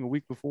canceled the thing a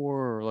week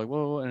before, or like,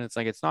 whoa. And it's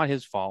like, it's not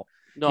his fault.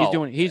 No,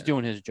 he's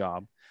doing his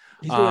job.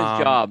 He's doing his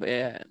job.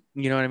 Yeah.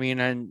 You know what I mean?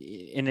 And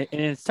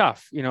it's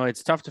tough,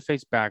 it's tough to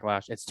face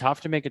backlash. It's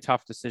tough to make a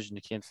tough decision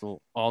to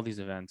cancel all these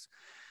events,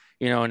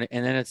 and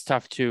then it's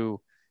tough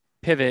to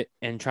pivot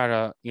and try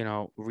to,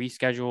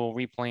 reschedule,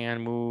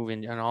 replan, move,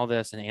 and all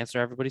this, and answer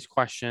everybody's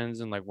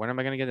questions. And like, when am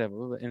I going to get that?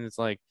 And it's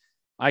like,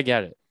 I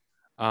get it.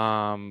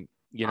 And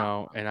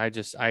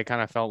I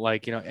kind of felt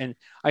like, and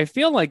I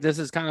feel like this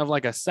is kind of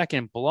like a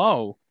second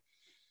blow.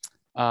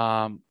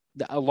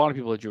 A lot of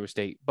people at Drew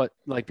Estate, but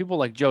like people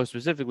like Joe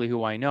specifically,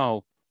 who I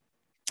know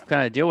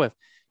kind of deal with,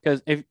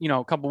 because if,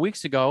 a couple of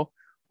weeks ago,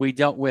 we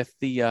dealt with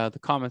the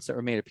comments that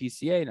were made at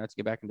PCA, not to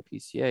get back into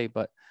PCA,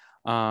 but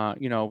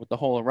with the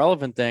whole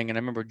irrelevant thing. And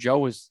I remember Joe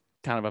was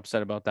kind of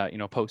upset about that,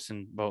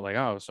 posting about like,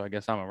 oh, so I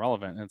guess I'm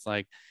irrelevant. And it's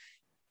like,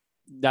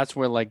 that's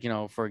where, like,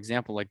 for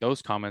example, like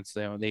those comments,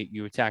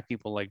 you attack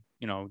people like,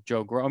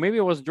 Joe Grow. Maybe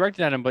it wasn't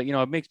directed at him, but,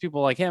 it makes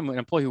people like him, an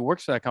employee who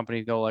works for that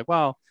company, go like,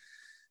 well,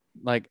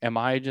 like, am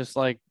I just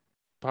like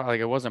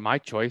it wasn't my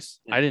choice.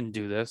 I didn't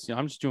do this.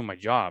 I'm just doing my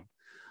job.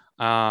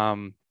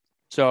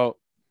 So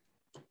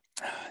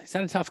it's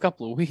had a tough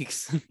couple of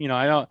weeks.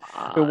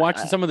 I've been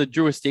watching some of the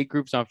Drew Estate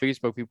groups on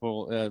Facebook.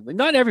 People,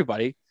 not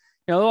everybody,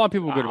 a lot of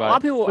people were good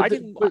about it. A lot of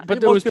people,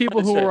 but there was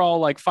people who were all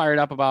like fired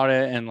up about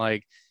it and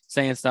like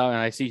saying stuff. And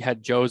I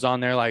had Joe's on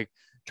there like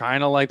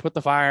trying to like put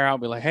the fire out,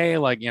 be like, hey,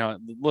 like,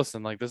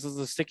 listen, like this is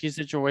a sticky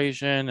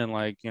situation, and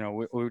like,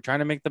 we're trying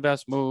to make the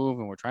best move,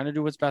 and we're trying to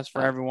do what's best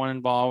for everyone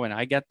involved, and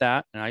I get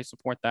that, and I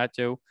support that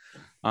too.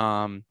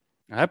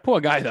 That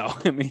poor guy though.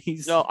 I mean,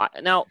 now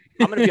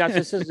I'm gonna be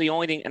honest. This is the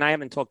only thing, and I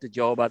haven't talked to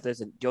Joe about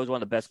this, and Joe's one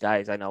of the best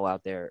guys I know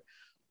out there.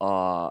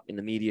 In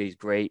the media, he's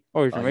great.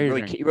 Oh, he's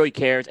amazing. He really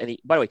cares. And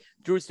by the way,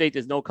 Drew Estate,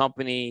 there's no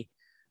company.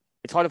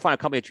 It's hard to find a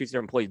company that treats their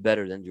employees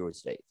better than Drew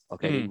Estate.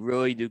 Okay. They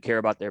really do care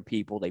about their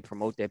people. They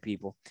promote their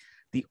people.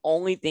 The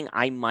only thing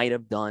I might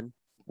have done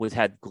was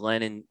had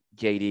Glenn and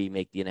JD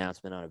make the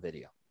announcement on a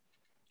video.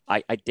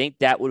 I think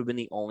that would have been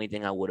the only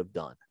thing I would have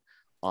done.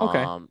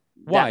 Okay.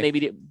 Why?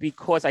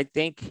 Because I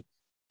think,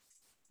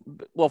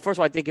 well, first of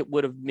all, I think it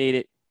would have made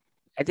it,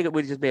 I think it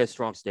would have just made a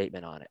strong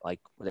statement on it. Like,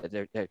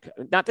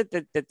 not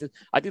that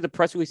I think the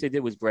press release they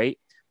did was great,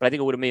 but I think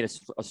it would have made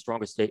a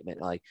stronger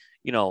statement. Like,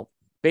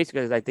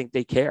 basically, I think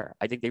they care.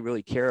 I think they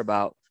really care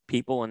about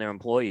people and their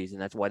employees,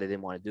 and that's why they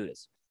didn't want to do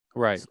this.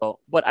 Right. So,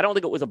 but I don't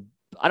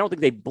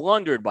think they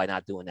blundered by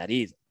not doing that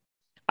either.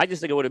 I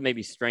just think it would have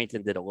maybe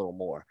strengthened it a little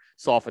more,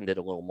 softened it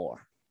a little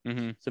more.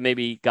 Mm-hmm. So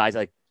maybe guys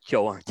like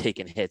Joe aren't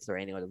taking hits or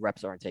anything, or the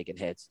reps aren't taking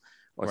hits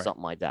or right.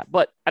 something like that.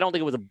 But I don't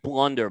think it was a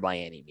blunder by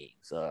any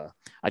means.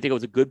 I think it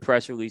was a good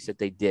press release that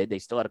they did. They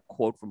still had a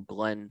quote from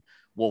Glenn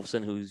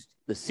Wolfson, who's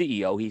the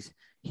CEO.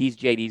 He's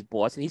JD's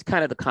boss, and he's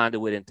kind of the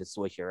conduit into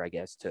Swisher, I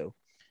guess, too.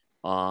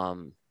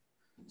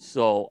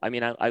 So I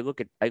mean, I look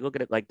at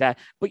it like that.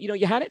 But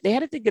they had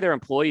to think of their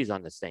employees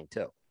on this thing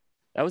too.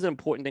 That was an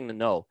important thing to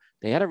know.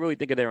 They had to really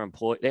think of their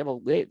employees.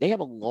 They have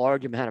a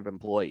large amount of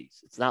employees.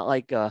 It's not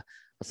like a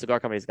cigar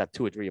company that's got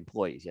 2 or 3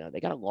 employees. They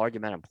got a large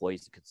amount of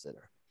employees to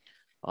consider.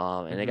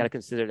 And they got to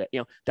consider that,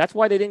 that's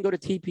why they didn't go to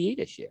TPE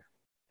this year.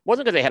 It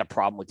wasn't because they had a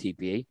problem with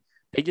TPE.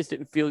 They just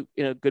didn't feel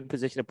in a good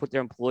position to put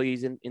their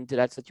employees into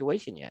that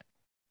situation yet.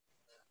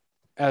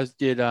 As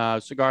did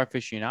Cigar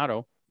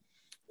Aficionado.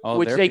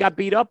 Which they got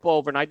beat up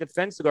over, and I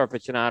defend Cigar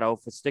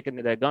Aficionado for sticking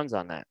to their guns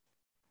on that.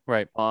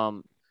 Right.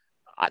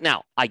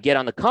 Now, I get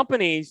on the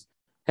companies,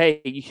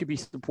 hey, you should be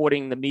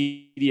supporting the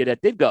media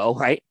that did go,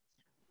 right?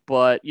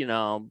 But,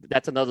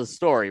 that's another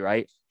story,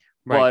 right?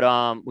 Right.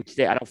 But which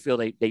I don't feel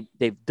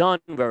they've done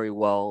very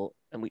well,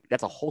 and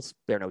that's a whole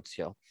spare notes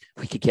show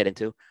we could get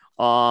into.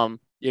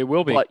 It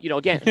will be. But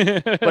again,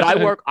 but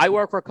I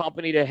work for a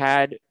company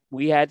that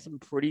we had some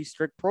pretty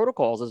strict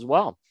protocols as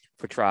well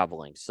for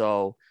traveling.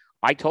 So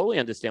I totally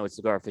understand what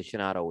Cigar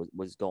Aficionado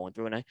was going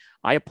through, and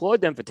I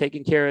applaud them for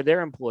taking care of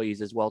their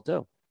employees as well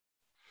too.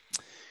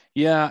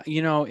 Yeah,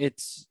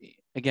 it's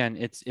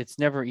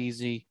never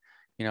easy.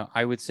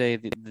 I would say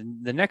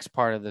the next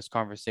part of this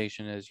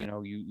conversation is,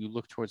 you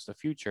look towards the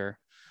future.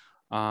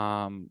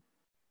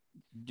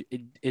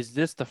 Is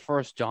this the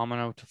first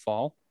domino to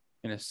fall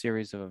in a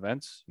series of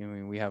events? I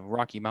mean, we have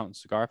Rocky Mountain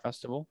Cigar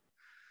Festival.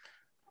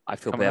 I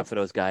feel bad for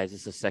those guys.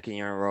 It's the second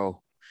year in a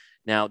row.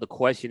 Now, the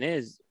question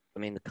is, I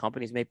mean, the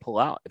companies may pull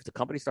out. If the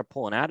companies start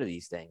pulling out of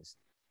these things,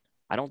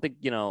 I don't think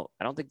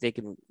they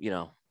can,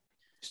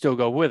 still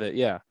go with it.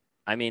 Yeah.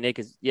 I mean, they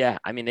could, yeah.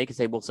 I mean, they could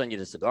say we'll send you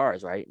the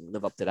cigars, right, and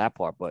live up to that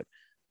part. But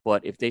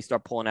if they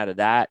start pulling out of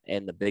that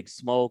and the Big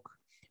Smoke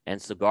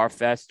and Cigar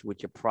Fest,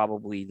 which are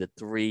probably the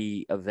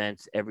three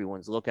events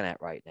everyone's looking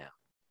at right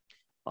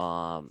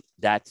now,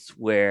 that's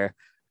where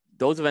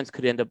those events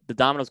could end up. The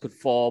dominoes could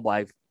fall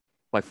by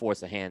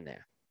force of hand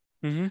there.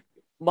 Mm-hmm.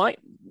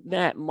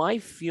 My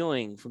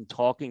feeling from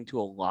talking to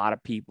a lot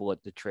of people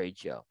at the trade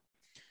show,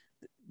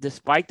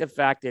 despite the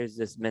fact there's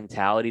this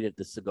mentality that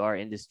the cigar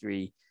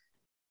industry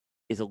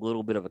is a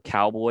little bit of a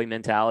cowboy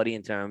mentality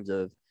in terms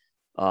of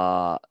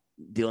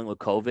dealing with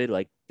COVID.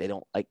 Like they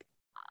don't like.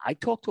 I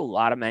talk to a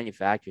lot of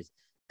manufacturers.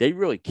 They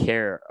really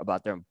care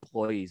about their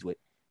employees with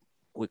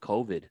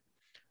COVID,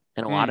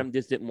 and a lot of them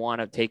just didn't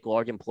want to take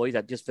large employees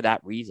out just for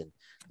that reason.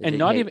 And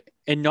not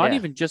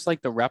even just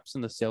like the reps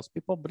and the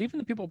salespeople, but even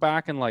the people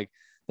back in like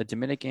the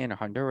Dominican or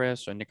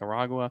Honduras or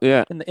Nicaragua,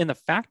 in the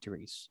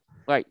factories.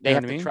 Right, they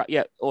have to try.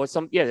 Yeah, or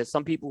there's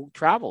some people who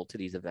travel to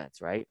these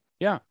events, right?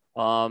 Yeah.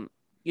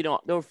 You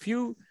know, there were a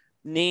few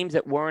names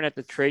that weren't at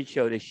the trade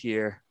show this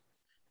year.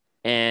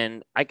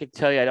 And I could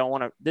tell you, I don't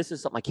want to, this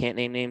is something I can't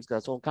name names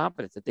because I'm so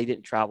confident that they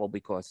didn't travel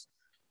because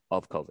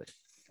of COVID.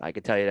 I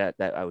could tell you that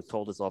I was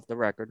told this off the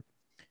record.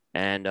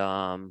 And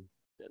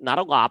not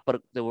a lot,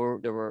 but there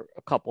were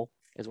a couple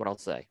is what I'll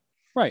say.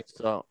 Right.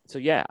 So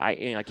yeah,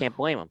 I can't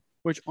blame them.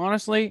 Which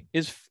honestly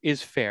is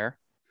fair.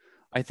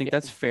 I think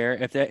that's fair.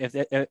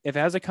 If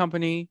as a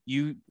company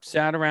you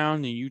sat around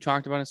and you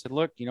talked about it and said,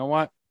 look, you know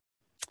what?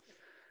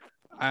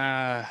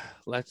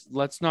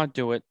 Let's not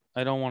do it.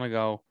 I don't want to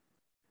go.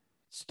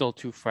 Still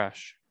too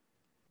fresh.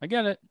 I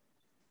get it.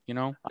 You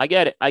know, I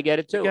get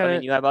it too. I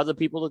mean, you have other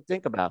people to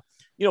think about.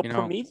 You know,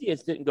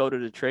 Prometheus didn't go to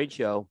the trade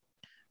show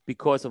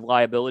because of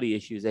liability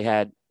issues they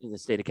had in the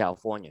state of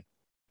California,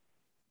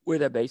 where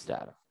they're based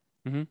out of.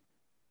 Mm-hmm.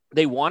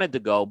 They wanted to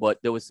go, but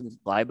there was some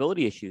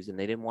liability issues, and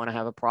they didn't want to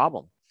have a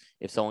problem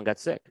if someone got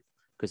sick,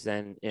 because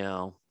then, you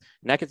know,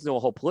 and that gets into a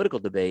whole political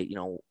debate. You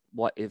know,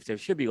 what if there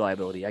should be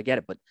liability? I get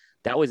it, but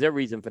that was their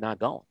reason for not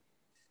going.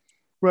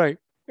 Right.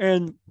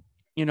 And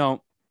you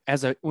know,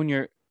 when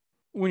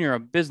you're a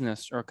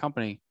business or a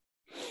company,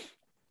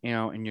 you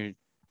know, and you're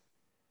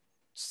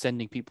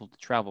sending people to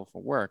travel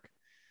for work,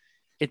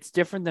 it's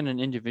different than an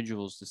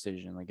individual's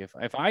decision. Like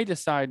if I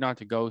decide not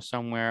to go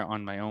somewhere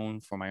on my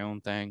own for my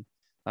own thing,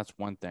 that's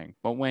one thing.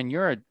 But when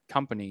you're a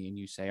company and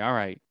you say, all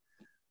right,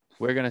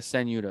 we're going to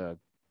send you to,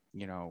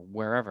 you know,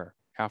 wherever,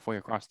 halfway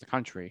across the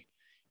country,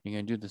 you're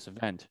going to do this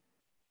event,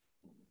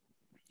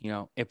 you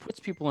know, it puts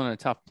people in a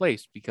tough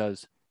place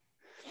because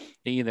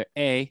they either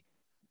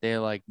they're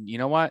like, you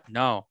know what?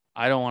 No,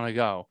 I don't want to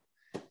go.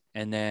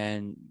 And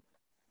then,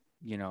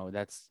 you know,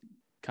 that's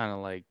kind of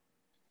like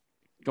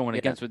going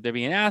against what they're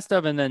being asked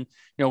of. And then,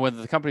 you know,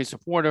 whether the company's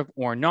supportive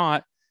or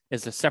not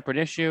is a separate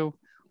issue,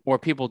 or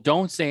people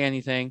don't say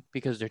anything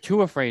because they're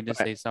too afraid to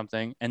say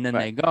something. And then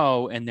they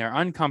go and they're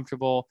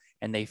uncomfortable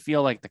and they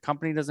feel like the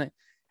company doesn't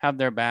have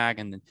their back.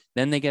 And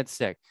then they get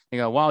sick. They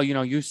go, well, you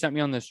know, you sent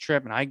me on this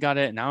trip and I got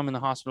it. And now I'm in the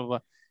hospital.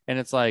 And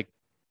it's like,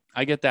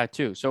 I get that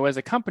too. So as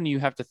a company, you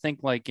have to think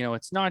like, you know,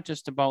 it's not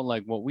just about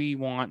like what we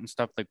want and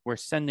stuff. Like we're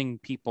sending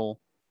people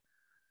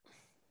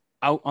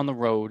out on the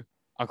road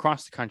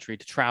across the country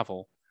to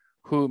travel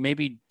who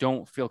maybe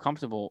don't feel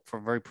comfortable for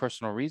very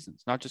personal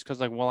reasons. Not just because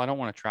like, well, I don't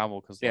want to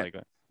travel because like,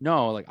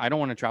 no, like I don't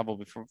want to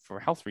travel for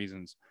health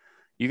reasons.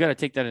 You got to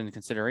take that into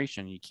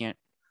consideration. You can't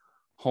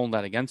hold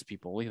that against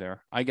people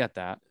either. I get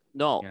that.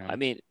 No, you know? I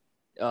mean,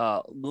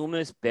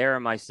 Loomis, Bear,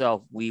 and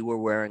myself, we were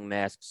wearing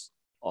masks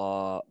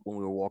when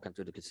we were walking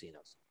through the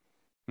casinos.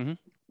 Mm-hmm.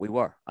 We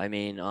were. I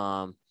mean,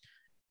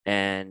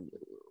 and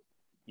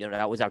you know,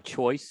 that was our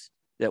choice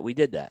that we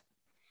did that.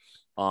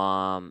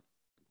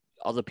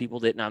 Other people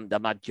didn't.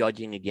 I'm not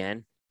judging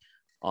again.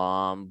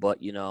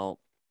 But you know,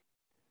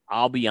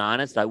 I'll be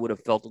honest, I would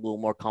have felt a little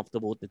more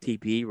comfortable with the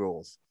TPE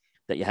rules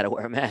that you had to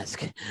wear a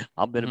mask.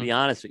 I'm going to be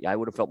honest with you. I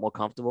would have felt more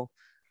comfortable.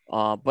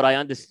 But I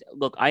understand.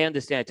 Look, I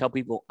understand. I tell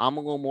people I'm a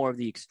little more of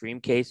the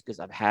extreme case because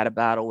I've had a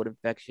battle with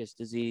infectious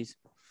disease,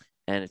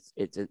 and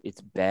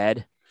it's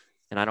bad,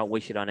 and I don't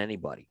wish it on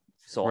anybody.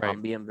 So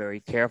I'm being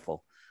very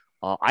careful.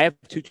 I have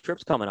 2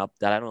 trips coming up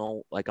that I don't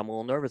know, like I'm a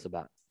little nervous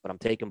about, but I'm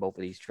taking both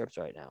of these trips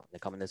right now. They're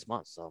coming this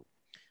month, so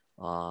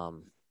I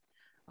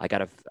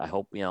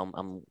hope, you know,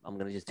 I'm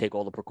going to just take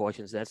all the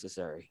precautions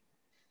necessary.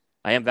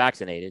 I am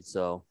vaccinated,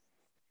 so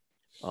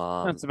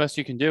that's the best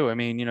you can do. I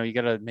mean, you know, you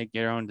got to make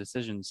your own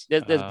decisions.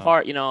 There's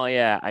part, you know,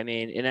 I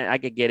mean, and I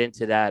could get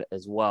into that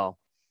as well.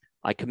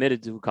 I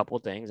committed to a couple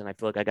of things, and I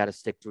feel like I got to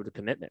stick through the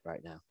commitment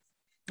right now.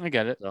 I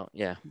get it. So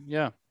yeah.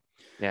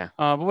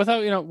 But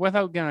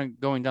without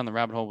going down the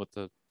rabbit hole with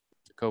the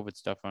COVID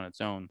stuff on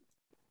its own,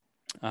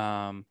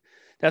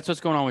 that's what's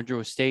going on with Drew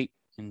Estate.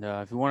 And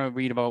if you want to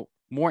read about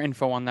more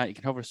info on that, you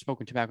can head over to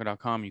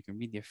smokingtobacco.com. You can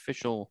read the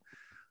official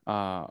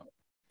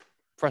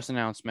press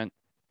announcement.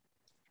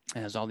 It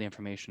has all the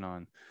information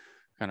on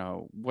kind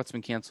of what's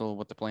been canceled,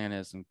 what the plan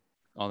is, and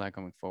all that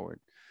going forward.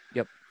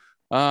 Yep.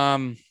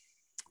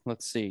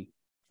 Let's see.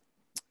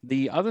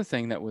 The other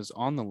thing that was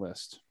on the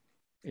list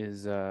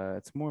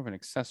it's more of an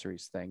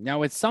accessories thing.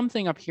 Now it's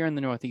something up here in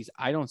the Northeast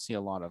I don't see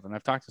a lot of, and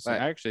I've talked to some.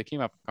 Right. Actually, it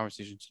came up in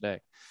conversation today.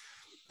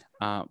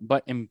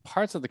 But in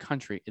parts of the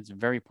country, it's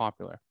very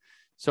popular.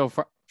 So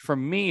for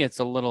me, it's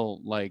a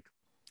little like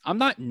I'm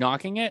not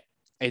knocking it.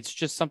 It's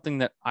just something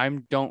that I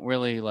don't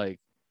really like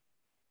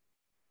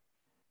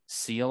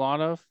see a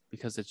lot of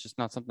because it's just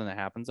not something that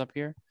happens up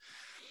here.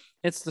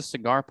 It's the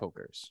cigar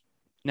pokers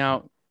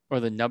now, or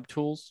the nub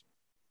tools.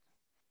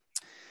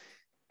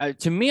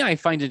 To me, I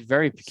find it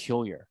very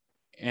peculiar,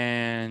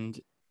 and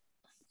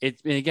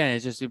again,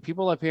 it's just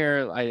people up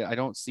here. I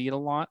don't see it a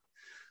lot,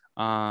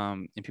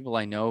 and people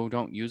I know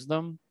don't use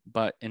them.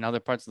 But in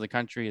other parts of the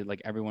country,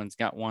 like everyone's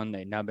got one.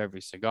 They nub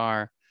every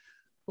cigar.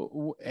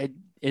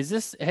 Is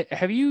this?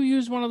 Have you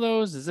used one of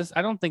those? Is this?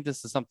 I don't think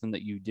this is something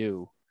that you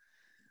do.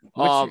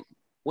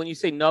 When you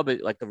say nub,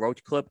 it like the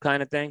roach clip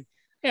kind of thing.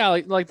 Yeah,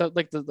 like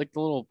the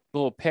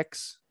little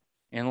picks,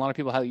 and a lot of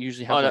people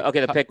usually have.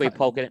 The pick where you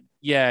poke it.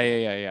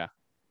 Yeah.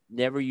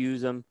 Never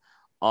use them.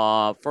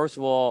 First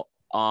of all,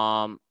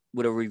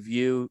 with a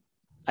review,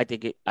 I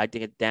think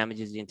it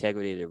damages the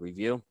integrity of the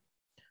review.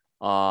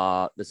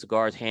 The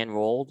cigar is hand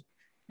rolled,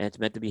 and it's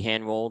meant to be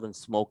hand rolled and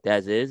smoked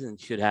as is, and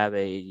should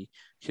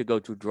go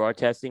through drawer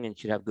testing and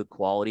should have good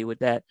quality with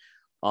that.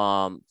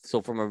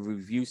 So from a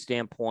review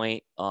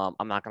standpoint,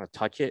 I'm not going to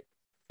touch it.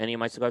 Any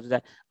of my cigars with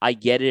that. I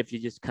get it if you're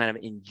just kind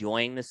of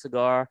enjoying the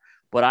cigar,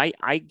 but I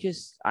don't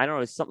know.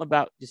 There's something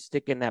about just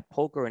sticking that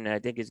poker in there. I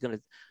think it's gonna.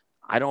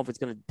 I don't know if it's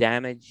going to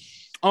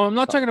damage. Oh, I'm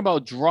not talking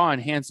about draw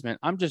enhancement.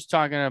 I'm just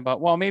talking about,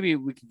 well, maybe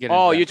we could get.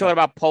 Oh, you're talking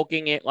about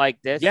poking it like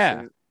this?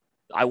 Yeah.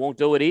 I won't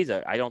do it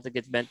either. I don't think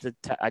it's meant to.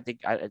 I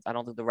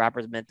don't think the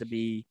wrapper is meant to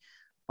be.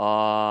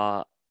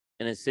 An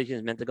incision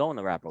is meant to go in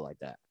the wrapper like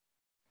that.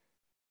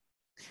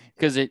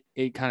 Because it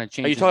kind of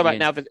changes. Are you talking about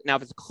now?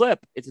 If it's a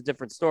clip, it's a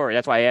different story.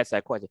 That's why I asked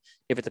that question.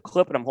 If it's a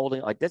clip and I'm holding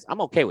it like this,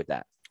 I'm okay with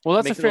that.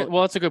 Well,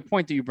 that's a good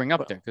point that you bring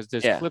up there because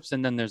there's clips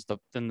and then there's the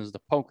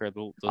poker.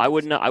 I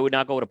would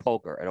not go with a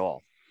poker at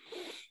all.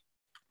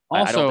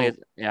 Also, I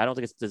don't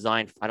think it's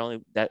designed. I don't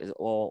think that is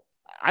all.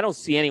 I don't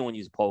see anyone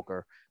use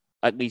poker,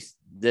 at least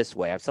this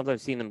way. I've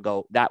sometimes seen them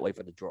go that way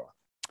for the draw.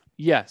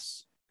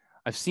 Yes,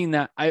 I've seen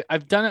that.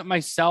 I've done it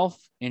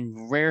myself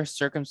in rare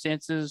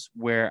circumstances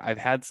where I've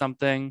had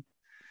something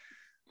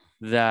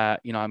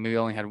that, I maybe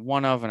only had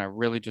one of, and I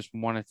really just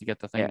wanted to get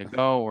the thing to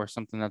go, or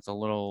something that's a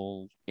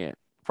little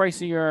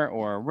pricier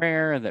or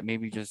rare that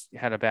maybe just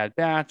had a bad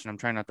batch, and I'm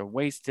trying not to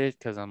waste it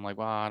because I'm like,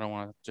 well, I don't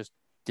want to just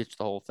ditch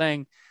the whole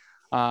thing.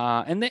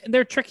 And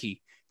they're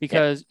tricky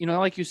because,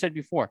 like you said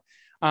before,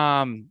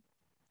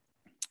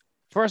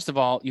 first of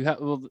all, you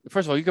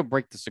could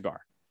break the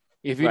cigar.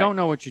 If you don't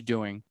know what you're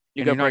doing,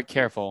 you're not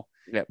careful,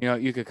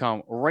 you could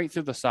come right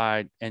through the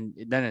side and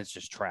then it's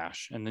just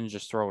trash and then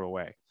just throw it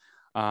away.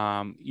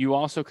 You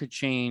also could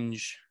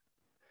change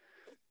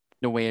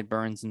the way it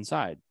burns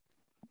inside,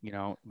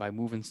 by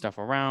moving stuff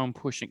around,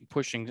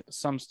 pushing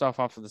some stuff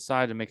off to the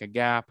side to make a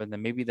gap. And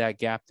then maybe that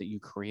gap that you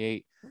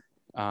create,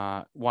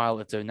 while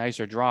it's a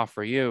nicer draw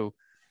for you,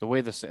 the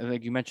way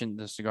like you mentioned,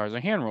 the cigars are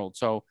hand rolled.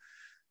 So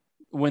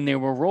when they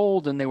were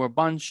rolled and they were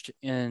bunched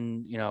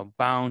and,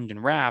 bound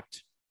and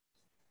wrapped,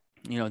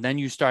 then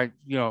you start,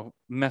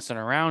 messing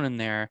around in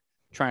there,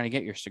 trying to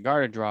get your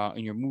cigar to draw,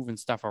 and you're moving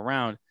stuff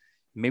around.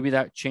 Maybe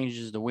that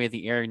changes the way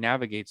the air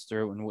navigates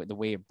through and the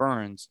way it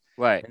burns.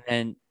 Right.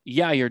 And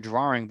you're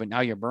drawing, but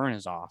now your burn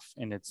is off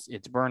and it's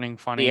burning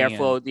funny. The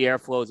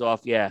airflow's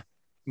off. Yeah.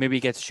 Maybe it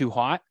gets too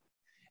hot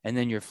and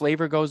then your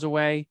flavor goes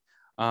away.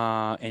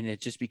 And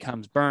it just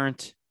becomes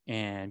burnt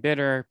and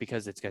bitter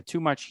because it's got too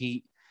much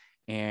heat,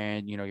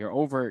 and, you're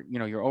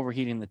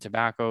overheating the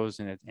tobaccos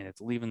and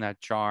it's leaving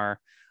that char.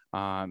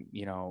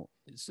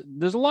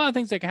 There's a lot of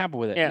things that can happen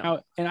with it. Yeah. Now,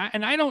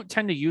 and I don't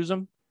tend to use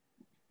them.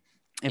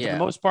 And for the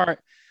most part,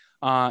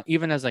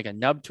 even as like a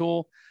nub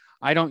tool,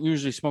 I don't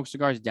usually smoke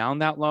cigars down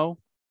that low.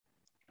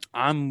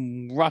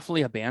 I'm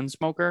roughly a band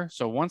smoker.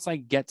 So once I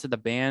get to the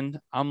band,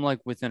 I'm like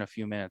within a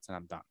few minutes and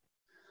I'm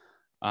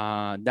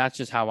done. That's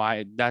just how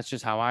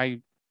I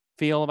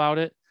feel about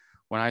it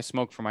when I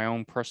smoke for my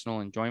own personal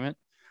enjoyment.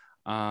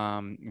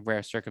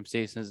 Rare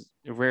circumstances,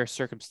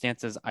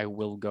 I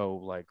will go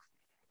like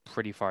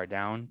pretty far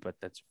down, but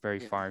that's very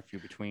far and few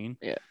between.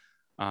 Yeah.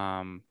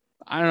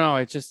 I don't know.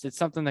 It's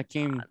something that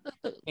came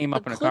up in a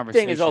conversation.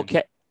 Thing is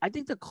okay. I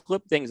think the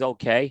clip thing's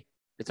okay.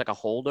 It's like a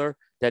holder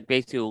that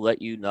basically will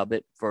let you nub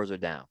it further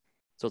down,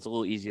 so it's a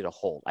little easier to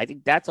hold. I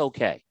think that's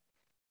okay.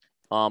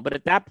 But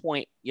at that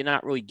point, you're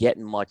not really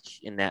getting much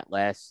in that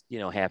last,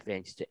 half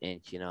inch to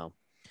inch.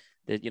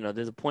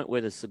 There's a point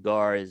where the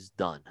cigar is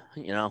done.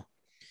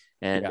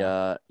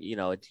 And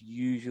it's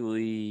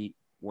usually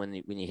when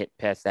you hit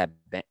past that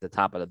the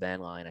top of the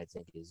band line, I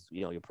think is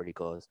you're pretty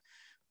close.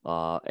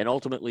 And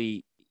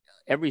ultimately,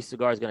 every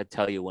cigar is going to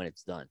tell you when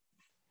it's done.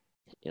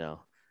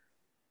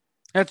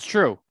 That's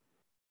true.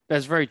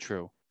 That's very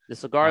true. The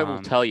cigar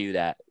will tell you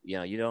that.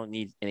 You don't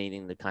need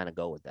anything to kind of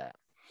go with that.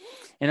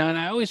 And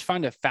I always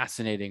find it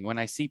fascinating when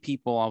I see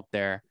people out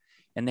there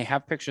and they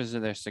have pictures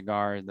of their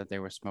cigar that they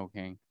were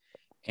smoking,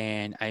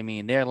 and I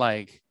mean they're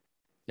like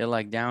they're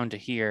like down to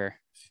here,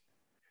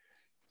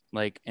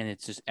 like, and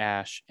it's just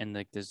ash, and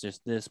like there's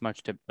just this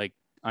much to like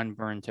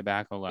unburned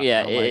tobacco left.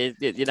 Yeah, you're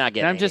not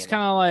getting. And I'm just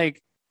kind of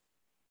like,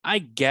 I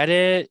get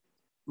it.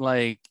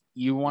 Like,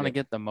 you want to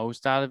get the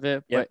most out of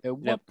it, but at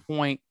what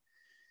point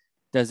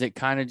does it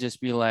kind of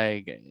just be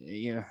like,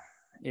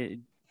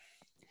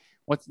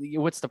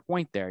 what's the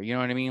point there? You know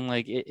what I mean?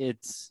 Like,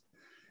 it's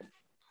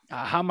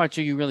how much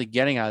are you really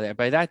getting out of it?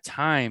 By that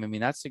time, I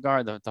mean, that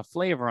cigar, the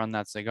flavor on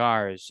that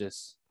cigar is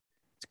just,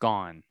 it's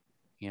gone,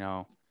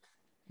 and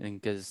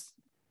because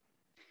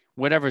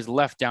whatever's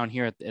left down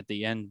here at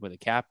the end where the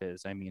cap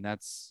is, I mean,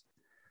 that's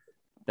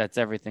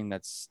everything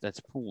that's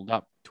pulled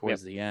up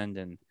towards the end.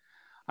 And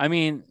I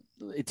mean,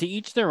 to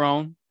each their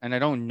own, and I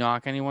don't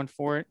knock anyone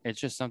for it. It's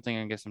just something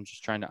I guess I'm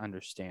just trying to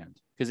understand,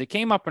 because it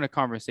came up in a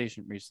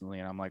conversation recently,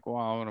 and I'm like, well,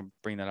 I want to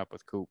bring that up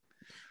with Coop.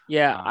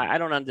 Yeah, I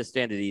don't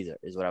understand it either,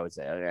 is what I would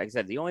say. Like I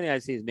said, the only thing I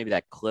see is maybe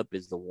that clip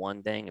is the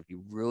one thing. If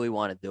you really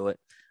want to do it,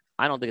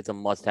 I don't think it's a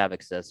must-have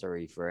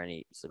accessory for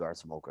any cigar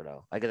smoker,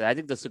 though. Like, I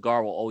think the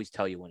cigar will always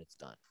tell you when it's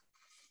done.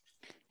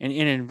 And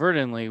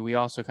inadvertently, we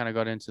also kind of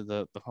got into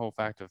the whole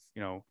fact of,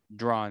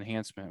 draw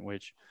enhancement,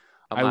 which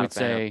I would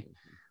say,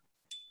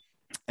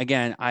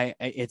 again,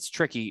 it's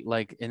tricky.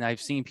 Like, and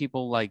I've seen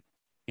people like,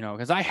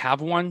 because I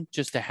have one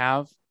just to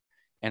have,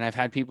 and I've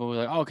had people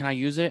like, oh, can I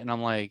use it? And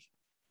I'm like,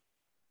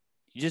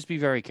 you just be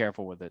very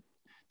careful with it.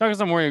 Not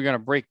because I'm worried you're going to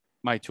break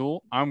my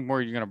tool. I'm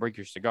worried you're going to break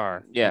your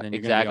cigar. Yeah, and then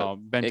you're going to be all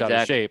bent out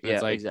of shape. Yeah,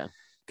 it's like, exactly.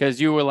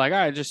 Because you were like, all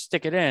right, just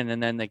stick it in.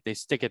 And then like they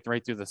stick it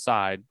right through the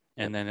side.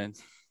 And then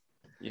it's,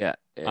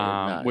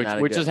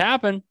 which has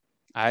happened.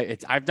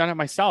 I've done it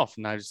myself,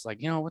 and I was just like,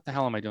 what the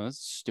hell am I doing? This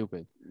is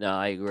stupid. No,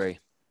 I agree.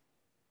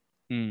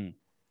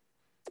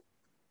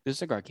 This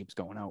cigar keeps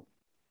going out.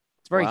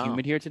 It's very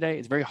humid here today.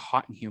 It's very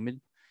hot and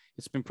humid.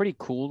 It's been pretty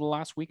cool the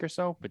last week or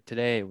so, but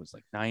today it was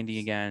like 90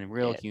 again,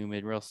 real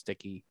humid, real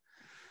sticky.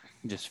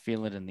 You just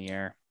feel it in the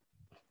air.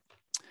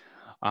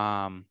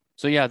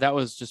 So yeah, that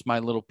was just my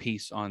little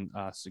piece on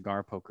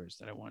cigar pokers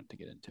that I wanted to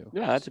get into.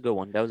 Yeah, that's a good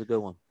one. That was a good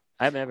one.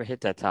 I haven't ever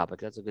hit that topic.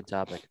 That's a good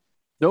topic.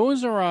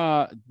 Those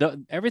are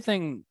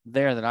everything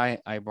there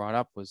that I brought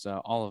up was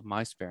all of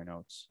my spare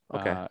notes.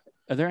 Okay.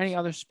 Are there any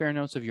other spare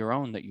notes of your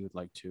own that you would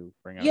like to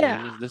bring up?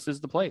 Yeah. This is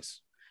the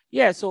place.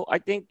 Yeah. So I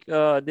think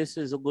this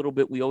is a little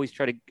bit, we always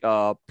try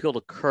to peel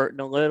the curtain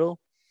a little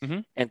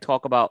and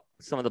talk about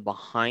some of the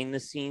behind the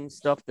scenes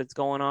stuff that's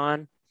going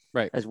on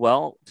as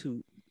well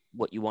to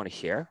what you want to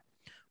share.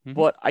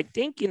 But I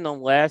think in the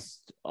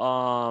last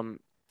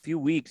few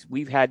weeks,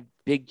 we've had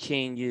big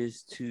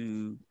changes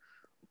to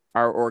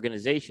our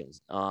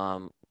organizations,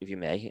 if you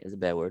may, is a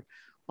bad word.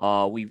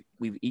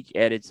 We've each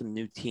added some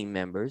new team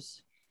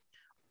members.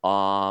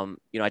 I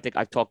think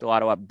I've talked a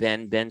lot about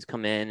Ben. Ben's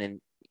come in and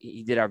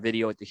he did our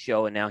video at the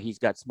show, and now he's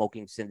got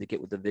Smoking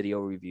Syndicate with the video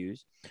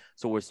reviews.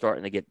 So we're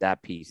starting to get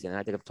that piece, and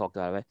I think I've talked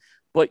about it.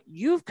 But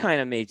you've kind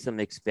of made some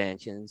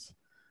expansions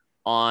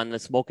on the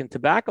Smoking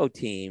Tobacco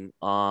team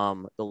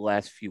the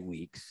last few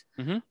weeks.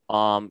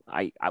 What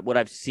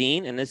I've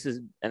seen,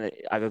 and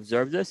I've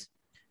observed this,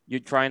 you're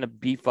trying to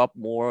beef up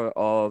more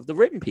of the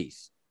written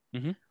piece.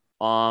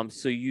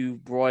 So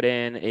you've brought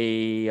in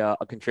a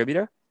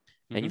contributor,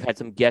 and you've had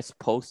some guest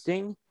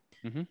posting,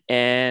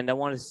 and I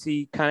want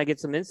to get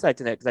some insights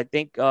in that, because I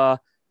think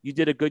you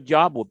did a good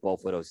job with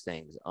both of those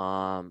things.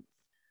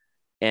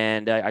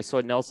 And I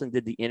saw Nelson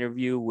did the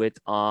interview with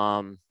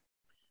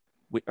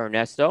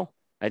Ernesto.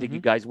 I think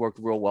you guys worked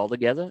real well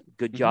together.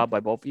 Good job by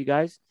both of you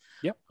guys.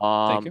 Yep.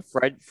 Thank you.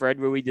 Fred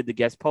Rui did the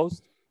guest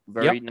post.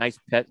 Very nice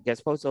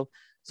guest post.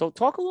 So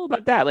talk a little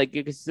about that. Like,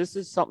 because this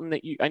is something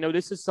that I know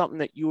this is something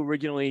that you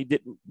originally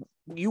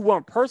you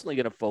weren't personally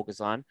going to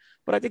focus on,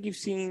 but I think you've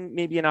seen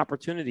maybe an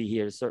opportunity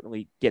here to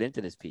certainly get into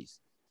this piece.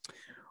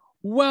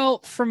 Well,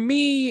 for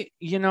me,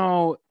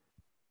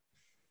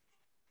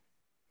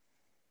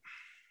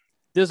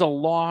 there's a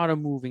lot of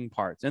moving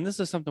parts, and this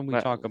is something we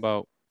talk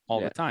about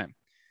all the time.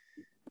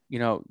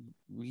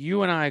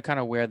 You and I kind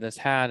of wear this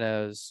hat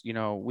as,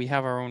 we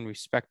have our own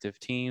respective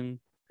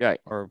team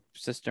or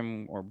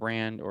system or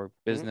brand or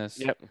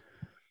business.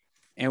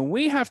 And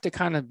we have to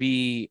kind of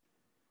be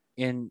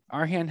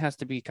our hand has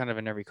to be kind of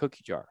in every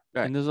cookie jar.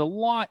 And there's a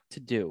lot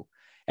to do.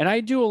 And I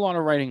do a lot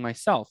of writing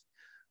myself,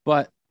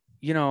 but,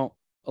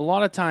 a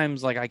lot of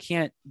times, like, I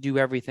can't do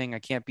everything. I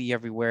can't be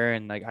everywhere.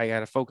 And like, I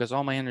got to focus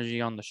all my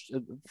energy on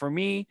for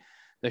me,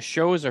 the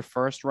shows are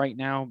first right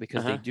now,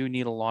 because they do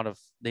need a lot of,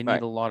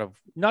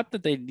 not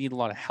that they need a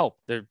lot of help.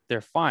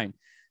 They're fine.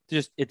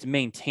 It's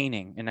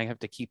maintaining, and I have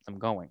to keep them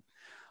going.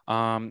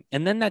 And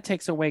then that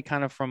takes away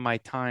kind of from my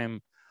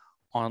time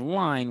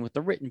online with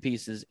the written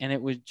pieces. And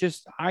it was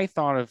just, I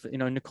thought of,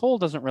 Nicole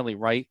doesn't really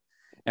write,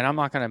 and I'm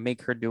not going to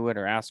make her do it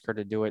or ask her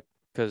to do it,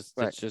 because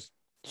it's just,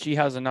 she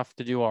has enough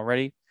to do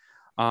already.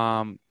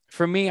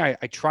 For me, I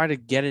try to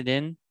get it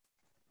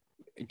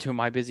into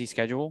my busy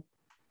schedule.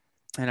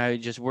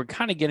 And we're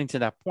kind of getting to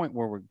that point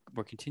where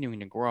we're continuing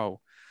to grow.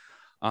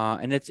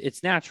 And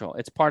it's natural.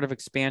 It's part of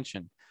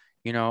expansion.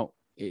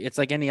 it's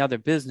like any other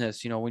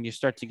business, when you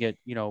start to get,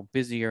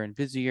 busier and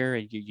busier,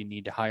 and you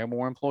need to hire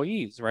more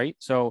employees, right?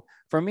 So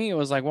for me, it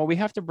was like, well, we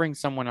have to bring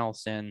someone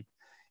else in,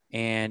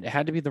 and it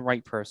had to be the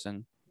right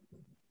person.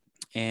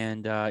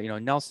 And,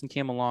 Nelson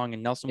came along,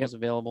 and Nelson was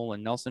available,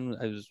 and Nelson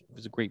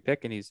was a great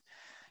pick, and he's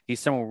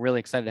someone we're really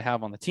excited to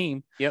have on the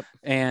team. Yep.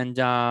 And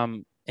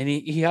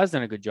he has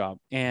done a good job.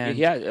 And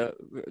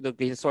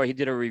sorry, he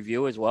did a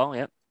review as well.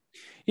 Yep.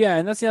 Yeah.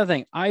 And that's the other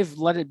thing. I've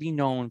let it be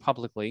known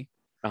publicly.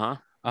 And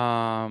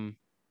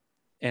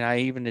I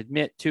even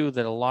admit too,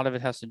 that a lot of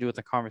it has to do with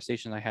the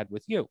conversation I had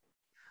with you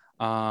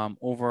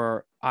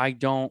I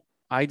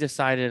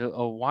decided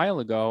a while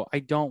ago, I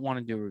don't want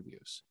to do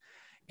reviews.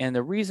 And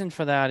the reason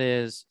for that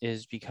is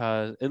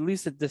because, at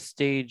least at this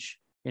stage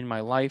in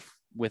my life,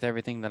 with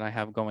everything that I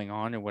have going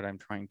on and what I'm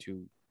trying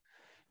to,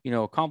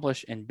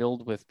 accomplish and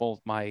build with both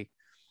my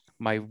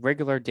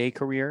regular day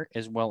career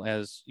as well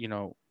as,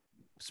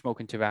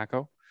 smoking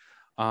tobacco,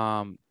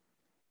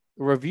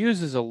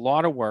 reviews is a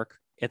lot of work.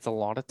 It's a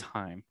lot of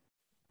time.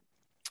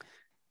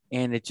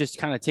 And it just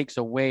kind of takes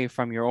away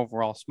from your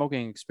overall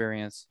smoking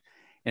experience.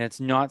 And it's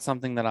not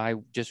something that I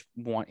just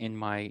want in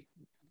my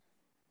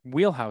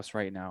wheelhouse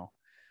right now,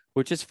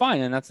 which is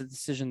fine. And that's a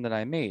decision that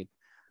I made.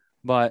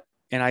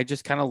 And I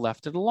just kind of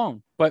left it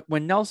alone. But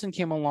when Nelson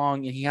came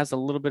along, and he has a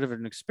little bit of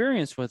an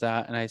experience with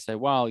that, and I said,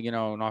 well,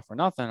 not for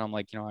nothing, I'm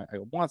like, I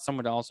want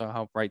someone to also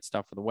help write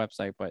stuff for the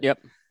website. But if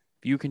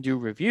you can do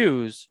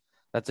reviews,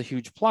 that's a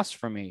huge plus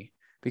for me,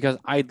 because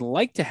I'd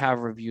like to have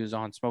reviews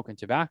on smoking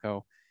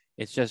tobacco.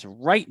 It's just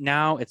right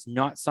now, it's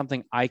not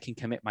something I can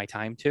commit my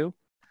time to.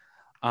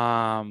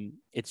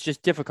 It's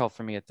just difficult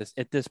for me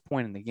at this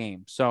point in the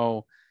game.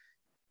 So,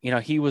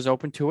 he was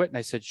open to it, and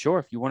I said, sure,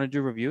 if you want to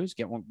do reviews,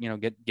 get one,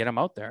 get them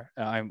out there.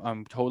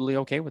 I'm totally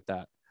okay with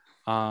that.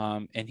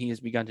 And he has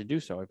begun to do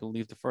so. I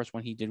believe the first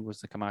one he did was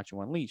the Camacho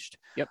Unleashed,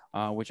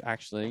 which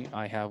actually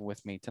I have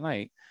with me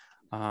tonight.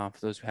 For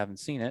those who haven't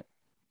seen it,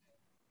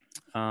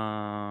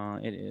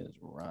 it is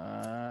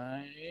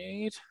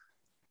right.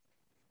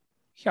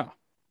 Yeah.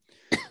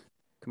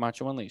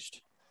 Camacho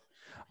Unleashed.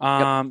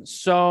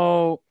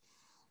 So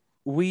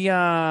we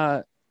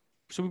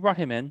brought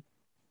him in.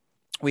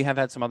 We have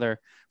had some other.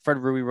 Fred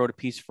Rui wrote a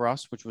piece for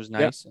us, which was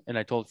nice. And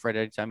I told Fred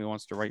anytime he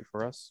wants to write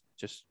for us,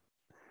 just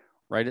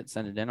write it,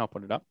 send it in. I'll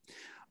put it up.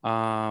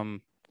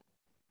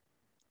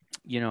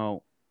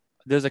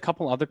 There's a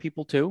couple other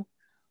people too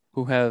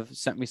who have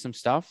sent me some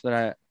stuff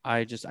that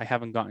I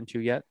haven't gotten to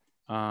yet.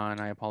 And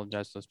I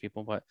apologize to those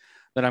people, but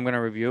that I'm going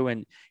to review.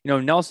 And,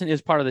 Nelson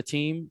is part of the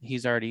team.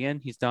 He's already in,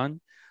 he's done.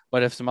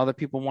 But if some other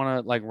people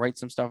want to write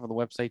some stuff on the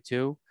website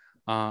too,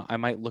 I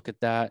might look at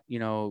that,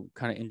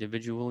 kind of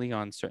individually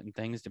on certain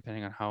things,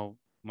 depending on how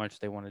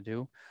much they want to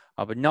do.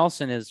 But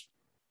Nelson is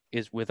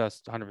with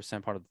us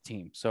 100% part of the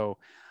team. So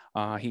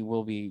he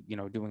will be,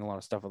 doing a lot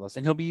of stuff with us,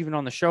 and he'll be even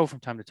on the show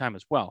from time to time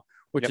as well,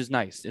 which is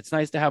nice. It's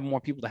nice to have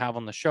more people to have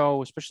on the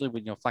show, especially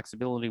with,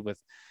 flexibility with,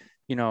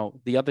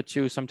 the other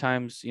two.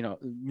 Sometimes,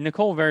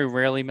 Nicole very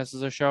rarely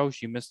misses a show.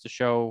 She missed a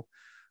show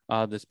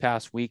this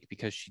past week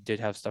because she did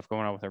have stuff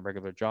going on with her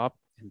regular job,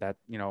 and that,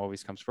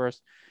 always comes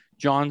first.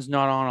 John's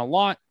not on a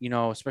lot,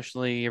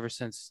 especially ever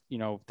since,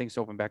 things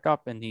open back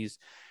up. And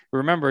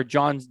remember,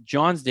 John's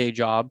day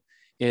job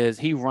is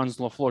he runs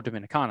La Flor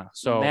Dominicana.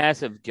 So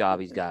massive job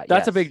he's got.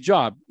 That's a big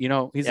job.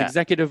 He's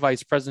executive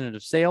vice president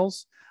of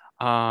sales.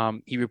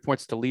 He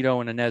reports to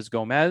Lito and Inez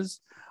Gomez.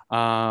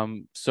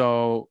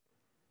 So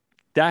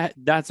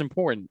that's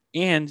important.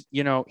 And,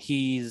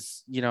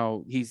 he's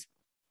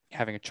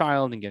having a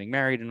child and getting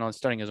married and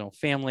starting his own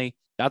family.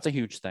 That's a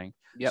huge thing.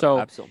 So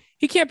absolutely.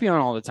 He can't be on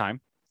all the time,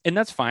 and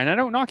that's fine. I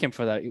don't knock him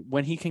for that.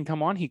 When he can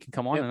come on,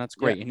 and that's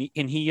great.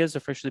 And he is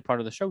officially part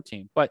of the show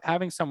team, but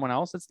having someone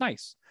else, it's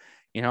nice.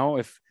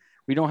 If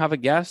we don't have a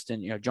guest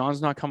and,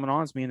 John's not coming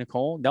on, it's me and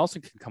Nicole,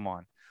 Nelson can come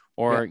on.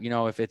 Or,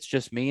 if it's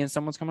just me and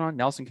someone's coming on,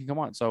 Nelson can come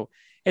on. So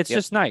it's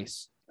just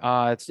nice.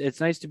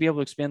 It's nice to be able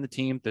to expand the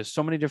team. There's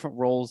so many different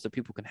roles that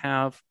people can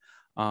have.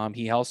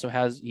 He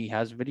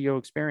has video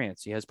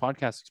experience. He has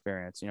podcast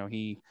experience.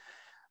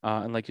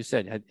 And like you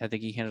said, I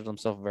think he handled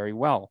himself very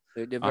well.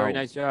 They did a very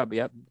nice job.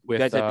 Yep. You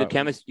guys had good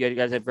chemistry. You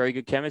guys had very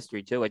good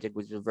chemistry too. I think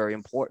was very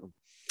important.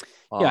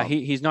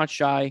 He's not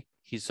shy.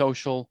 He's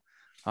social.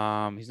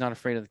 He's not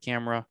afraid of the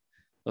camera.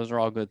 Those are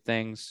all good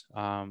things.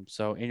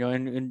 So,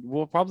 and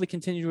we'll probably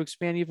continue to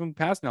expand even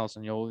past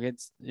Nelson. You'll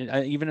get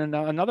even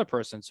another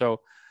person. So,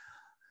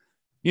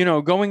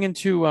 going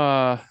into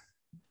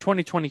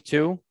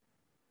 2022,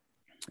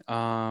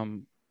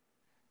 going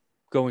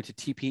to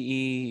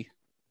TPE,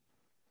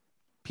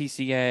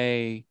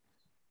 PCA,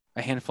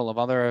 a handful of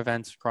other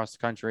events across the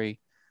country,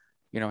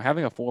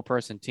 having a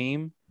 4-person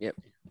team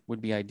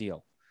would be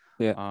ideal.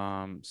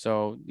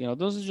 So,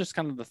 those are just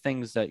kind of the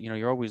things that,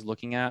 you're always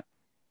looking at,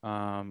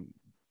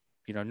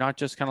 not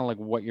just kind of like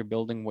what you're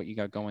building, what you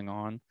got going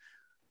on,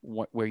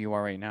 where you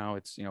are right now.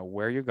 It's,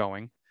 where you're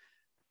going,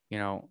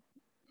 am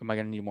I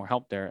going to need more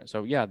help there?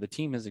 So the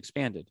team has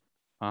expanded,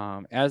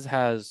 as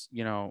has,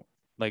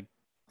 like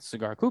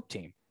Cigar Coop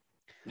team.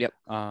 Yep.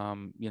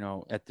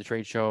 At the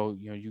trade show,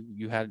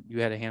 you had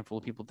a handful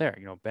of people there.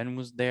 Ben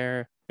was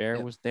there, Bear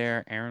was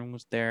there, Aaron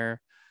was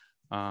there.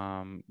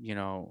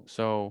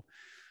 So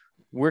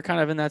we're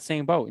kind of in that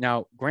same boat.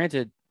 Now,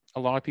 granted, a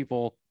lot of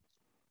people,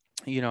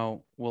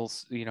 will,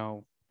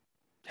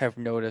 have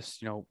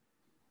noticed,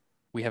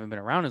 we haven't been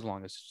around as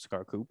long as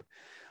Cigar Coop.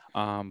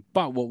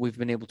 But what we've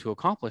been able to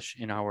accomplish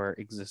in our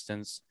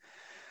existence,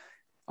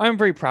 I'm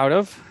very proud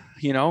of.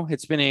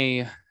 It's been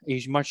a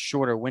much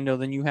shorter window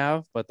than you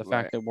have, but the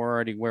fact that we're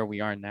already where we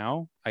are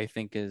now, I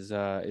think is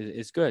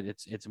good.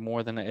 It's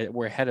more than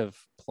we're ahead of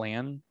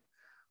plan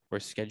or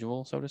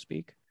schedule, so to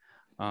speak.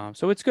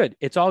 So it's good.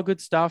 It's all good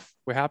stuff.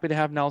 We're happy to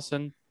have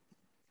Nelson.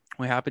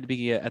 We're happy to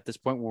be at this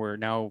point where we're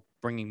now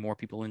bringing more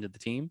people into the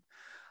team,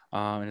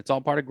 and it's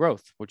all part of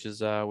growth, which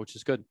is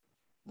good.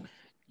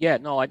 Yeah,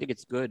 no, I think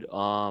it's good.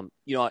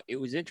 It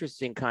was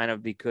interesting kind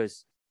of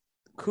because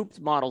Coop's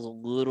model is a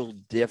little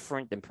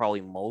different than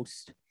probably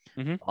most.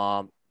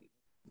 Mm-hmm.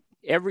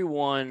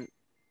 Everyone,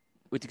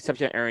 with the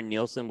exception of Aaron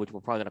Nielsen, which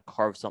we're probably going to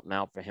carve something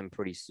out for him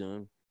pretty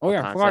soon. Oh,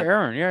 yeah, I forgot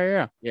Aaron.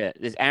 Yeah,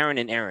 there's Aaron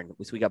and Aaron,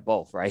 which we got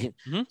both, right?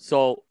 Mm-hmm.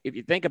 So if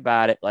you think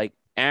about it, like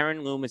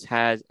Aaron Loomis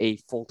has a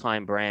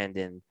full-time brand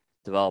in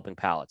developing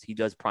pallets. He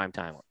does prime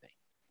time with me.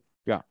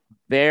 Yeah.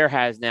 Bear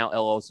has now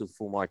El Oso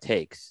Fumar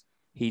Takes.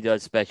 He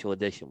does special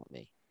edition with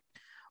me.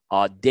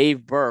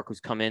 Dave Burke, who's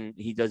come in,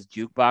 he does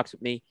jukebox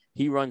with me.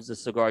 He runs the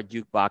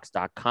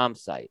cigarjukebox.com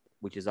site,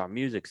 which is our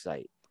music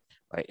site,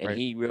 right? And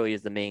he really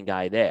is the main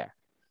guy there.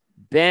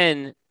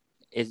 Ben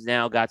is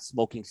now got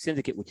Smoking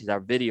Syndicate, which is our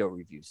video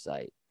review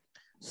site.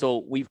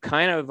 So we've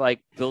kind of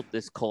like built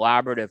this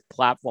collaborative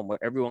platform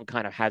where everyone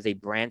kind of has a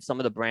brand. Some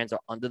of the brands are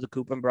under the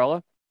Coop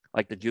umbrella,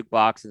 like the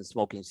Jukebox and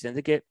Smoking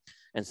Syndicate,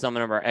 and some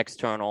of them are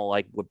external,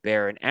 like what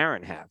Bear and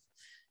Aaron have.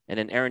 And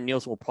then Aaron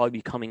Nielsen will probably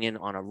be coming in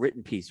on a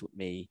written piece with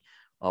me.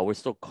 We're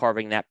still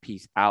carving that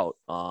piece out.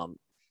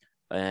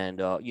 And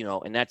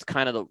that's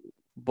kind of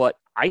but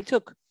it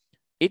took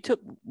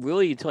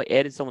really until I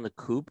added someone to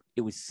Coop.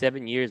 It was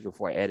 7 years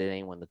before I added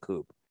anyone to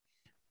Coop.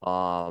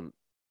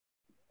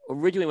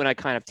 Originally, when I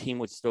kind of teamed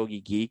with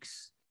Stogie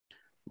Geeks,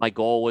 my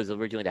goal was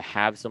originally to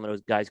have some of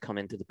those guys come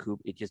into the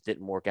Coop. It just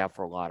didn't work out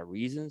for a lot of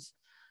reasons.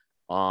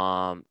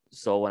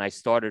 So when I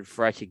started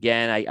fresh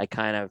again, I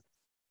kind of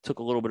took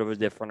a little bit of a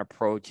different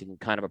approach and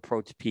kind of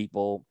approached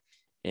people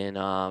in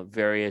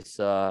various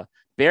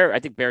Bear. I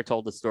think Bear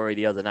told the story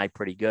the other night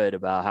pretty good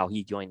about how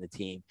he joined the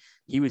team.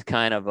 He was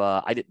kind of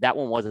that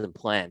one wasn't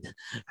planned,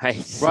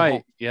 right? So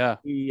right. Yeah.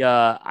 He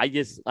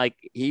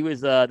he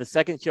was the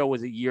second show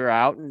was a year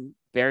out, and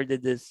Bear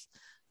did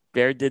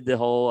the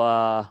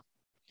whole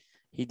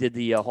he did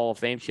the Hall of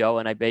Fame show,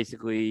 and I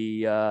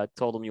basically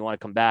told him, you want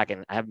to come back,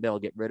 and I haven't been able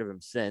to get rid of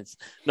him since.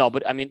 No,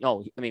 but I mean,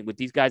 what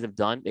these guys have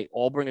done, they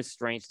all bring a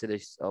strength to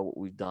this, what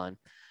we've done.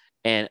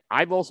 And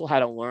I've also had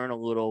to learn a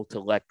little to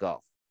let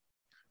go,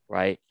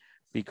 right?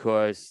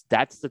 Because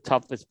that's the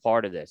toughest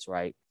part of this,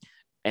 right?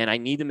 And I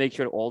need to make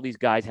sure that all these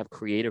guys have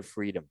creative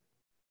freedom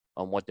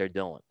on what they're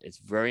doing. It's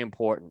very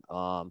important.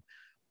 I'm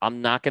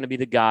not going to be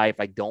the guy if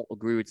I don't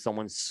agree with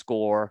someone's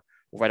score,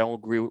 or if I don't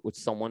agree with what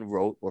someone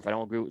wrote, or if I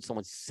don't agree with what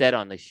someone said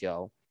on the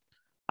show.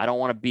 I don't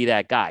want to be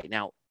that guy.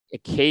 Now,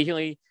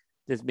 occasionally,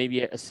 there's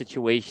maybe a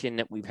situation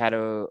that we've had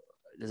a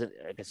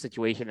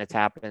situation that's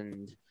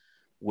happened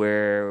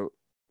where,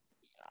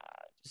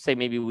 say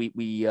maybe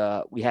we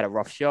had a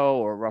rough show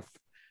or a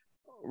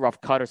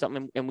rough cut or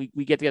something, and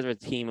we get together as a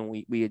team and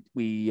we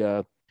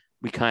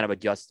kind of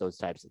adjust those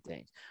types of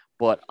things.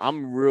 But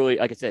I'm really,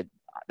 like I said,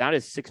 that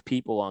is 6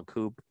 people on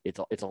Coop. It's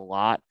a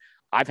lot.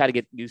 I've had to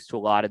get used to a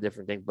lot of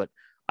different things, but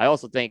I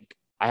also think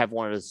I have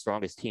one of the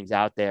strongest teams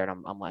out there,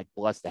 and I'm like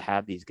blessed to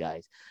have these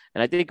guys.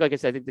 And I think, like I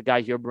said, I think the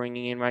guys you're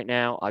bringing in right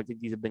now, I think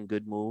these have been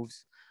good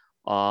moves.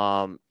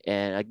 And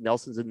like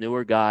Nelson's a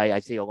newer guy. I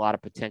see a lot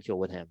of potential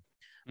with him.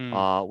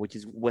 Which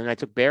is when I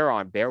took Bear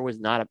on. Bear was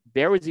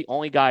the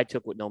only guy I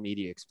took with no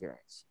media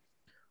experience.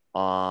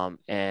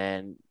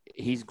 And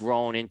he's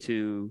grown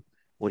into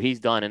what he's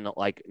done, and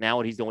like now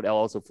what he's doing with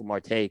El Oso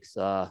Fumar Takes.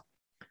 I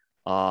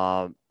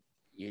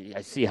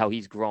see how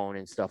he's grown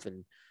and stuff,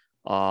 and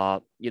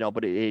but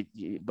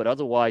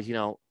otherwise,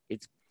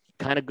 it's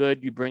kind of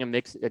good. You bring a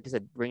mix. Like I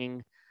said,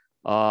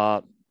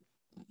 I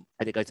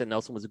think I said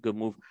Nelson was a good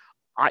move.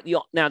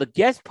 Now the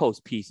guest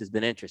post piece has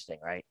been interesting,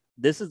 right?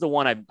 This is the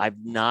one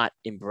I've not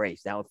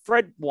embraced. Now, if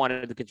Fred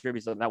wanted to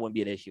contribute something, that wouldn't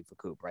be an issue for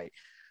Coop, right?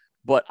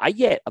 But I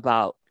get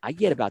about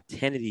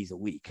 10 of these a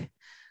week.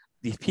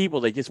 These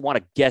people, they just want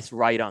to guess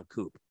right on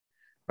Coop,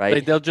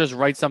 right? They'll just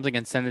write something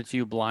and send it to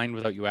you blind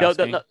without you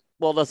asking.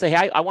 They'll say,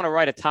 "Hey, I want to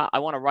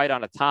write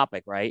on a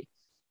topic, right?"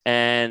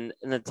 And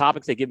the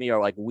topics they give me are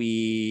like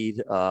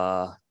weed,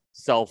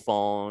 cell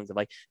phones. I'm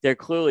like, they're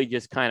clearly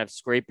just kind of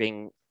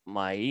scraping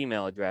my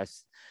email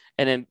address.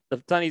 And then the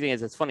funny thing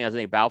is, it's funny. I was in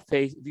the About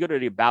page. If you go to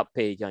the About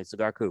page on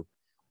Cigar Coop,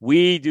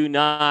 we do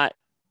not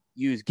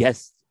use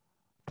guest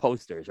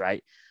posters,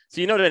 right?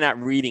 So they're not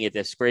reading it;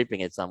 they're scraping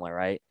it somewhere,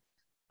 right?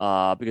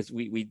 Because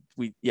we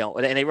and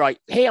they write,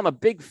 "Hey, I'm a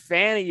big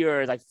fan of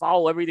yours. I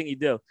follow everything you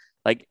do."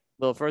 Like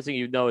Well, the first thing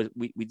you know is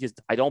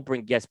I don't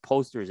bring guest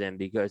posters in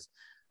because,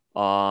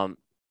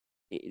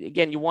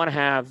 again, you got to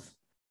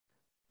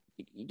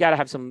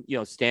have some,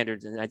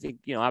 standards. And I think,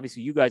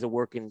 obviously you guys are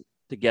working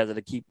together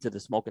to keep to the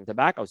smoking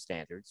tobacco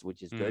standards,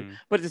 which is good.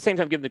 But at the same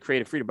time, give them the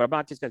creative freedom. But I'm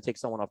not just going to take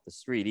someone off the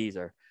street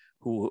either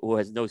who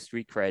has no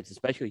street creds,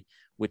 especially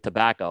with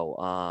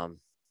tobacco,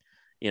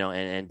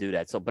 and do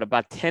that. So, but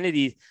about 10 of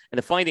these, and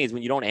the funny thing is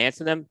when you don't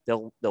answer them,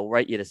 they'll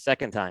write you the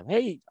second time.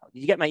 Hey,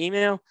 did you get my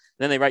email? And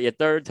then they write you a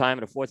third time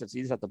and a fourth time. So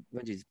you just have to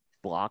just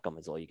block them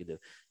is all you can do.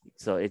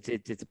 So it's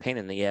a pain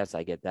in the ass.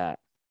 I get that.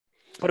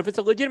 But if it's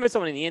a legitimate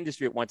someone in the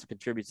industry that wants to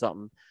contribute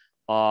something,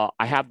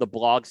 I have the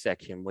blog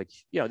section,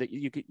 which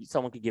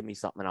someone could give me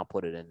something and I'll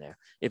put it in there.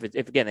 If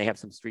again they have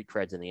some street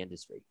creds in the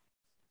industry.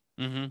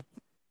 Mm-hmm.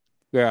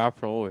 Yeah,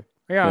 absolutely.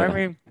 Yeah, I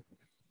mean,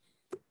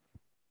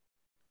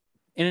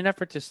 in an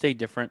effort to stay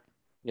different,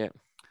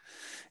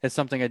 it's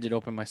something I did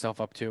open myself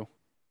up to.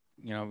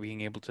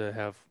 Being able to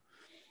have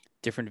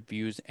different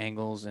views,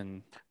 angles,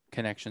 and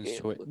connections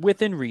to it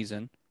within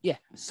reason. Yeah.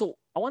 So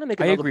I want to make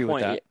another point.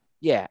 With that.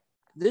 Yeah.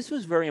 This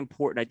was very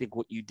important. I think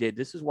what you did.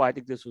 This is why I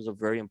think this was a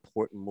very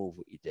important move.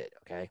 What you did.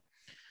 Okay.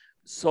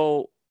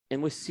 So,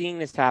 and we're seeing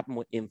this happen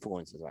with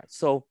influencers, right?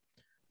 So,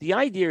 the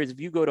idea is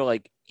if you go to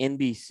like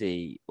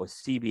NBC or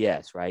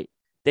CBS, right?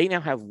 They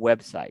now have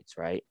websites,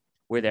 right,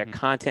 where their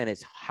content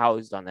is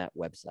housed on that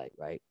website,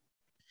 right?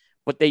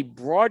 But they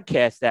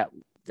broadcast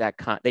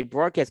they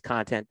broadcast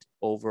content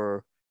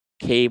over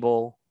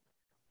cable.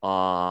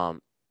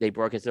 They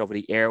broadcast it over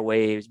the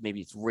airwaves. Maybe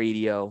it's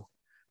radio,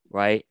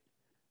 right?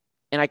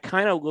 And I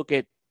kind of look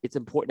at it's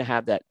important to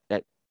have that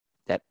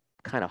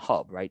kind of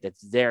hub, right?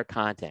 That's their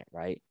content,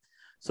 right?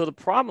 So the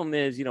problem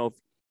is,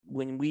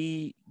 when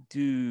we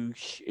do,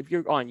 if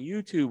you're on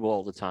YouTube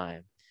all the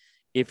time,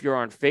 if you're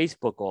on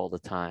Facebook all the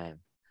time,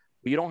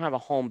 but you don't have a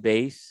home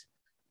base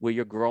where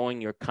you're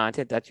growing your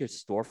content, that's your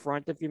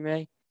storefront, if you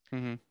may.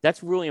 Mm-hmm.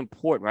 That's really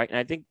important, right? And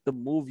I think the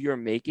move you're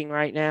making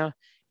right now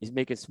is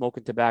making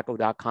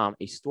smokingtobacco.com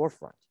a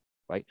storefront,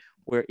 right?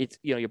 Where it's,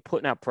 you're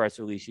putting out press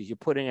releases, you're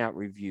putting out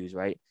reviews,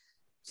 right?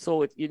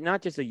 So you're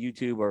not just a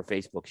YouTube or a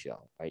Facebook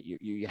show, right?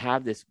 You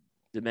have this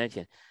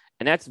dimension.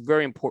 And that's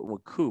very important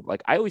with Coop.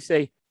 Like I always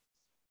say,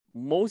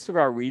 most of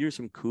our readers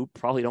from Coop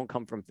probably don't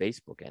come from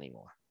Facebook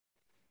anymore.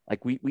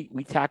 Like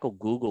we tackle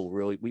Google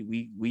really.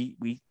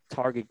 We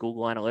target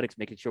Google Analytics,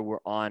 making sure we're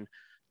on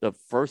the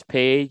first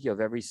page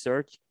of every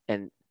search.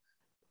 And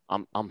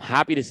I'm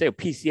happy to say with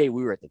PCA,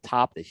 we were at the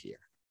top this year,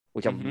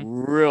 which I'm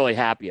really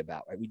happy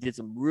about, right? We did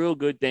some real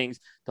good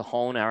things to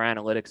hone our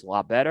analytics a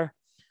lot better.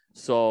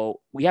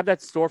 So we have that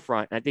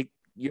storefront, and I think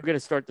you're going to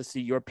start to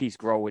see your piece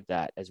grow with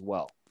that as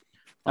well.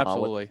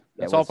 Absolutely.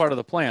 That's all part of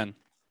the plan.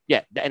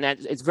 Yeah, and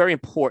it's very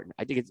important.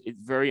 I think it's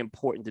very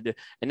important to do.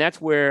 And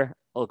that's where,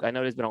 look, I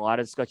know there's been a lot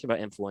of discussion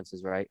about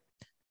influencers, right?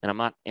 And I'm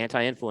not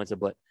anti-influencer,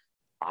 but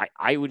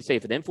I would say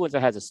if an influencer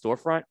has a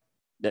storefront,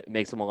 that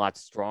makes them a lot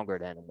stronger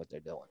than what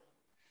they're doing.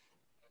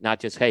 Not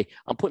just, hey,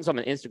 I'm putting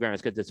something on Instagram,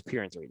 it's going to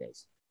disappear in 3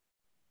 days.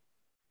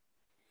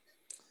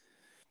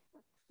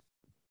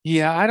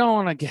 Yeah, I don't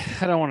want to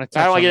touch on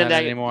that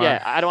anymore.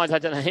 Yeah, I don't want to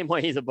touch on that anymore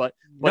either. But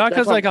not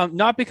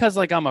because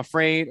I'm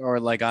afraid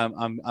or like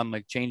I'm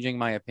like changing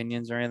my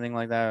opinions or anything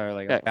like that or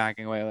like I'm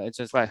backing away. It's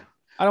just I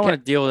don't want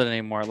to deal with it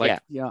anymore.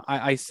 Like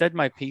I said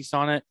my piece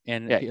on it,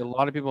 and a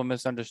lot of people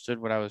misunderstood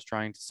what I was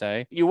trying to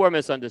say. You were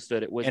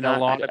misunderstood. It was, and a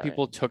lot of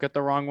people took it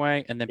the wrong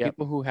way. And then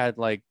people who had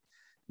like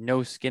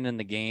no skin in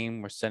the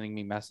game were sending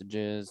me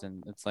messages,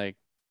 and it's like.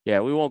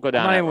 Yeah, we won't go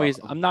down.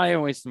 I'm not even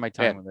wasting my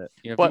time with it.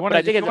 If you want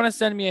to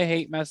send me a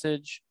hate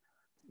message,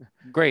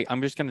 great.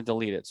 I'm just going to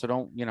delete it. So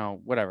don't,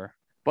 whatever.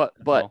 But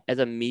as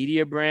a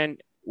media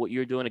brand, what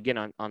you're doing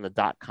again on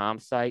the .com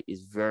site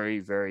is very,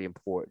 very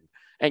important.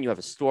 And you have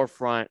a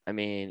storefront. I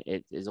mean,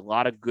 it is a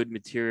lot of good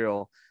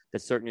material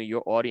that certainly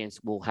your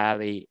audience will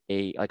have a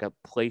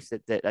place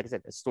that like I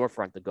said, a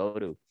storefront to go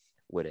to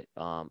with it.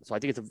 So I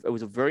think it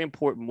was a very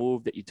important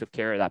move that you took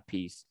care of that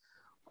piece.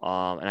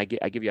 And I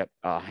give you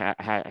a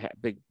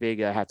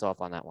big hats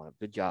off on that one.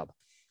 Good job.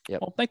 Yeah.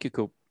 Well, thank you,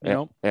 Coop.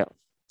 And that's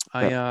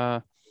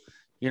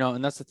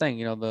the thing.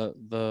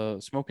 The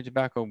smoking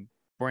tobacco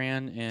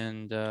brand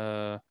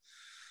and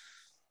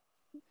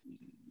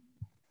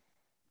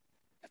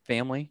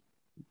family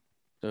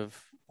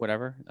of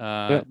whatever.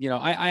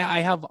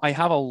 I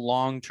have a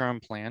long-term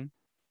plan,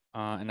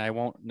 and I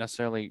won't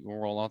necessarily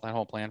roll out that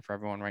whole plan for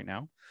everyone right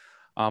now.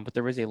 But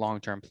there is a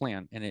long-term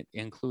plan, and it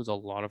includes a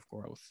lot of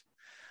growth.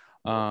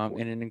 And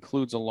it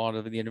includes a lot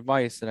of the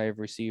advice that I've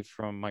received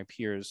from my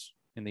peers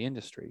in the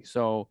industry.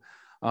 So,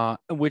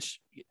 which,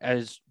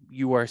 as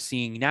you are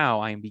seeing now,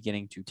 I am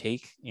beginning to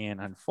take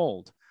and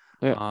unfold,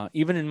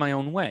 even in my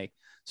own way.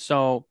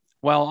 So,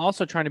 while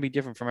also trying to be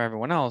different from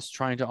everyone else,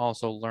 trying to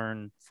also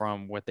learn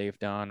from what they've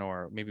done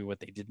or maybe what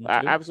they didn't do.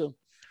 Absolutely.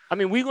 I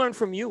mean, we learned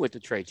from you at the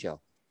trade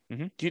show.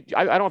 Mm-hmm.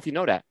 I don't know if you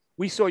know that.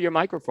 We saw your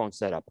microphone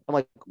setup. I'm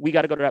like, we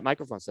got to go to that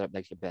microphone setup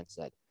next year, Ben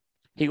said.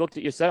 He looked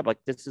at your setup like,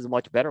 this is a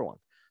much better one.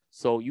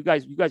 So you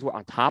guys were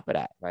on top of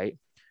that, right?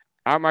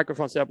 Our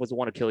microphone setup was the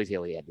one Achilles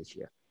heel he had this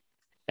year.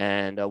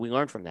 And we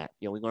learn from that.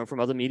 We learn from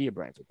other media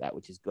brands with that,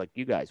 which is like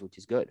you guys, which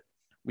is good.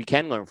 We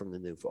can learn from the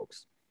new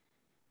folks.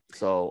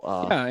 So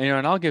yeah,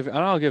 and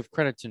I'll give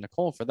credit to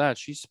Nicole for that.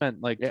 She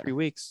spent like 3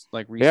 weeks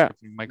like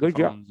researching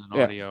microphones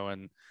and audio,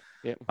 and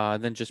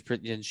then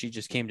she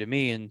just came to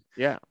me, and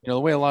the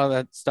way a lot of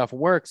that stuff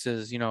works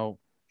is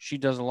she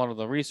does a lot of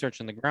the research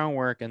and the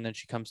groundwork, and then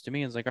she comes to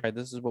me and is like, all right,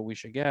 this is what we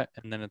should get,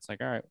 and then it's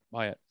like, all right,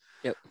 buy it.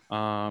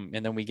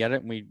 And then we get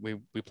it and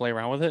we play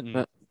around with it,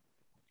 and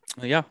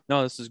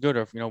this is good.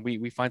 If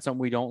we find something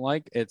we don't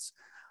like, it's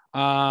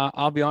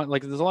I'll be on,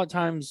 like, there's a lot of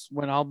times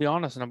when I'll be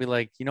honest and I'll be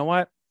like, you know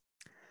what,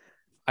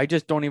 I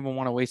just don't even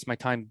want to waste my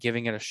time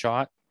giving it a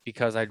shot,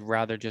 because I'd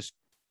rather just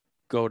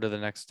go to the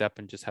next step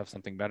and just have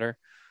something better.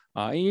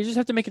 And you just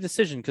have to make a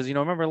decision, because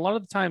remember, a lot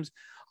of the times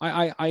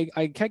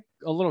I get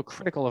a little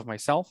critical of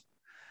myself,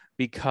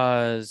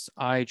 because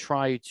I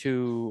try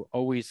to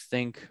always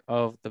think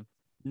of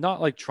not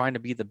like trying to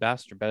be the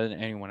best or better than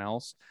anyone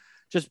else,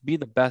 just be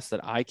the best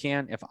that I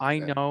can. If I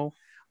know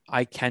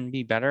I can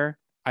be better,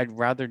 I'd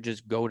rather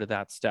just go to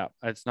that step.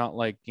 It's not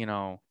like,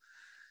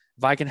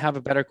 if I can have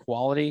a better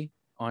quality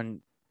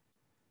on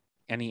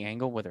any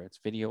angle, whether it's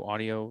video,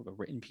 audio, a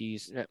written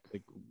piece,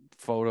 like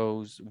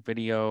photos,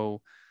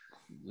 video,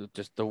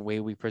 just the way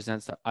we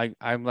present stuff,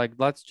 I'm like,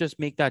 let's just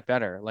make that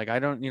better. Like, I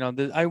don't,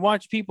 I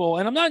watch people,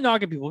 and I'm not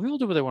knocking people. People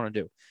do what they want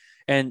to do,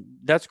 and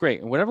that's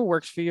great. And whatever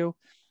works for you,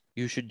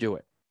 you should do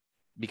it,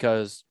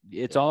 because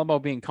it's all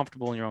about being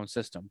comfortable in your own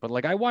system. But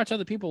like, I watch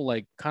other people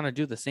like kind of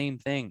do the same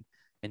thing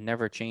and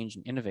never change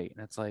and innovate,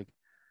 and it's like,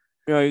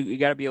 you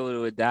got to be able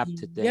to adapt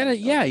to things.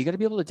 You got to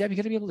be able to adapt. You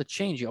got to be able to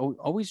change. You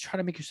always try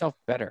to make yourself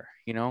better.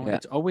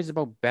 It's always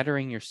about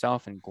bettering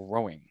yourself and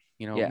growing.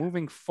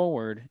 Moving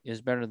forward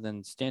is better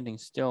than standing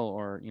still,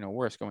 or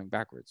worse, going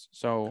backwards.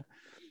 So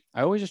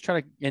I always just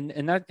try to,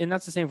 and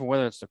that's the same for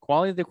whether it's the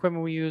quality of the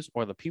equipment we use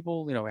or the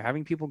people.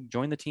 Having people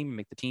join the team and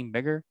make the team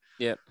bigger.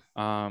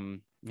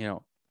 Having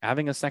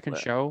a second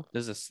show.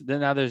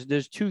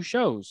 There's 2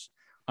 shows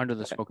under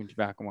the Smoking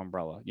Tobacco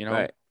umbrella.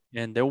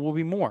 And there will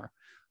be more.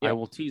 I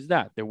will tease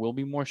that there will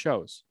be more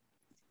shows.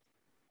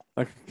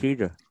 What's the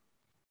teaser?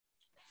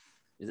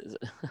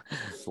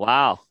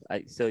 Wow.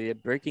 So you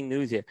have breaking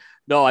news here.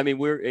 No, I mean,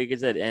 we're, like I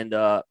said, and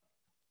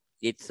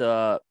it's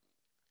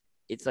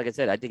like I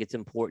said, I think it's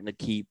important to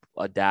keep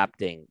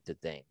adapting to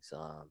things.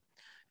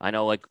 I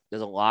know, like,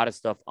 there's a lot of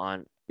stuff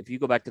on, if you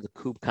go back to the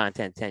Coop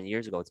content 10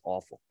 years ago, it's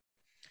awful.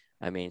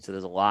 I mean, so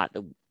there's a lot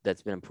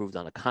that's been improved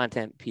on the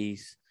content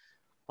piece.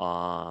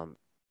 The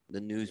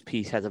news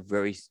piece has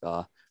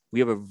we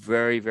have a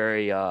very,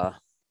 very, I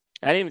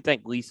didn't even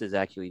think Lisa's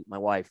actually my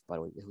wife, by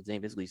the way, whose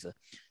name is Lisa.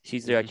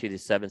 She's actually the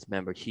 7th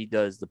member. She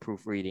does the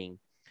proofreading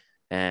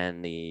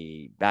and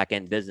the back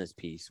end business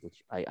piece,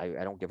 which I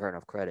don't give her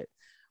enough credit.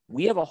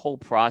 We have a whole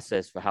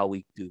process for how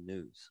we do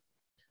news.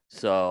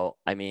 So,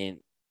 I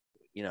mean,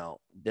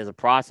 there's a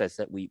process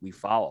that we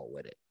follow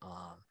with it.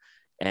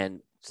 And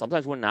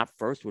sometimes we're not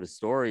first with a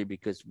story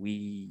because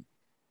we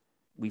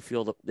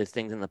feel that there's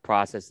things in the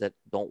process that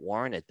don't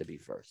warrant it to be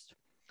first.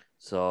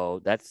 So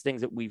that's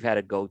things that we've had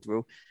to go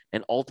through.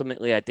 And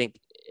ultimately, I think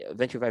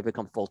eventually if I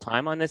become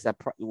full-time on this,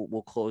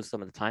 we'll close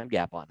some of the time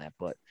gap on that.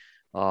 But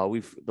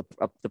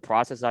the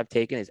process I've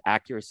taken is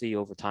accuracy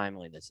over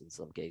timeliness in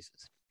some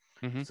cases.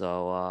 Mm-hmm.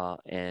 So,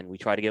 and we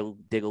try to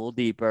dig a little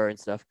deeper and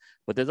stuff,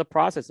 but there's a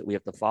process that we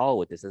have to follow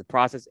with this. There's a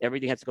process,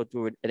 everything has to go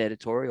through an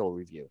editorial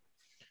review.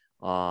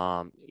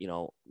 And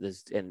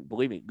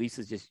believe me,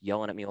 Lisa's just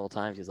yelling at me all the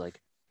time. She's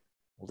like,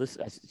 well,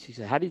 she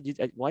said,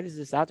 why is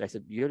this out there? I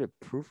said, you're the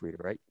proofreader,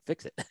 right?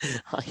 Fix it.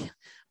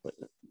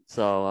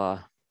 So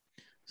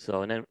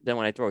and then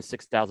when I throw a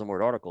 6,000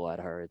 word article at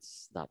her,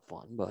 it's not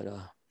fun, but,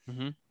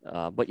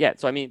 but yeah,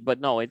 so I mean, but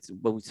no,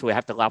 so we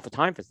have to allow for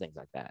time for things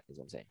like that, is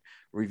what I'm saying.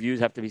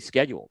 Reviews have to be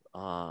scheduled.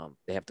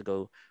 They have to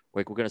go,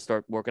 like, we're going to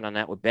start working on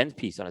that with Ben's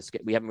piece on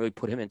we haven't really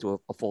put him into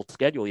a full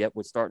schedule yet.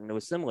 We're starting to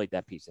assimilate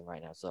that piece in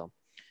right now. So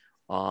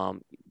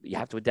you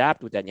have to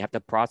adapt with that, and you have to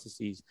have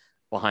processes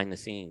behind the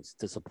scenes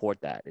to support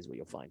that, is what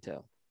you'll find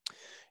too.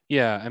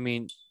 Yeah, I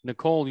mean,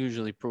 Nicole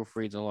usually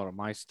proofreads a lot of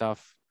my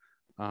stuff.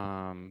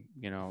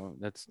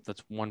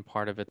 That's one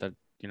part of it that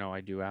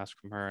I do ask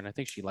from her, and I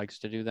think she likes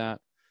to do that.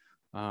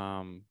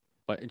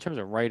 But in terms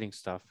of writing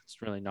stuff,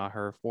 it's really not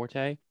her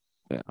forte.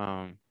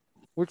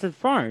 Which is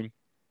fine.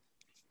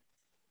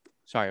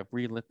 Sorry, I've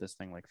relit this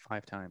thing like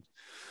 5 times.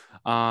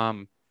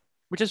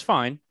 Which is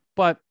fine,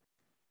 but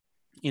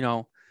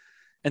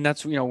and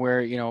that's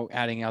where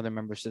adding other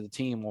members to the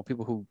team, well,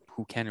 people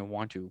who can and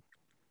want to,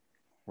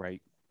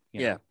 right?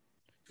 Yeah.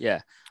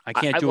 I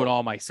can't do it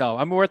all myself.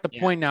 I mean, we're at the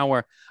point now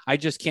where I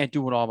just can't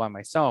do it all by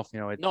myself.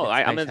 It's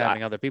nice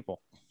having other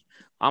people.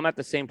 I'm at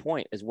the same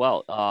point as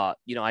well. I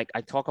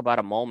talk about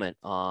a moment.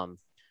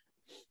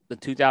 The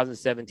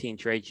 2017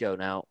 trade show.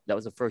 Now, that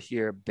was the first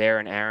year Bear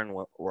and Aaron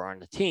were on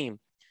the team.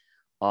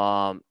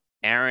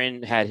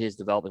 Aaron had his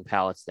developing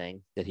palettes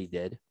thing that he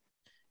did.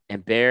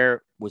 And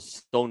Bear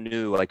was so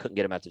new, I couldn't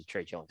get him out to the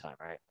trade show in time,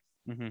 right?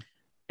 Mm-hmm.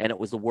 And it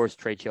was the worst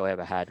trade show I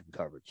ever had in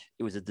coverage.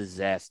 It was a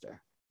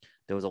disaster.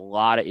 There was a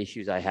lot of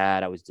issues I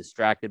had. I was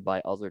distracted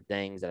by other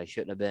things that I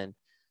shouldn't have been.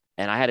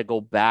 And I had to go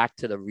back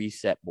to the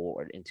reset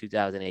board in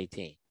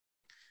 2018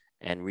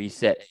 and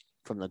reset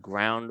from the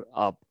ground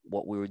up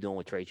what we were doing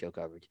with trade show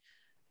coverage.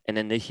 And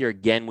then this year,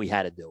 again, we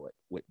had to do it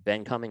with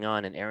Ben coming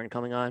on and Aaron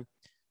coming on.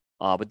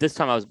 But this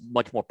time I was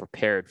much more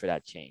prepared for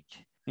that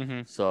change.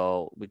 Mm-hmm.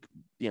 So,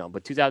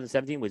 but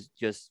 2017 was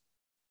just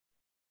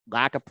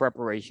lack of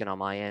preparation on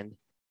my end.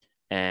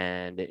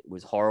 And it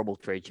was horrible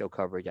trade show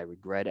coverage. I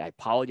regret it. I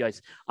apologize.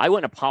 I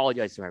wouldn't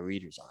apologize to my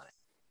readers on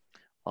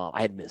it.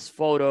 I had missed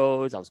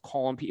photos. I was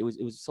calling people.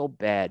 It was so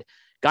bad.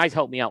 Guys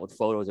helped me out with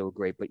photos. They were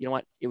great. But you know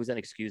what? It was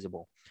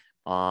inexcusable.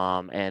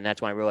 And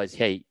that's when I realized,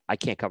 hey, I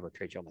can't cover a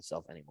trade show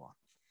myself anymore.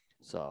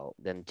 So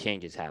then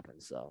changes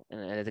happen. So, and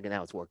I think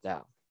now it's worked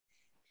out.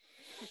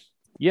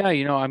 Yeah,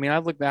 I mean, I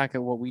look back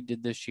at what we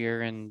did this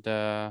year and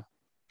gotta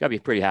be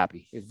pretty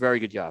happy. It was a very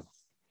good job.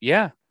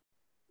 Yeah,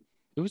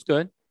 it was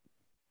good.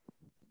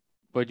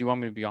 But do you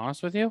want me to be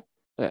honest with you?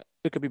 Yeah,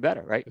 it could be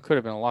better, right? It could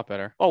have been a lot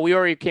better. Oh, we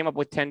already came up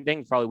with 10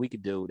 things probably we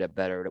could do that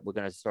better that we're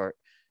going to start,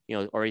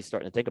 already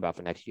starting to think about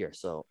for next year.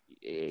 So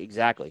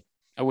exactly.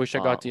 I wish I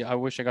got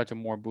to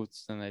more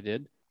booths than I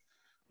did.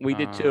 We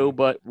did too,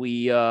 but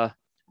we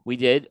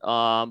did.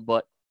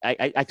 But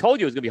I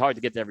told you it was going to be hard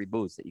to get to every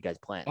booth that you guys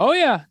planned. Oh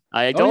yeah.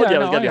 I told you it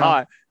was going to be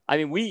hard. I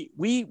mean,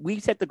 we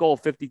set the goal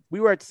of 50.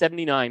 We were at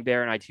 79,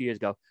 Bear and I 2 years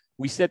ago.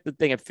 We set the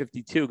thing at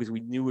 52 because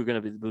we knew we were going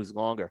to be the booths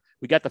longer.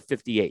 We got to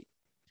 58.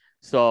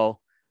 So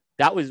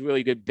that was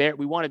really good. Bear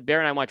and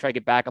I want to try to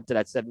get back up to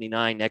that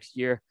 79 next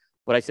year.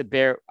 But I said,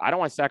 Bear, I don't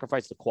want to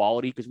sacrifice the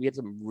quality because we had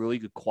some really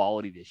good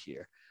quality this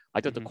year.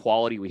 I thought the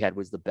quality we had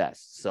was the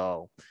best.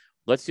 So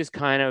let's just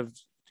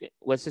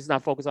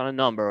not focus on a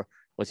number.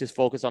 Let's just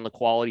focus on the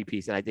quality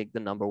piece. And I think the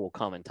number will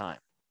come in time.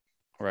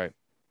 Right.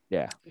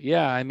 Yeah.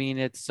 Yeah. I mean,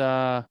 it's,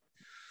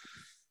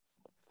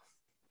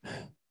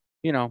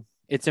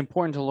 it's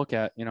important to look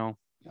at,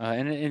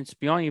 and it's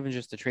beyond even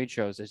just the trade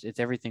shows. It's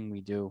everything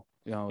we do.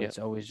 It's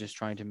always just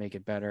trying to make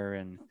it better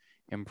and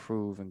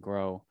improve and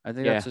grow. I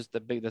think that's just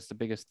that's the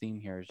biggest theme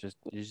here is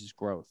just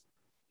growth.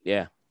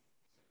 Yeah,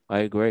 I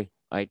agree.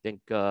 I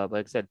think, like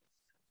I said,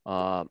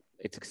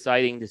 it's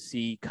exciting to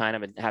see kind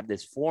of have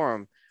this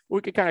forum where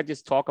we could kind of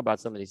just talk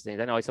about some of these things.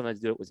 I know I sometimes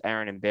do it with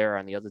Aaron and Bear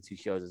on the other two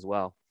shows as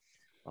well.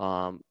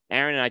 Aaron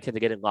and I tend to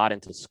get a lot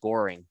into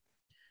scoring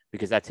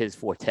because that's his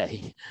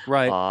forte.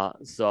 Right.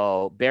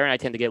 So Bear and I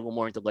tend to get a little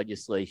more into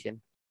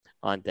legislation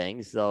on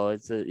things. So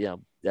it's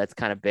that's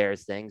kind of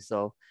Bear's thing.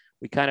 So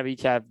we kind of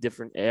each have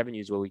different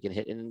avenues where we can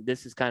hit. And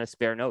this is kind of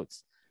spare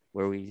notes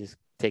where we just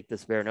take the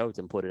spare notes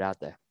and put it out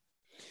there.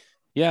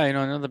 Yeah.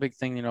 Another big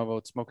thing,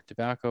 about smoking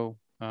tobacco,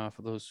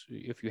 for those,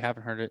 if you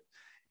haven't heard it,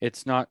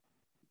 it's not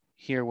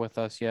here with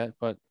us yet,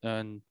 but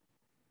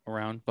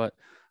around, but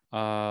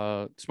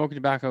Smoking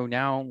Tobacco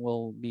now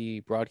will be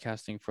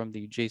broadcasting from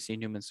the JC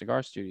Newman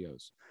Cigar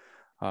Studios,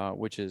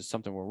 which is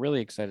something we're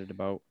really excited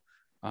about.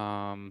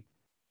 To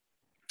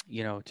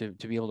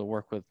be able to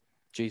work with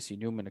JC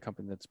Newman, a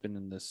company that's been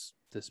in this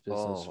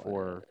business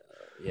for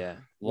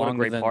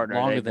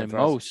longer than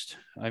most.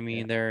 I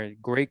mean, they're a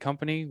great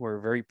company. We're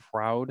very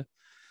proud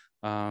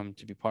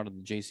to be part of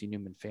the JC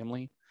Newman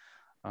family.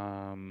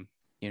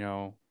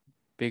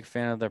 Big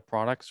fan of their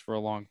products for a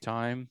long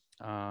time.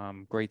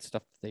 Great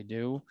stuff that they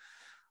do.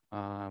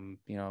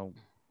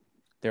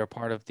 They're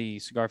part of the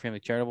Cigar Family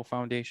Charitable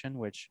Foundation,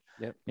 which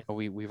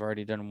we've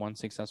already done one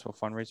successful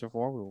fundraiser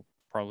for. We'll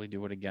probably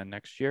do it again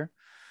next year.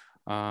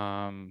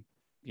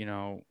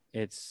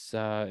 It's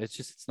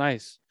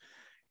nice.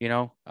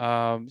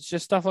 It's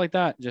just stuff like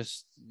that.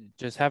 Just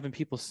having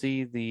people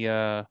see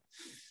the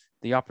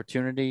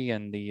opportunity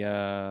and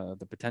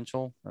the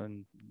potential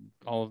and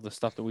all of the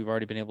stuff that we've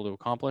already been able to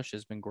accomplish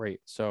has been great.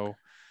 So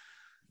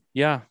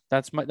yeah,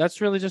 that's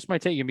really just my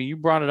take. I mean, you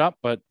brought it up,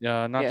 but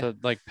not to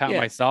pat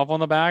myself on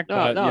the back.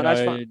 No,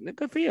 that's fine.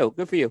 Good for you.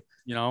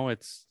 We're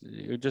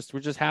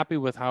just happy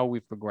with how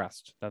we've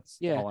progressed. That's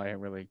all I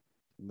really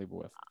leave it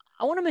with.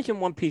 I want to mention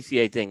one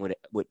PCA thing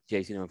with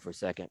JC Newman for a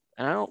second,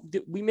 and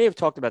we may have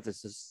talked about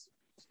this.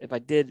 If I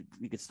did,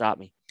 you could stop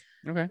me.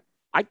 Okay.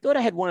 I thought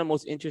I had one of the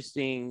most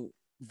interesting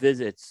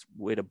visits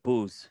with a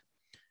booth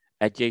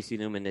at JC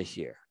Newman this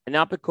year, and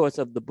not because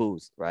of the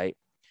booth, right?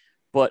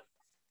 But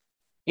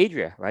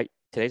Adria, right?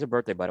 Today's her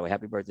birthday, by the way.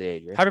 Happy birthday,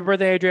 Adria. Happy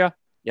birthday, Adria.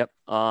 Yep.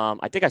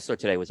 I think I saw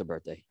today was her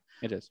birthday.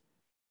 It is.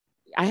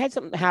 I had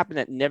something happen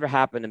that never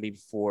happened to me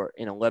before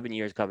in 11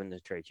 years covering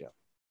this trade show.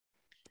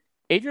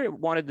 Adria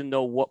wanted to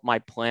know what my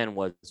plan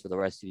was for the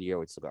rest of the year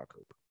with Cigar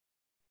Coop.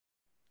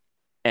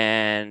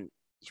 And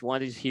she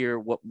wanted to hear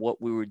what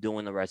we were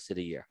doing the rest of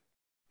the year.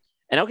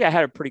 And okay, I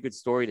had a pretty good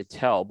story to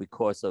tell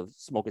because of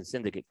Smoking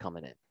Syndicate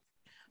coming in.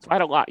 So I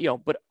had a lot,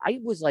 but I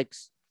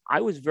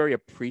was very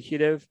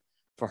appreciative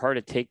for her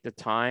to take the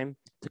time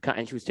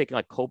and she was taking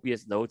like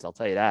copious notes. I'll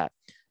tell you that.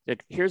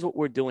 Like, here's what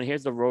we're doing.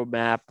 Here's the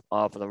roadmap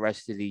for the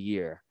rest of the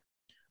year.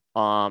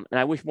 And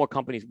I wish more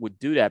companies would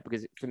do that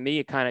because for me,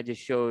 it kind of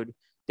just showed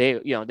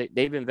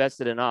they've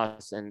invested in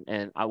us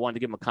and I wanted to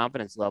give them a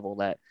confidence level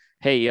that,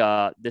 hey,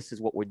 this is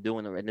what we're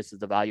doing and this is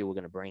the value we're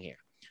going to bring here.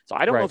 So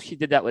I don't know if she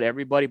did that with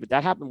everybody, but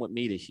that happened with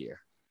me this year.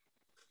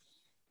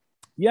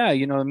 Yeah, I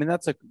mean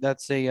that's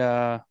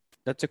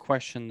a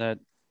question that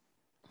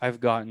I've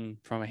gotten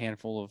from a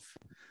handful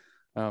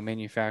of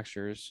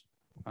manufacturers.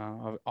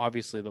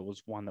 Obviously, that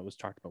was one that was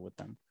talked about with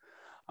them.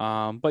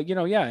 But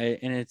yeah,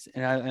 and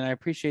I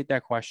appreciate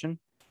that question.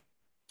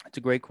 It's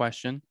a great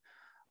question.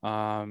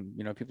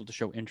 People to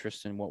show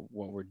interest in what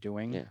we're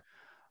doing.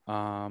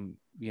 Yeah.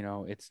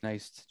 It's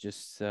nice to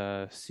just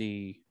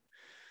see,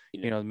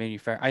 the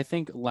manufacturer. I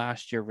think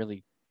last year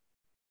really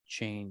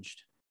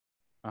changed.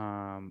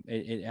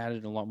 It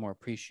added a lot more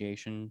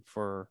appreciation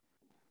for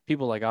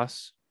people like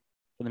us,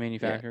 for the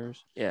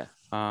manufacturers. Yeah.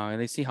 And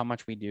they see how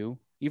much we do,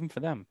 even for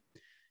them.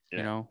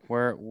 Yeah.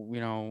 Where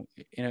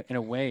in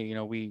a way,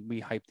 we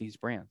hype these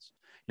brands.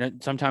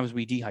 Sometimes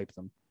we de-hype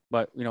them,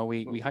 but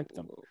we hype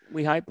them.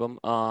 We hype them.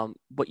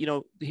 But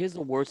here's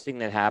the worst thing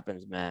that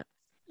happens, Matt.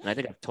 And I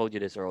think I've told you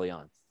this early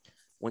on.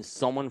 When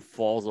someone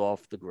falls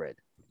off the grid,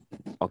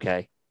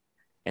 okay,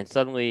 and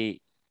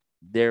suddenly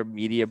their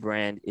media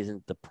brand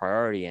isn't the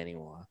priority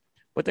anymore,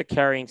 but they're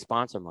carrying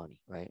sponsor money,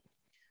 right?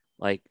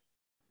 Like,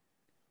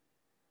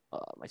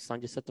 my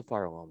son just set the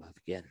fire alarm off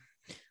again.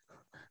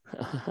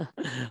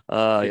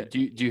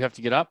 Do you have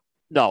to get up?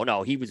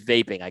 No, he was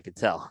vaping. I could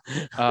tell.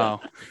 Oh,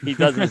 he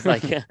does this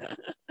like.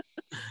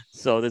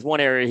 So there's one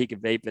area he can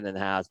vape in the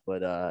house,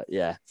 but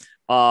yeah.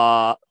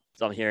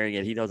 So I'm hearing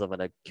it. He knows I'm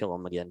gonna kill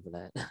him again for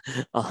that.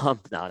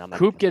 No, I'm not.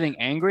 Coop getting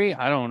angry?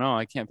 I don't know.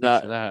 I can't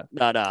picture that.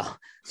 No.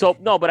 So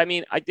no, but I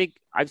mean, I think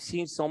I've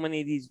seen so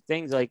many of these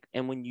things. Like,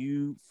 and when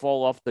you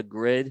fall off the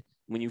grid,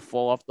 when you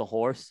fall off the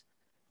horse,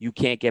 you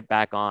can't get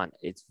back on.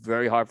 It's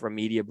very hard for a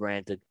media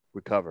brand to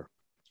recover.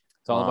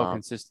 It's all about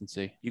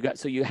consistency.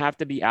 So you have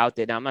to be out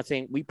there. Now, I'm not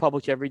saying we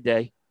publish every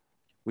day.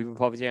 We've been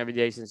publishing every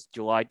day since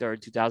July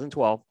 3rd,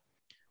 2012.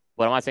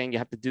 But I'm not saying you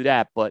have to do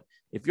that. But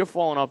if you're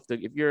falling off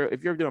if you're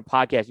doing a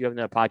podcast, you haven't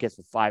done a podcast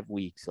for 5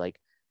 weeks,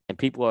 and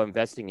people are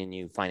investing in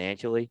you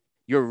financially,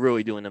 you're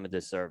really doing them a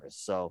disservice.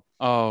 So,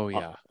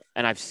 and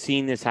I've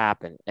seen this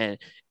happen, and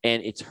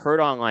it's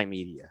hurt online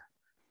media,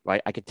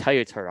 right? I can tell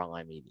you it's hurt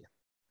online media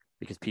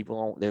because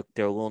people they're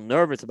a little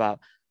nervous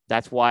about.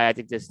 That's why I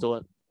think there's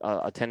still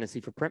a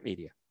tendency for print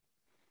media,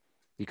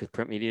 because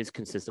print media is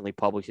consistently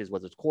publishes,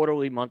 whether it's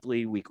quarterly,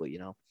 monthly, weekly,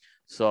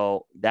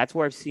 So that's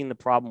where I've seen the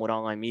problem with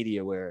online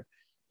media, where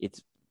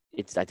it's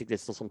I think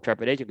there's still some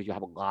trepidation because you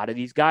have a lot of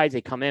these guys,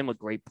 they come in with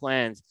great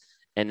plans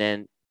and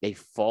then they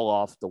fall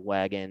off the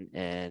wagon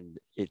and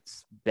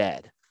it's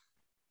bad.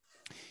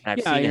 And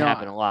I've seen it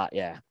happen a lot.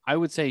 Yeah. I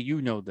would say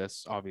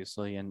this,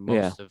 obviously, and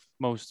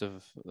most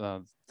of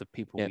the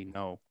people we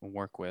know and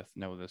work with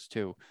know this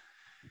too.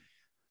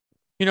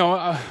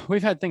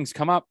 We've had things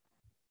come up,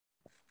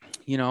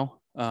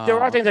 there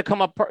are things that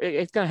come up.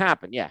 It's going to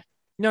happen. Yeah.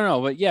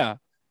 No,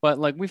 but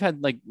like we've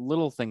had like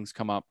little things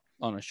come up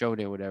on a show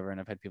day or whatever. And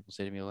I've had people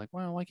say to me like,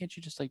 well, why can't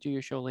you just do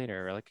your show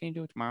later? Or can you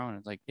do it tomorrow? And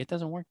it's like, it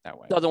doesn't work that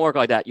way. It doesn't work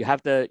like that. You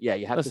have to,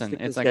 listen,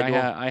 it's like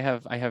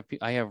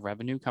I have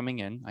revenue coming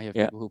in. I have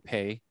people who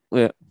pay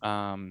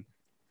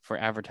for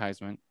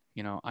advertisement.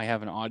 I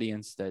have an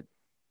audience that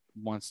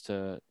wants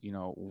to,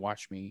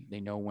 watch me. They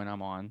know when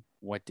I'm on,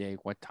 what day,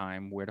 what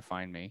time, where to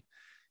find me.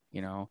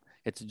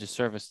 It's a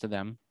disservice to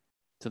them,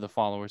 to the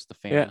followers, the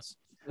fans.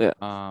 Yeah.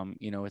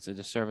 It's a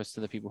disservice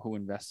to the people who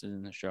invested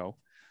in the show.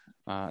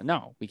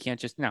 No, we can't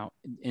just now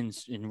in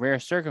rare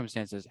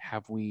circumstances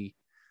have we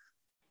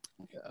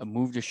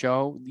moved a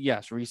show.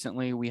 Yes,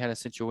 recently we had a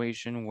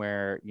situation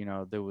where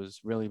there was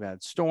really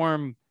bad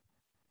storm.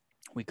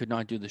 We could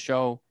not do the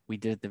show. We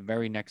did it the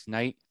very next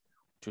night,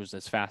 which was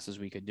as fast as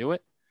we could do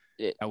it.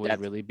 That was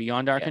really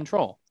beyond our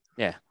control.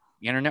 Yeah,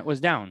 the internet was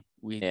down.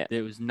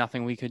 There was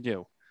nothing we could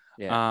do.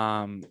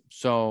 Yeah.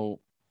 So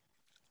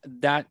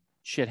that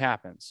shit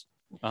happens.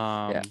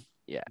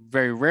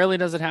 Very rarely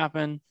does it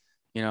happen.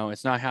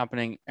 It's not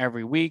happening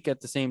every week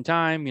at the same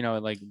time.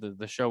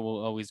 The show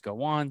will always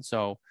go on.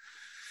 So,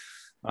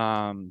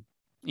 but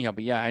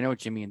yeah, I know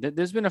what you mean.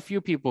 There's been a few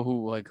people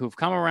who've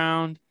come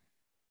around.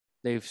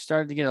 They've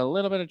started to get a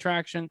little bit of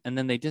traction, and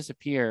then they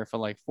disappear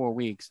for 4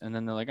 weeks, and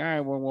then they're like, all right,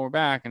 well, we're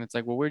back, and it's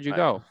like, well, where'd you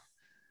go?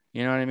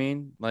 You know what I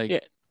mean?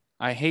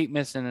 I hate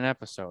missing an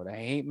episode. I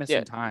hate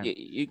missing time.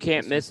 You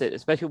can't miss it,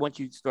 especially once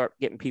you start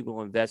getting people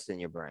to invest in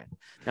your brand.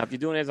 Now, if you're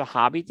doing it as a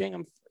hobby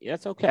thing,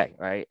 that's okay,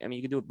 right? I mean,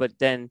 you can do it, but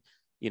then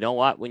you know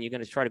what? When you're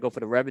going to try to go for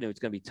the revenue, it's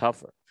going to be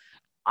tougher.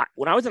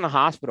 When I was in the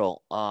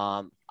hospital,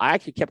 I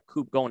actually kept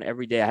Coop going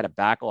every day. I had a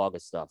backlog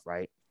of stuff,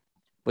 right?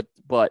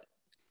 But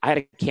I had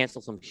to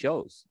cancel some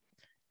shows,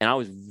 and I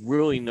was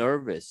really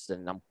nervous,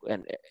 and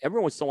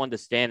everyone was so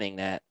understanding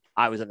that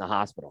I was in the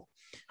hospital.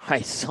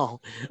 Right, so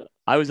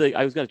I was going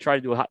to try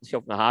to do a show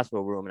from the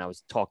hospital room, and I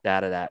was talked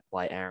out of that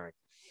by Aaron.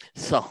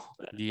 So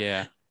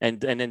yeah, and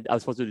then I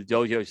was supposed to do the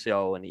Dojo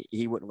show, and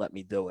he wouldn't let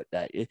me do it.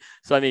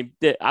 So I mean,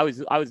 I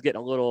was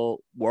getting a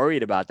little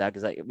worried about that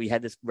because we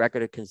had this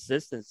record of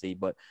consistency,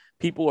 but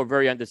people are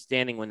very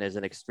understanding when there's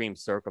an extreme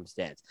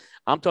circumstance.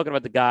 I'm talking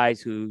about the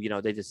guys who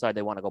they decide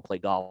they want to go play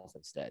golf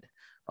instead,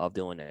 of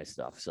doing their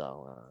stuff.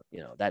 So,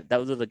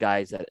 those are the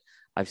guys that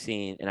I've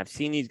seen, and I've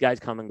seen these guys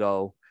come and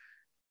go.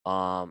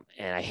 And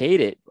I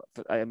hate it.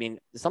 I mean,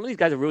 some of these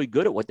guys are really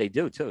good at what they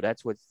do too.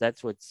 That's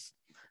what's,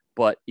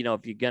 but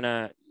if you're going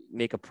to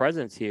make a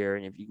presence here,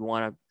 and if you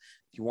want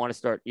to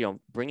start,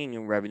 bringing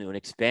in revenue and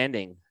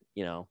expanding,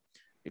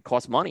 it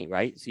costs money,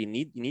 right? So you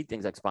need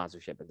things like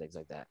sponsorship and things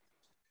like that.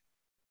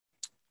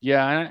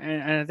 Yeah.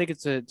 And I think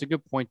it's a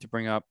good point to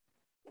bring up.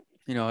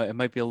 It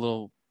might be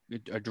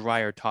a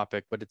drier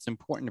topic, but it's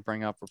important to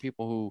bring up for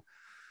people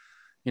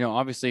who,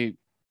 obviously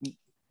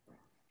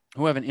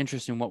who have an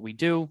interest in what we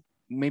do.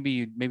 Maybe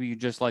you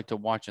just like to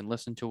watch and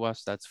listen to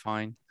us. That's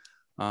fine.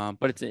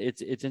 But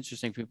it's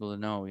interesting for people to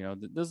know,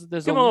 there's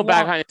a little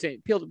back behind the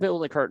peel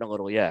the curtain a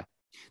little. Yeah.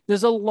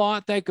 There's a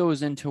lot that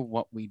goes into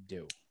what we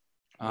do.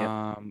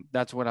 Yep.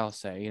 That's what I'll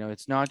say.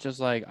 It's not just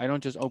like, I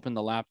don't just open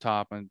the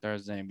laptop on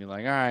Thursday and be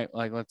like, all right,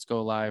 like, let's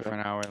go live for an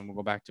hour and we'll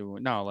go back to,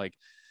 no, like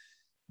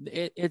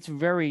it's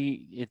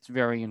very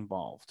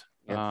involved.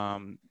 Yep.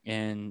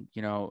 And, a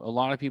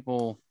lot of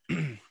people,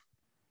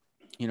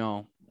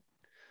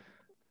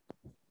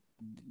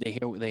 they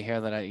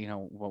hear that I,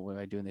 what would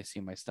I do? And they see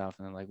my stuff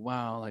and they're like,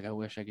 wow, like, I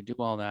wish I could do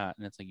all that.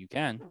 And it's like, you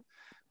can,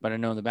 but I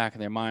know in the back of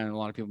their mind, a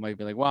lot of people might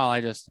be like, well,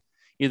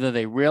 either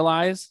they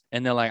realize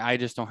and they're like, I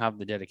just don't have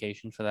the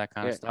dedication for that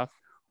kind of stuff.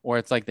 Or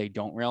it's like, they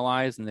don't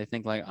realize and they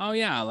think like, oh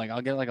yeah, like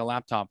I'll get like a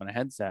laptop and a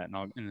headset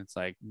and it's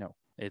like, no,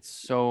 it's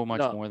so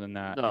much more than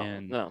that.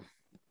 No.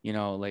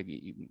 Like,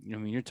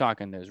 you're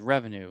talking, there's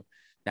revenue.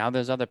 Now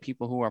there's other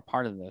people who are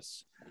part of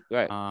this.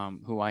 Right.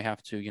 Who I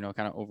have to,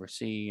 kind of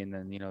oversee, and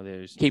then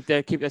there's keep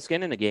their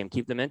skin in the game,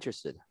 keep them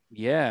interested.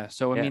 Yeah.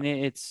 So I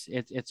mean, it's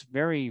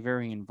very,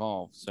 very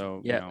involved.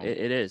 So yeah,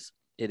 it is.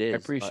 It is. I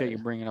appreciate you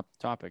bringing up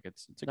the topic.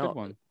 It's a good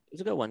one.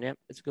 It's a good one. Yeah,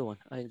 it's a good one.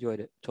 I enjoyed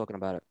it talking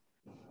about it.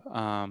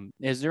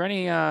 Is there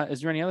any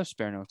other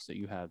spare notes that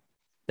you had?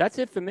 That's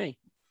it for me.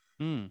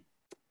 I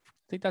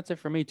think that's it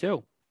for me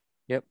too.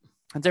 Yep.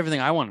 That's everything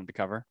I wanted to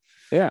cover.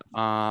 Yeah.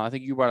 I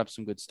think you brought up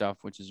some good stuff,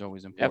 which is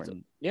always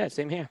important. Yeah.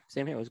 Same here.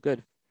 It was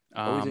good.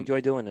 Always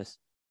enjoy doing this.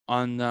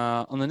 On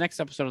the next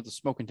episode of the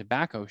Smoke and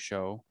Tobacco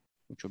Show,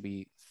 which will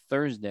be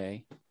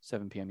Thursday,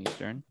 7 p.m.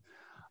 Eastern,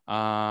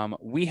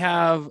 we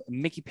have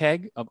Mickey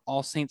Pegg of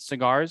All Saints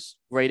Cigars.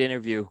 Great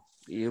interview.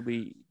 He's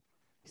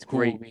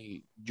great. Will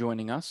be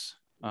joining us.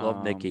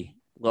 Love Mickey.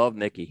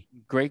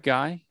 Great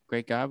guy.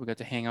 We got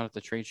to hang out at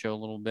the trade show a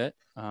little bit.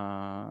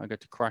 I got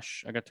to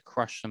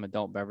crush some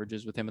adult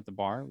beverages with him at the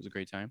bar. It was a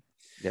great time.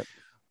 Yep.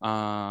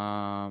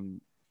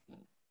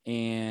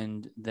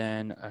 And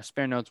then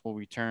Spare Notes will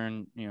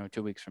return,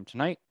 2 weeks from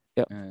tonight,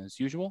 as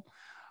usual,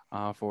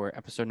 for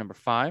episode number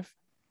 5.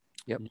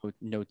 Yep.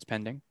 Notes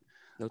pending.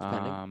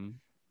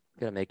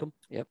 Gotta make them.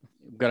 Yep.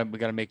 We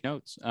gotta make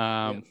notes.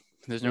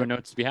 There's no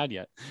notes to be had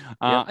yet.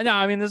 No,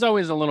 I mean, there's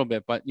always a little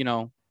bit, but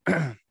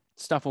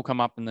stuff will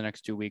come up in the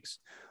next 2 weeks.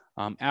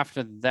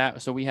 After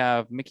that, so we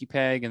have Mickey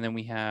Pegg, and then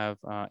we have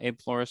Abe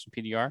Flores from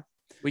PDR.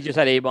 We just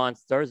had Abe on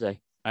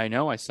Thursday. I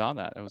know, I saw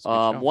that. It was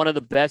one of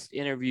the best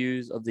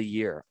interviews of the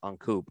year on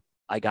Coop.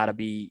 I gotta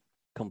be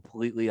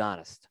completely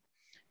honest.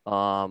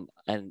 And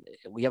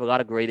we have a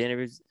lot of great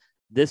interviews.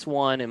 This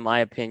one, in my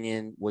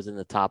opinion, was in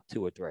the top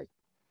 2 or 3.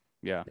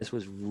 Yeah, this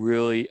was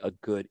really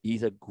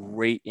he's a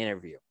great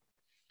interview.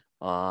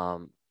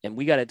 And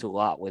we got into a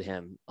lot with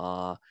him.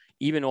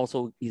 Even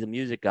also, he's a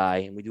music guy,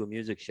 and we do a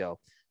music show,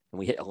 and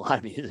we hit a lot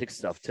of music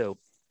stuff too.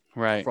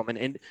 Right. From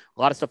a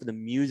lot of stuff in the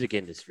music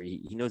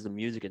industry. He knows the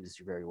music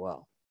industry very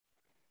well.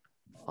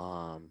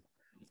 So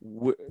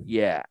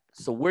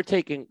we're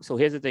taking. So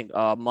here's the thing.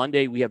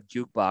 Monday we have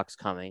Jukebox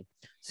coming.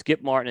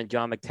 Skip Martin and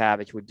John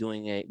McTavish.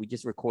 We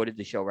just recorded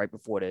the show right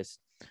before this.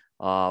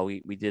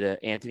 We did an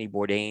Anthony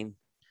Bourdain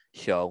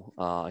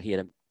show. He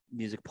had a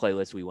music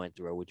playlist we went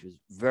through, which was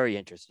very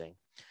interesting.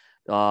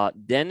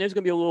 Then there's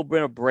gonna be a little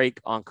bit of break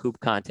on Coop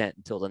content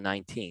until the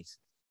 19th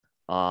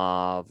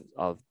of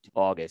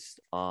August.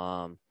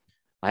 I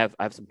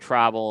have some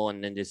travel,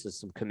 and then there's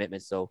some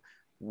commitments. So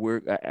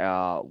we're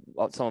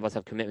some of us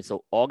have commitments.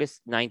 So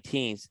August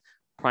 19th,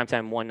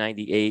 primetime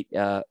 198,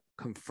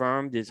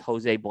 confirmed is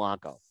Jose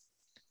Blanco,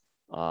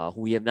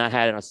 who we have not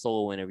had in a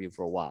solo interview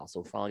for a while. So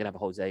we're finally gonna have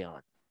Jose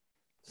on.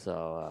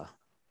 So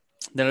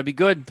that'll be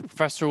good. The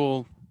professor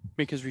will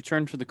make his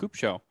return for the Coop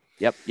show.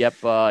 Yep.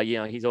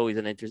 He's always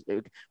an interest.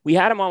 We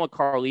had him on with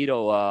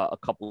Carlito a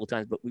couple of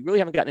times, but we really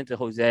haven't gotten into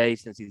Jose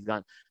since he's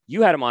gone.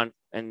 You had him on,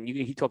 and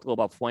he talked a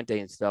little about Fuente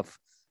and stuff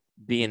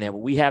being there, but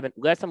we haven't.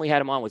 Last time we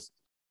had him on was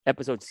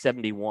episode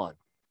 71.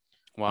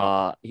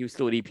 Wow. He was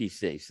still at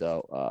EPC.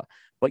 So,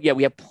 but yeah,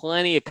 we have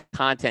plenty of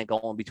content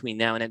going between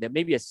now and then. There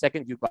may be a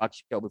second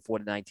Jukebox show before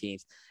the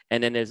 19th.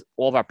 And then there's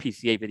all of our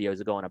PCA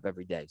videos are going up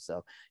every day.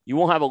 So you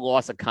won't have a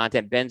loss of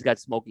content. Ben's got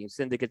Smoking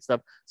Syndicate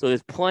stuff. So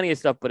there's plenty of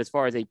stuff. But as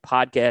far as a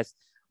podcast,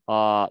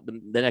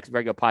 the next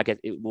regular podcast,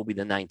 it will be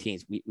the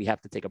 19th. We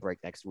have to take a break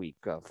next week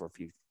for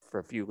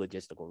a few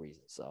logistical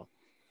reasons. So.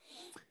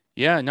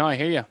 Yeah, no, I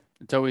hear you.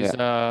 It's always,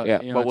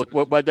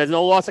 but there's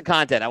no loss of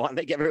content. I want to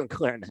make everyone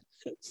clear on that.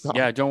 So,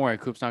 yeah, don't worry.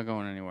 Coop's not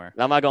going anywhere.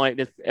 I'm not going.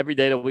 Every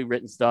day there'll be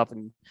written stuff,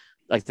 and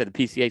like I said, the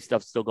PCA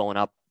stuff's still going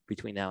up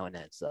between now and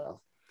then. So.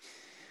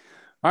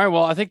 All right.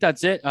 Well, I think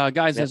that's it.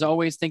 Guys, as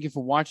always, thank you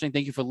for watching.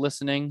 Thank you for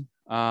listening.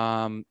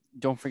 Don't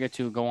forget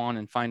to go on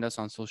and find us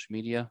on social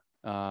media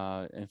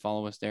and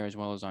follow us there as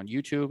well as on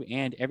YouTube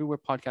and everywhere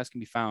podcasts can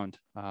be found.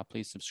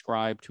 Please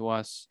subscribe to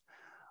us,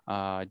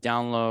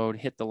 download,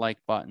 hit the like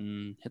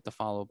button, hit the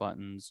follow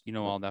buttons,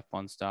 all that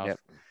fun stuff. Yep.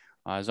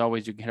 As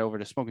always, you can head over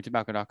to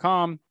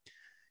smokingtobacco.com.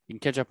 You can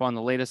catch up on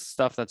the latest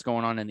stuff that's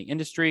going on in the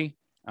industry,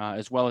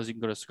 as well as you can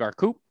go to Cigar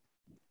Coop.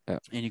 Yeah.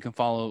 And you can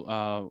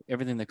follow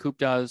everything that Coop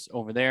does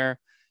over there,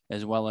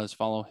 as well as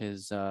follow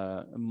his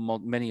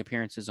many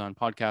appearances on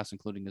podcasts,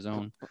 including his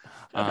own.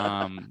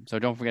 So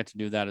don't forget to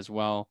do that as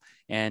well.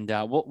 And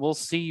we'll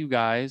see you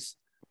guys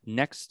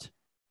next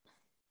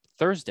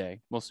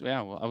Thursday. I was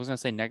going to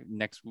say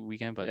next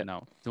weekend, but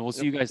no. So we'll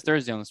see you guys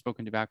Thursday on the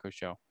Smoking Tobacco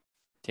Show.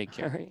 Take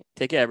care. All right.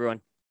 Take care,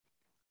 everyone.